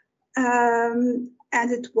 and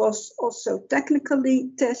it was also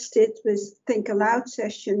technically tested with think aloud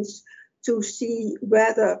sessions to see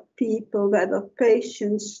whether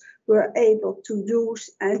patients were able to use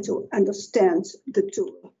and to understand the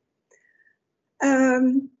tool.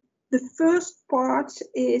 the first part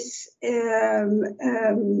is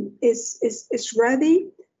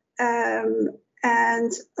ready,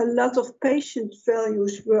 and a lot of patient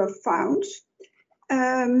values were found.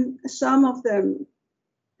 Some of them,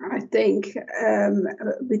 I think,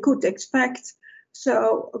 we could expect.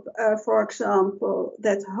 So, for example,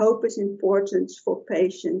 that hope is important for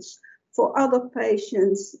patients. For other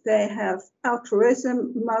patients, they have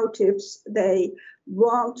altruism motives. They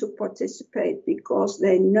want to participate because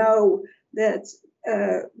they know that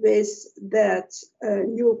with that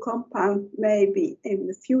new compound, maybe in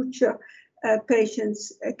the future,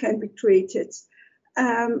 patients can be treated.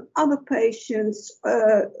 Other patients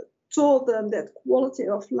told them that quality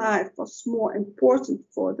of life was more important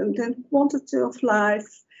for them than quantity of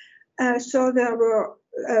life. So there were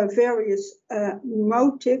various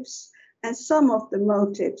motives, and some of the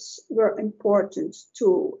motives were important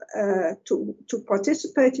to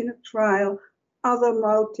participate in a trial. Other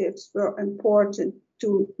motives were important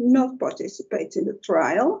to not participate in the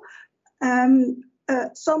trial.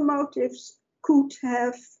 Some motives could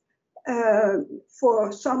have,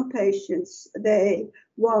 for some patients, they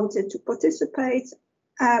wanted to participate,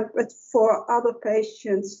 but for other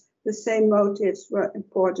patients, the same motives were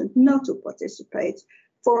important not to participate.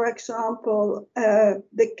 For example,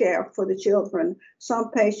 the care for the children.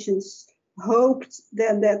 Some patients hoped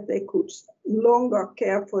then that they could longer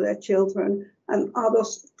care for their children, and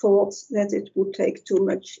others thought that it would take too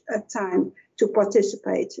much time to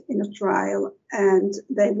participate in a trial, and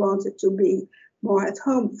they wanted to be more at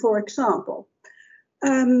home, for example.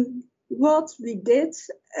 What we did,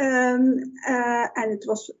 and it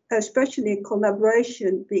was especially a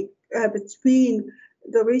collaboration between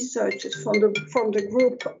the researchers from the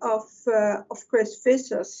group of Chris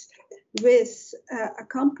Vissers with a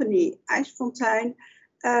company, IJsfontein,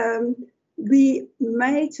 we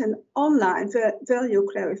made an online value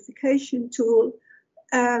clarification tool.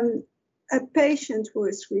 A patient who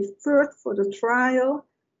is referred for the trial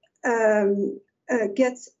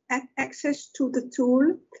gets access to the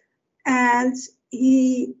tool, and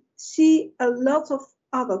he see a lot of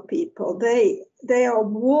other people. They are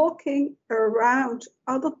walking around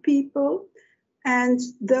other people, and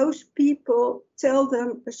those people tell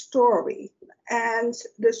them a story. And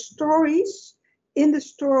in the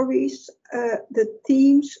stories, the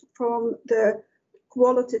themes from the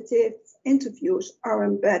qualitative interviews are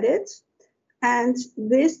embedded. And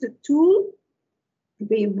with the tool,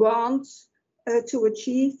 we want to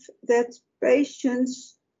achieve that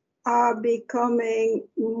patients are becoming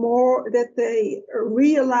more, that they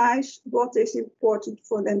realize what is important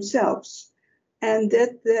for themselves, and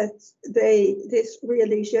that this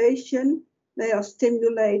realization, they are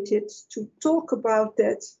stimulated to talk about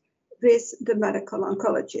that with the medical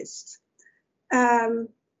oncologist.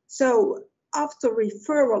 So after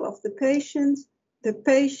referral of the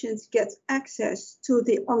patients get access to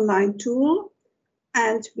the online tool,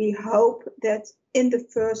 and we hope that in the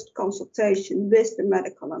first consultation with the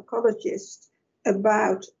medical oncologist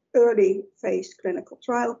about early phase clinical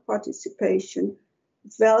trial participation,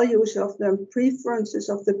 values of them, preferences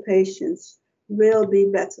of the patients will be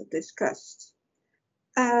better discussed.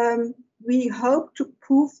 We hope to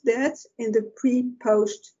prove that in the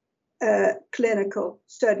pre-post clinical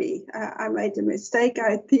study. I made a mistake,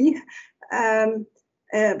 I think,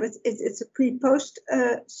 but it's a pre-post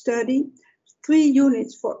study. 3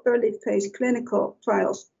 units for early phase clinical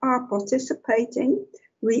trials are participating.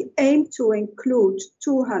 We aim to include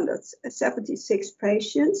 276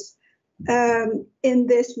 patients. In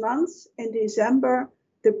this month, in December,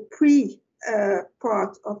 the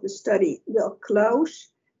pre-part of the study will close.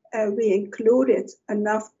 We included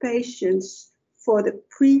enough patients for the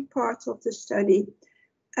pre-part of the study.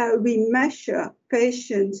 We measure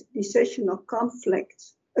patient decisional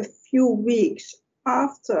conflict a few weeks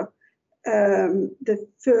after the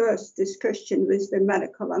first discussion with the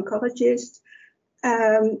medical oncologist.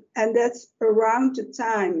 And that's around the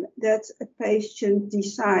time that a patient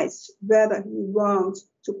decides whether he wants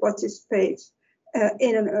to participate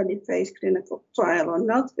in an early phase clinical trial or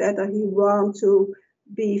not, whether he wants to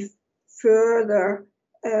be further,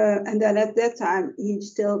 and then at that time he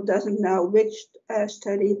still doesn't know which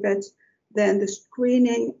study, but then the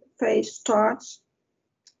screening phase starts.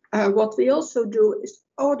 What we also do is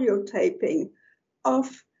audio taping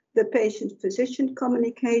of the patient-physician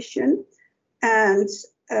communication, and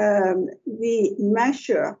we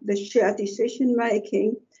measure the shared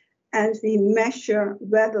decision-making, and we measure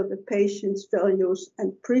whether the patient's values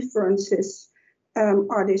and preferences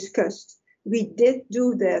are discussed. We did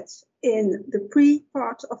do that in the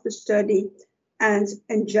pre-part of the study, and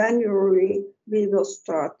in January we will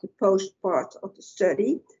start the post-part of the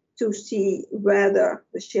study to see whether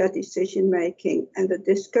the shared decision-making and the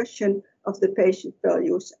discussion of the patient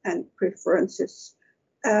values and preferences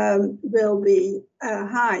will be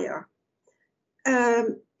higher.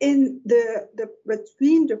 In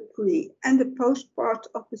between the pre and the post part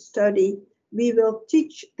of the study, we will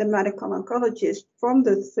teach the medical oncologist from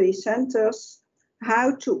the 3 centers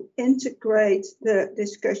how to integrate the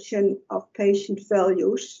discussion of patient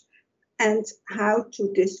values and how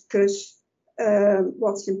to discuss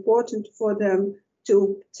what's important for them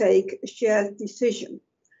to take a shared decision.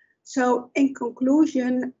 So in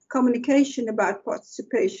conclusion, communication about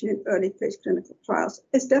participation in early phase clinical trials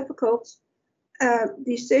is difficult.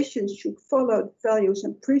 Decisions should follow the values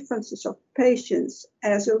and preferences of patients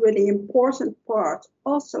as a really important part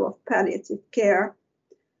also of palliative care.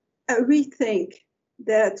 We think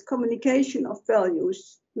that communication of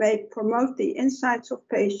values may promote the insights of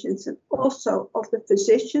patients and also of the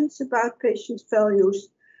physicians about patients' values.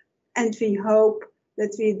 And we hope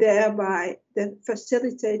that we thereby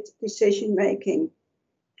facilitate decision-making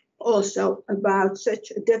also about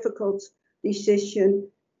such a difficult decision,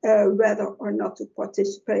 whether or not to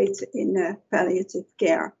participate in palliative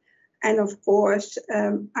care. And of course,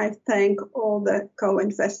 I thank all the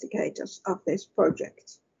co-investigators of this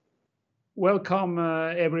project. Welcome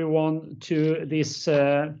everyone to this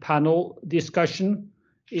panel discussion.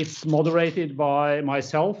 It's moderated by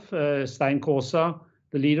myself, Stein Kaasa,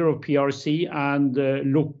 the leader of PRC, and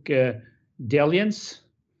Luc Deliens.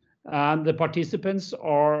 And the participants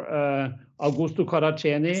are Augusto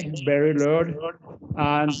Caraceni, Barry Lurd,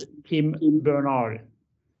 and Kim Bernard.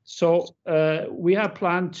 So we have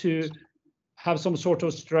planned to have some sort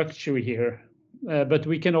of structure here, but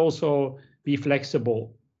we can also be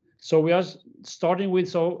flexible. So we are starting with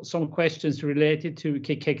some questions related to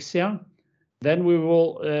cachexia. Then we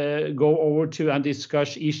will go over to and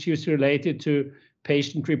discuss issues related to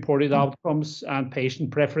patient-reported outcomes and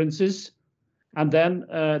patient preferences. And then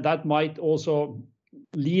that might also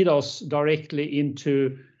lead us directly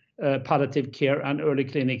into palliative care and early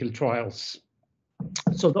clinical trials.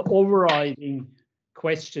 So the overriding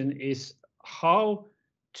question is how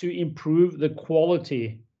to improve the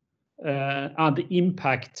quality and the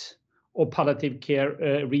impact of palliative care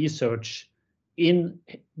research in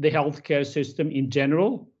the healthcare system in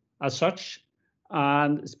general, as such,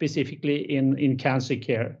 and specifically in cancer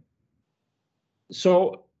care.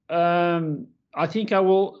 So I think I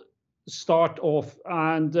will start off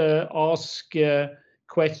and ask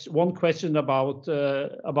one question about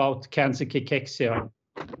cancer cachexia.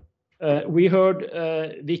 We heard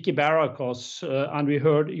Vicky Barakos and we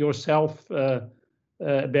heard yourself,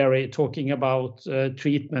 Barry, talking about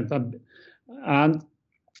treatment, and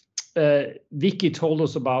Vicky told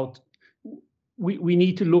us about we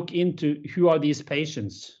need to look into who are these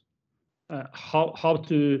patients, how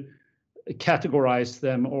to categorize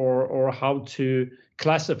them or how to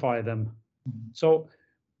classify them. So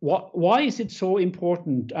why is it so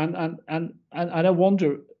important? And I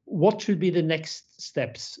wonder what should be the next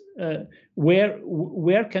steps?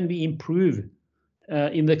 Where can we improve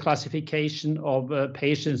in the classification of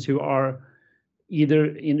patients who are either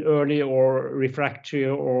in early or refractory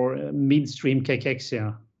or midstream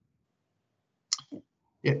cachexia?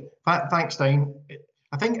 Yeah, thanks, Stein.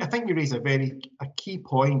 I think you raise a key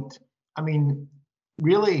point. I mean,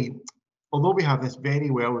 really, although we have this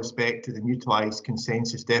very well respected and utilised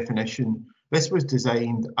consensus definition, this was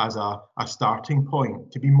designed as a starting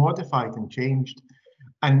point to be modified and changed.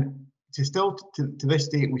 And to this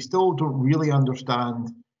date, we still don't really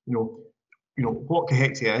understand, what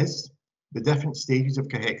cachexia is, the different stages of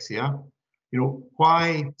cachexia,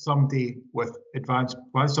 why somebody with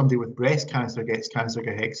breast cancer gets cancer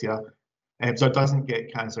cachexia, so doesn't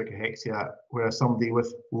get cancer cachexia, whereas somebody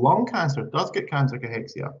with lung cancer does get cancer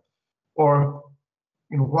cachexia, or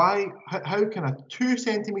how can a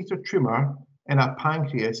 2-centimeter tumor in a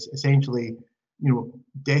pancreas essentially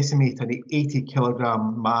decimate an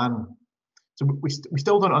 80-kilogram man? So we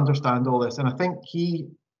still don't understand all this, and I think key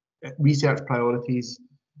research priorities,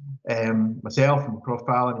 myself and Prof.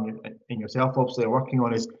 Fallon and yourself obviously are working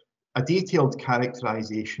on, is a detailed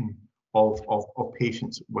characterization of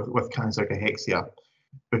patients with cancer cachexia,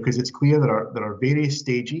 because it's clear there are various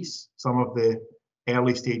stages. Some of the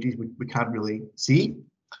early stages we can't really see,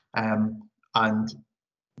 and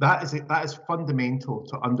that is fundamental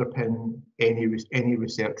to underpin any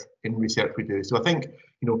research we do. So I think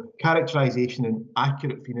characterization and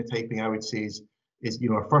accurate phenotyping, I would say, is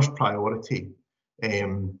our first priority,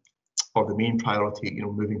 or the main priority,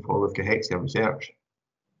 moving forward with cachexia research.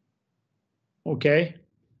 Okay.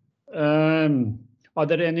 Are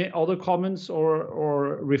there any other comments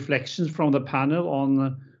or reflections from the panel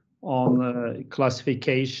on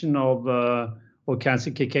classification of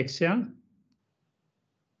cancer cachexia?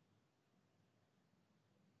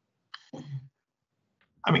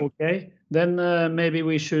 I mean, okay, then maybe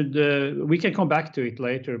we should, we can come back to it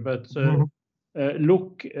later, but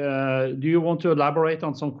Luc, do you want to elaborate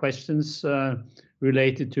on some questions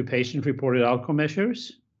related to patient-reported outcome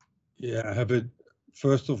measures? Yeah, I have it.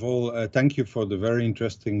 First of all, thank you for the very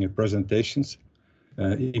interesting presentations,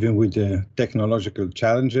 even with the technological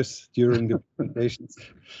challenges during the presentations.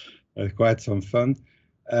 Quite some fun.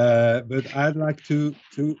 But I'd like to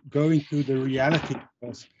go into the reality,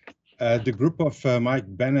 because the group of Mike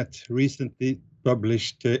Bennett recently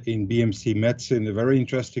published in BMC Medicine a very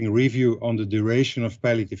interesting review on the duration of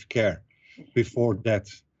palliative care before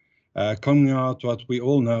death. Coming out what we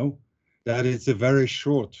all know, that it's a very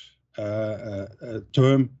short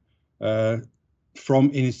term from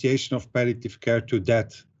initiation of palliative care to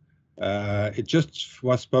death. It just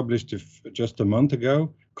was published just a month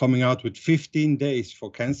ago, coming out with 15 days for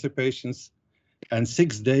cancer patients and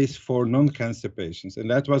 6 days for non-cancer patients. And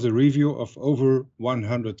that was a review of over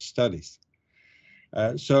 100 studies.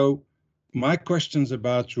 So my questions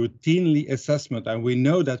about routinely assessment, and we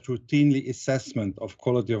know that routinely assessment of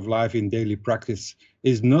quality of life in daily practice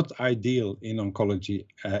is not ideal in oncology,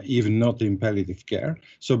 even not in palliative care.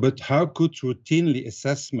 So, but how could routinely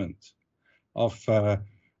assessment of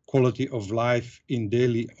quality of life in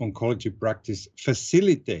daily oncology practice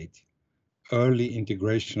facilitate early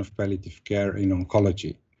integration of palliative care in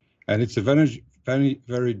oncology? And it's a very, very,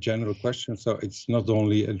 very general question. So it's not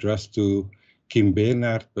only addressed to Kim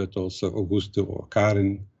Bernard, but also Augusto or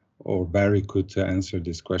Karin or Barry could answer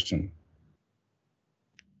this question.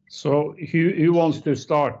 So who wants to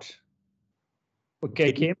start?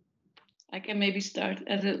 Okay, Kim? I can maybe start,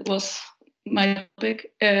 as it was my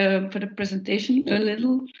topic for the presentation a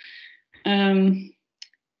little.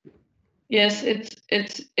 Yes,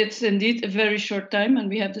 it's indeed a very short time, and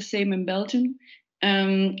we have the same in Belgium.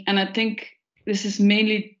 And I think this is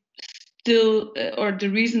mainly still, or the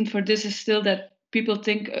reason for this is still that people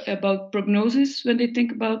think about prognosis when they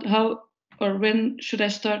think about how or when should I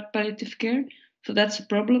start palliative care. So that's a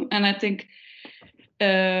problem. And I think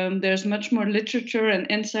there's much more literature and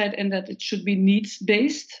insight in that it should be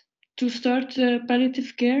needs-based to start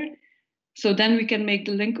palliative care. So then we can make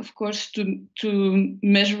the link, of course, to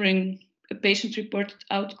measuring patient-reported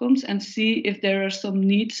outcomes and see if there are some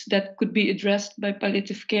needs that could be addressed by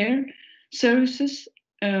palliative care services.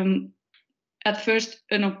 At first,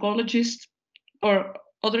 an oncologist or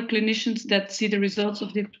other clinicians that see the results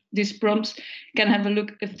of these prompts can have a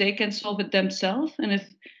look if they can solve it themselves, and if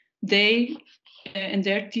they and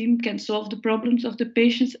their team can solve the problems of the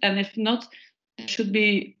patients, and if not, there should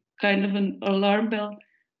be kind of an alarm bell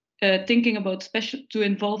thinking about to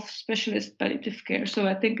involve specialist palliative care. So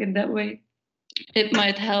I think in that way, it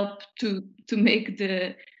might help to make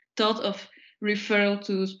the thought of referral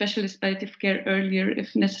to specialist palliative care earlier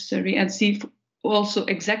if necessary, and see also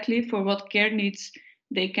exactly for what care needs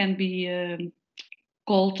they can be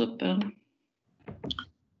called up.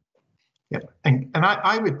 Yeah, and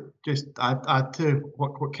I would just add to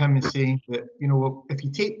what Kim is saying, that, you know, if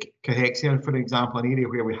you take cachexia, for example, an area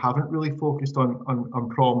where we haven't really focused on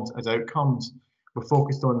problems as outcomes, we're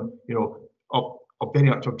focused on, you know, very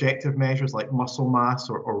much objective measures like muscle mass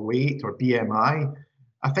or weight or BMI.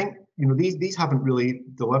 I think, you know, these haven't really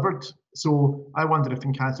delivered. So I wonder if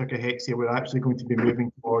in cancer cachexia we're actually going to be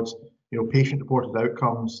moving towards, you know, patient-reported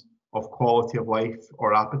outcomes of quality of life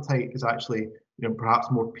or appetite is actually, you know, perhaps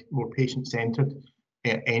more patient-centered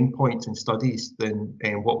endpoints and studies than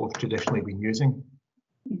what we've traditionally been using.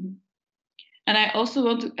 Mm-hmm. And I also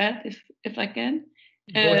want to add, if I can,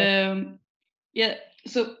 yeah.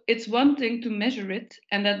 So it's one thing to measure it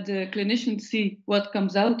and that the clinicians see what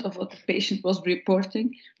comes out of what the patient was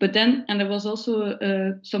reporting, but then, and there was also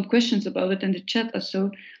some questions about it in the chat. So,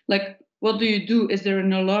 like, what do you do? Is there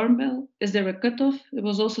an alarm bell? Is there a cutoff? It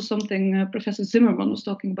was also something Professor Zimmerman was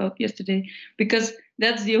talking about yesterday, because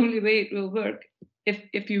that's the only way it will work.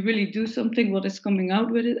 If you really do something, what is coming out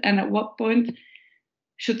with it, and at what point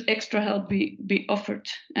should extra help be offered?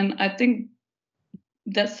 And I think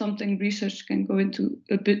that's something research can go into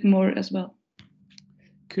a bit more as well.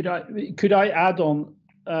 Could I add on,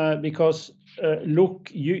 because look,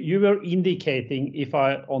 you were indicating, if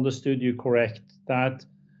I understood you correct, that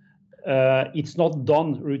it's not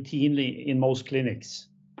done routinely in most clinics.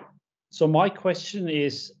 So my question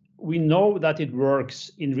is, we know that it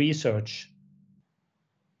works in research,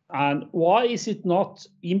 and why is it not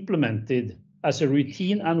implemented as a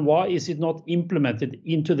routine, and why is it not implemented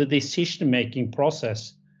into the decision-making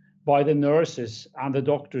process by the nurses and the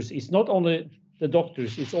doctors? It's not only the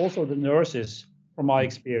doctors, it's also the nurses, from my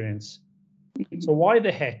experience. So why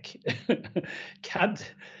the heck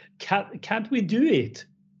can't we do it?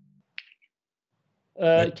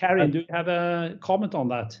 Karin, do you have a comment on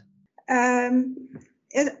that?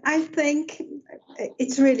 I think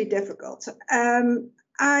it's really difficult.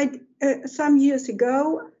 Some years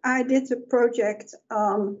ago, I did a project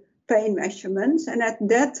on pain measurements, and at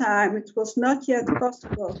that time it was not yet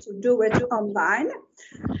possible to do it online.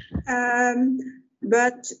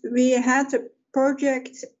 But we had a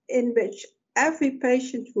project in which every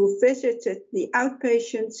patient who visited the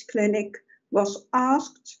outpatient clinic was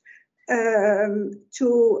asked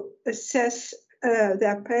to assess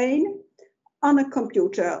their pain on a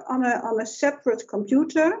computer, on a separate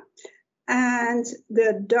computer, and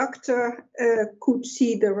the doctor could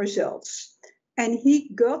see the results. And he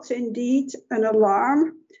got indeed an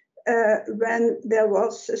alarm when there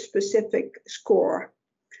was a specific score.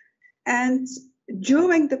 And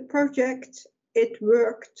during the project, it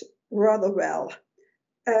worked rather well.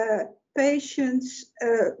 Patients,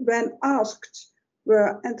 when asked,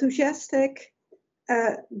 were enthusiastic.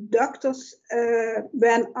 Doctors,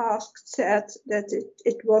 when asked, said that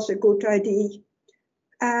it was a good idea.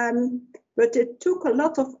 But it took a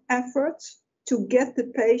lot of effort to get the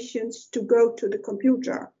patients to go to the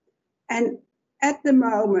computer. And at the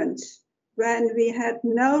moment when we had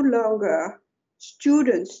no longer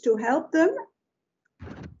students to help them,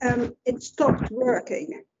 it stopped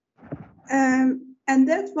working. And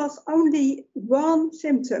that was only one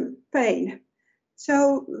symptom, pain.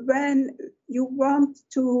 So when you want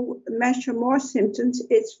to measure more symptoms,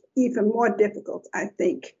 it's even more difficult, I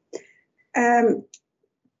think.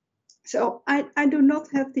 So I do not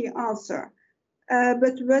have the answer.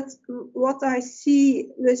 But what I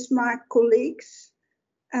see with my colleagues,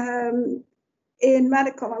 in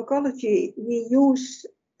medical oncology, we use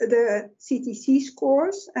the CTC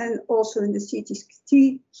scores, and also in the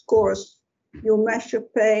CTC scores, you measure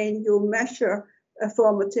pain, you measure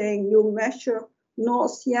vomiting, you measure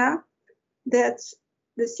nausea. That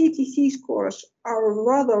the CTC scores are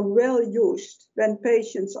rather well used when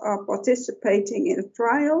patients are participating in a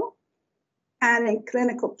trial, and in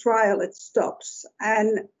clinical trial it stops.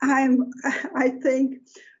 And I think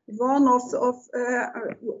one of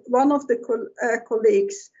the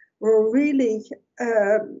colleagues will really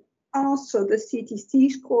answer the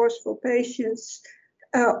CTC scores for patients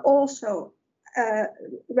also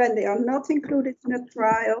when they are not included in a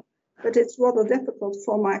trial, but it's rather difficult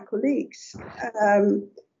for my colleagues.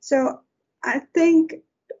 So I think,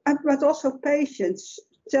 but also patients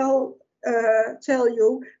tell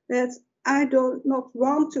you that I do not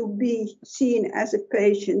want to be seen as a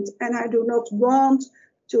patient, and I do not want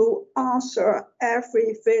to answer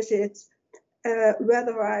every visit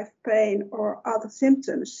whether I have pain or other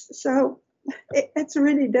symptoms. So it's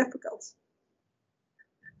really difficult.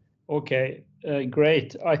 Okay,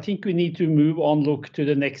 great. I think we need to move on, look to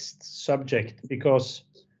the next subject, because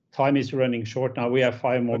time is running short now. We have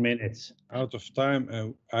 5 more minutes. Out of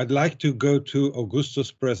time, I'd like to go to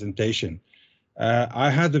Augusto's presentation. I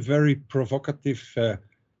had a very provocative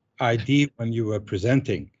idea when you were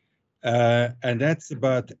presenting, and that's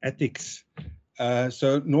about ethics.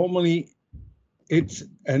 So normally it's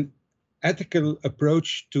an ethical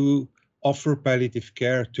approach to offer palliative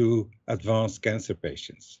care to advanced cancer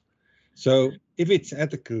patients. So if it's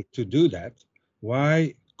ethical to do that,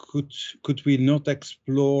 why could we not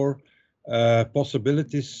explore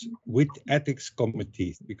possibilities with ethics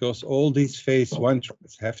committees? Because all these phase 1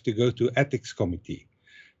 trials have to go to ethics committee.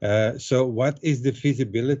 So what is the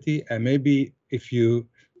feasibility? And maybe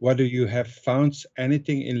whether you have found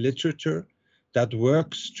anything in literature that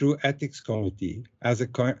works through ethics committee as a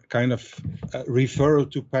kind of referral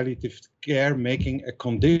to palliative care, making a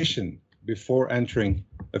condition before entering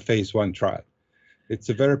a phase 1 trial. It's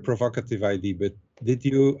a very provocative idea, but did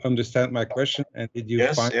you understand my question? And did you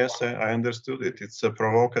find... Yes, I understood it. It's a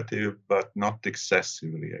provocative, but not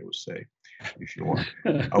excessively, I would say, if you want.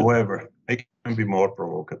 However, it can be more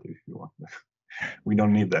provocative if you want. We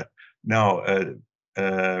don't need that. Now,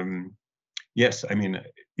 yes, I mean,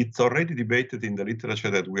 it's already debated in the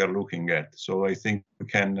literature that we are looking at. So I think we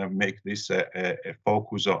can make this a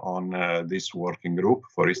focus on this working group,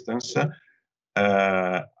 for instance.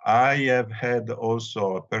 I have had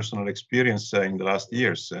also a personal experience in the last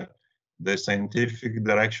years. The scientific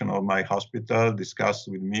direction of my hospital discussed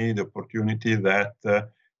with me the opportunity that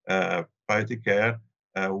palliative care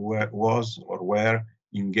were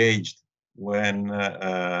engaged when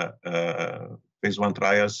phase 1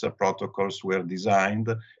 trials protocols were designed,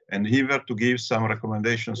 and even to give some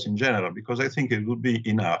recommendations in general, because I think it would be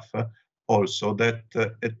enough also that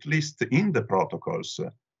at least in the protocols,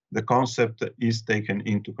 the concept is taken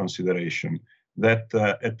into consideration, that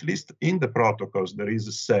at least in the protocols there is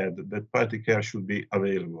said that palliative care should be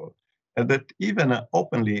available, and that even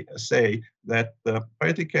openly say that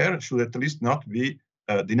palliative care should at least not be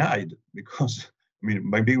denied, because I mean,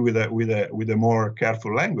 maybe with a more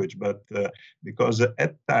careful language, but because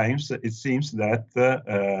at times it seems that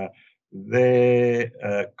the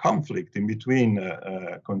conflict in between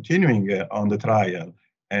continuing on the trial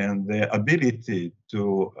and the ability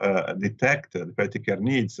to detect the palliative care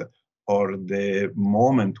needs, or the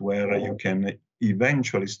moment where you can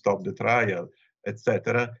eventually stop the trial,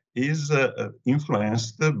 etc., is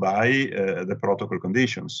influenced by the protocol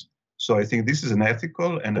conditions. So I think this is an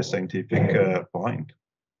ethical and a scientific point.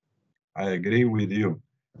 I agree with you.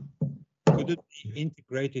 Could it be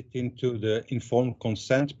integrated into the informed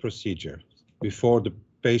consent procedure before the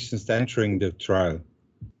patients entering the trial?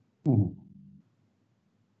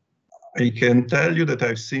 I can tell you that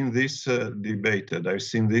I've seen this debated. I've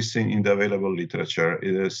seen this in the available literature.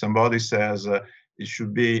 Somebody says it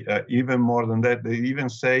should be even more than that. They even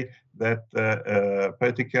say that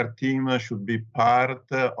palliative care team should be part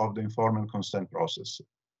of the informed consent process.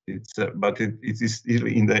 But it is still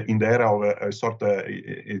in the era of a sort of,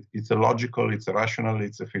 it's a logical, it's a rational,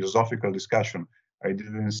 it's a philosophical discussion. I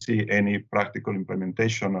didn't see any practical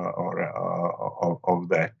implementation of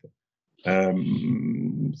that.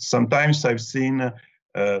 Sometimes I've seen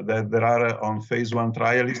that there are on phase 1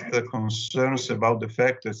 trialists concerns about the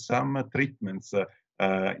fact that some treatments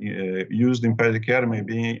used in palliative care may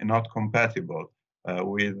be not compatible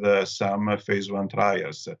with some phase 1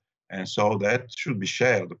 trials. And so that should be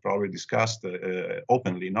shared, probably discussed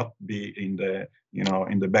openly, not be in the,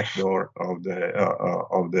 in the back door of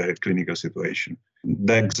the clinical situation.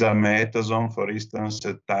 Dexamethasone, for instance,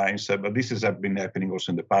 at times, but this has been happening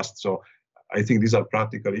also in the past. So I think these are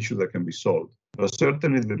practical issues that can be solved. But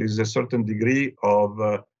certainly there is a certain degree of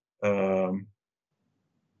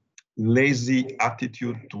lazy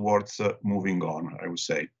attitude towards moving on, I would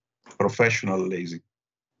say, professional lazy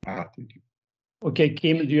attitude. Okay,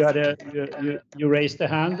 Kim, you raised the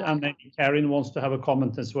hand, and maybe Karin wants to have a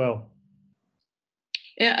comment as well.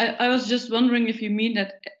 Yeah, I was just wondering if you mean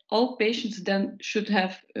that all patients then should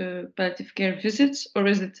have palliative care visits, or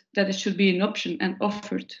is it that it should be an option and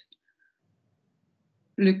offered?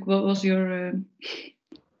 Luc, what was your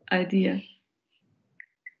idea?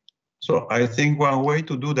 So I think one way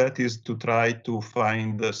to do that is to try to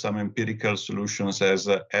find some empirical solutions as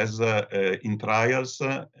in trials,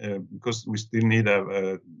 because we still need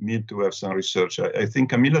to have some research. I think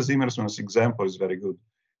Camilla Zimmerson's example is very good.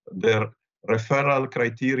 Their referral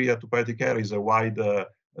criteria to palliative care is a wide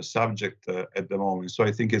subject at the moment. So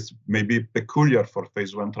I think it's maybe peculiar for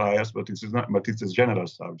phase 1 trials, but it's not. But it's a general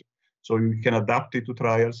subject. So you can adapt it to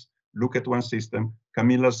trials. Look at one system.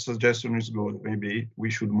 Camilla's suggestion is good. Maybe we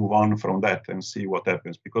should move on from that and see what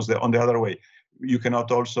happens. Because on the other way, you cannot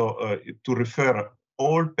also to refer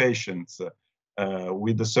all patients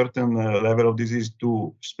with a certain level of disease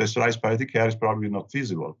to specialized palliative care is probably not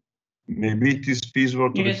feasible. Maybe it is feasible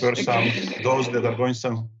to refer those that are going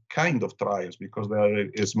some kind of trials, because they are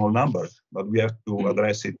a small number. But we have to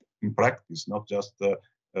address it in practice, not just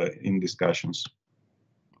in discussions.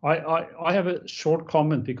 I have a short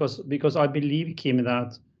comment because I believe, Kim,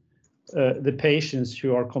 that the patients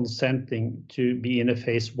who are consenting to be in a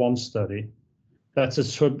phase 1 study, that's a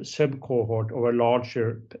sub cohort or a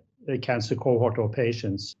larger cancer cohort of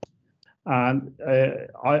patients. And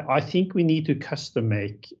I think we need to custom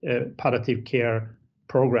make a palliative care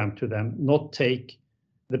program to them, not take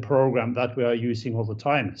the program that we are using all the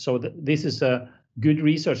time. So this is a good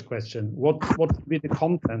research question. What would be the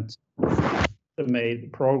content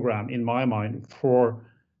made program, in my mind, for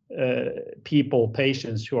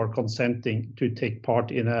patients who are consenting to take part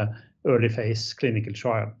in a early phase clinical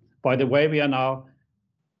trial? By the way, we are now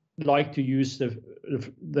like to use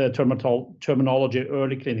the terminology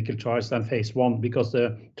early clinical trials than phase 1, because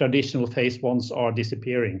the traditional phase 1s are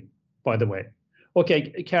disappearing, by the way.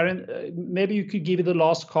 Okay, Karin, maybe you could give it the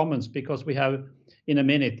last comments, because we have in a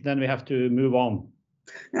minute, then we have to move on.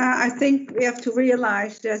 I think we have to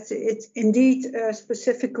realize that it's indeed a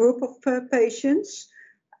specific group of patients.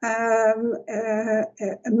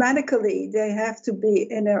 Medically, they have to be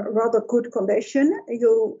in a rather good condition.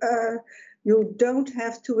 You don't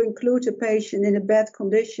have to include a patient in a bad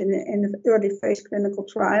condition in an early phase clinical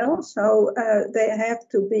trial. So they have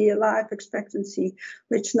to be a life expectancy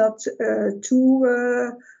which is not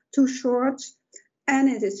too short. And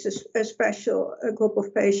it is a special group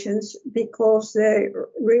of patients because they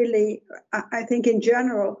really, I think in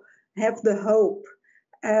general, have the hope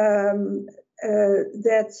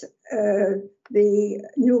the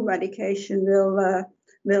new medication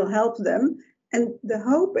will help them. And the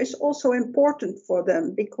hope is also important for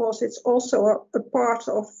them because it's also a part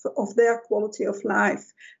of their quality of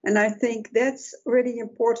life. And I think that's really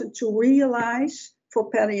important to realize for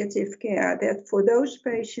palliative care, that for those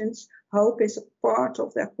patients, hope is a part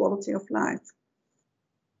of their quality of life.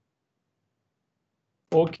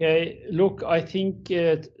 Okay, look, I think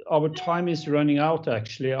our time is running out,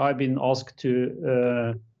 actually. I've been asked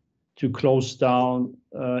to close down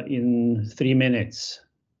in 3 minutes.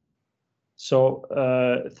 So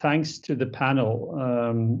thanks to the panel,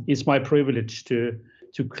 it's my privilege to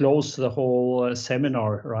close the whole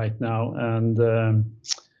seminar right now. And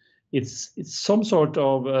it's some sort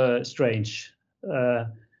of strange,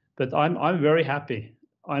 but I'm very happy.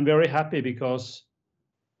 I'm very happy because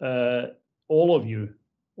all of you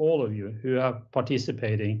who have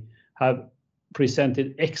participating have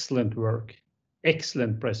presented excellent work,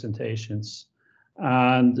 excellent presentations.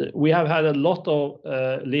 And we have had a lot of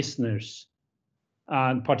listeners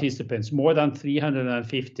and participants. More than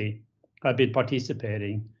 350 have been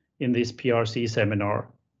participating in this PRC seminar.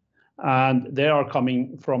 And they are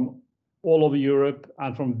coming from all over Europe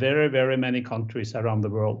and from very, very many countries around the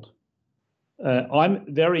world. I'm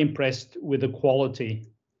very impressed with the quality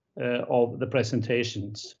of the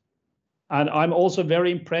presentations. And I'm also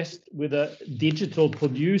very impressed with the digital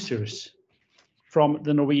producers from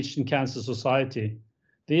the Norwegian Cancer Society.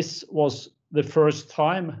 This was the first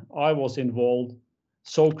time I was involved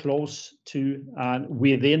so close to and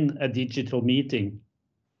within a digital meeting.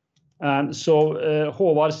 And so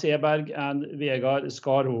Håvard Seberg and Vegard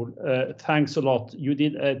Skarhol, thanks a lot. You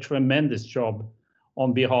did a tremendous job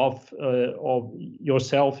on behalf of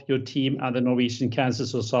yourself, your team, and the Norwegian Cancer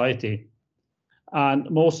Society. And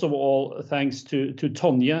most of all, thanks to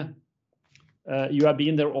Tonje. You have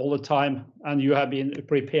been there all the time, and you have been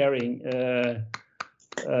preparing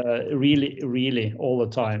really all the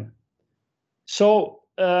time. So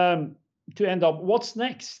to end up, what's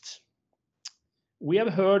next? We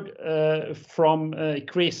have heard from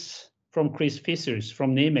Chris Fissers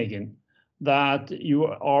from Nijmegen that you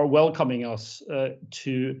are welcoming us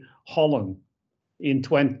to Holland in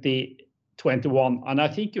 2021. And I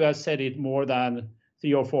think you have said it more than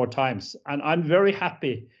 3 or 4 times. And I'm very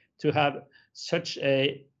happy to have such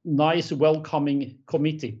a nice welcoming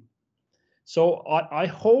committee. So I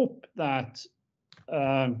hope that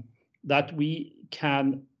that we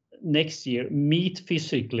can next year meet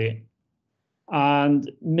physically,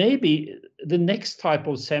 and maybe the next type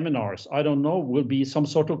of seminars, I don't know, will be some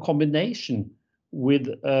sort of combination with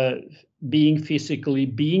being physically,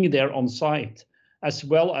 being there on site, as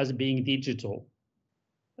well as being digital.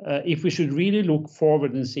 If we should really look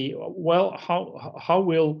forward and see, well, how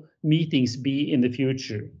will meetings be in the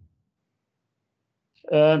future?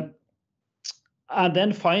 And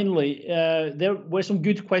then finally, there were some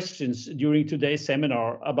good questions during today's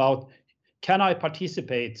seminar about, can I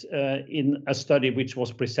participate in a study which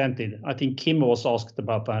was presented? I think Kim was asked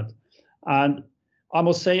about that. And I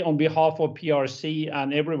must say on behalf of PRC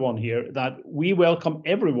and everyone here that we welcome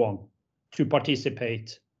everyone to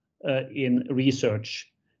participate in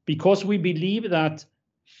research, because we believe that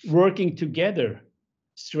working together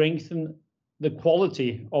strengthens the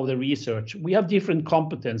quality of the research. We have different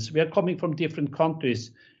competence. We are coming from different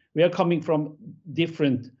countries. We are coming from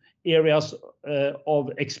different areas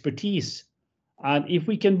of expertise. And if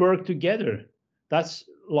we can work together, that's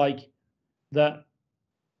like the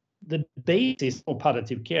basis of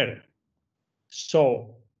palliative care.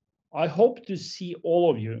 So I hope to see all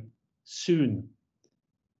of you soon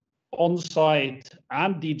on site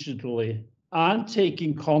and digitally, and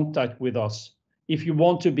taking contact with us if you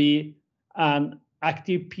want to be an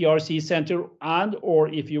active PRC center, and or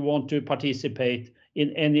if you want to participate in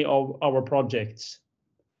any of our projects.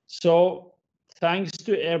 So thanks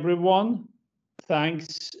to everyone.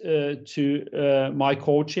 Thanks to my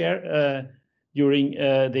co-chair during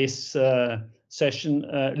this session,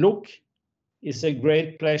 Luc. It's a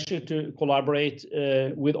great pleasure to collaborate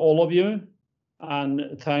with all of you.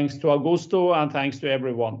 And thanks to Augusto, and thanks to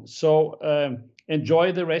everyone. So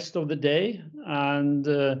enjoy the rest of the day, and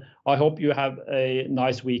I hope you have a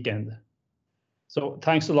nice weekend. So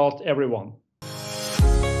thanks a lot, everyone.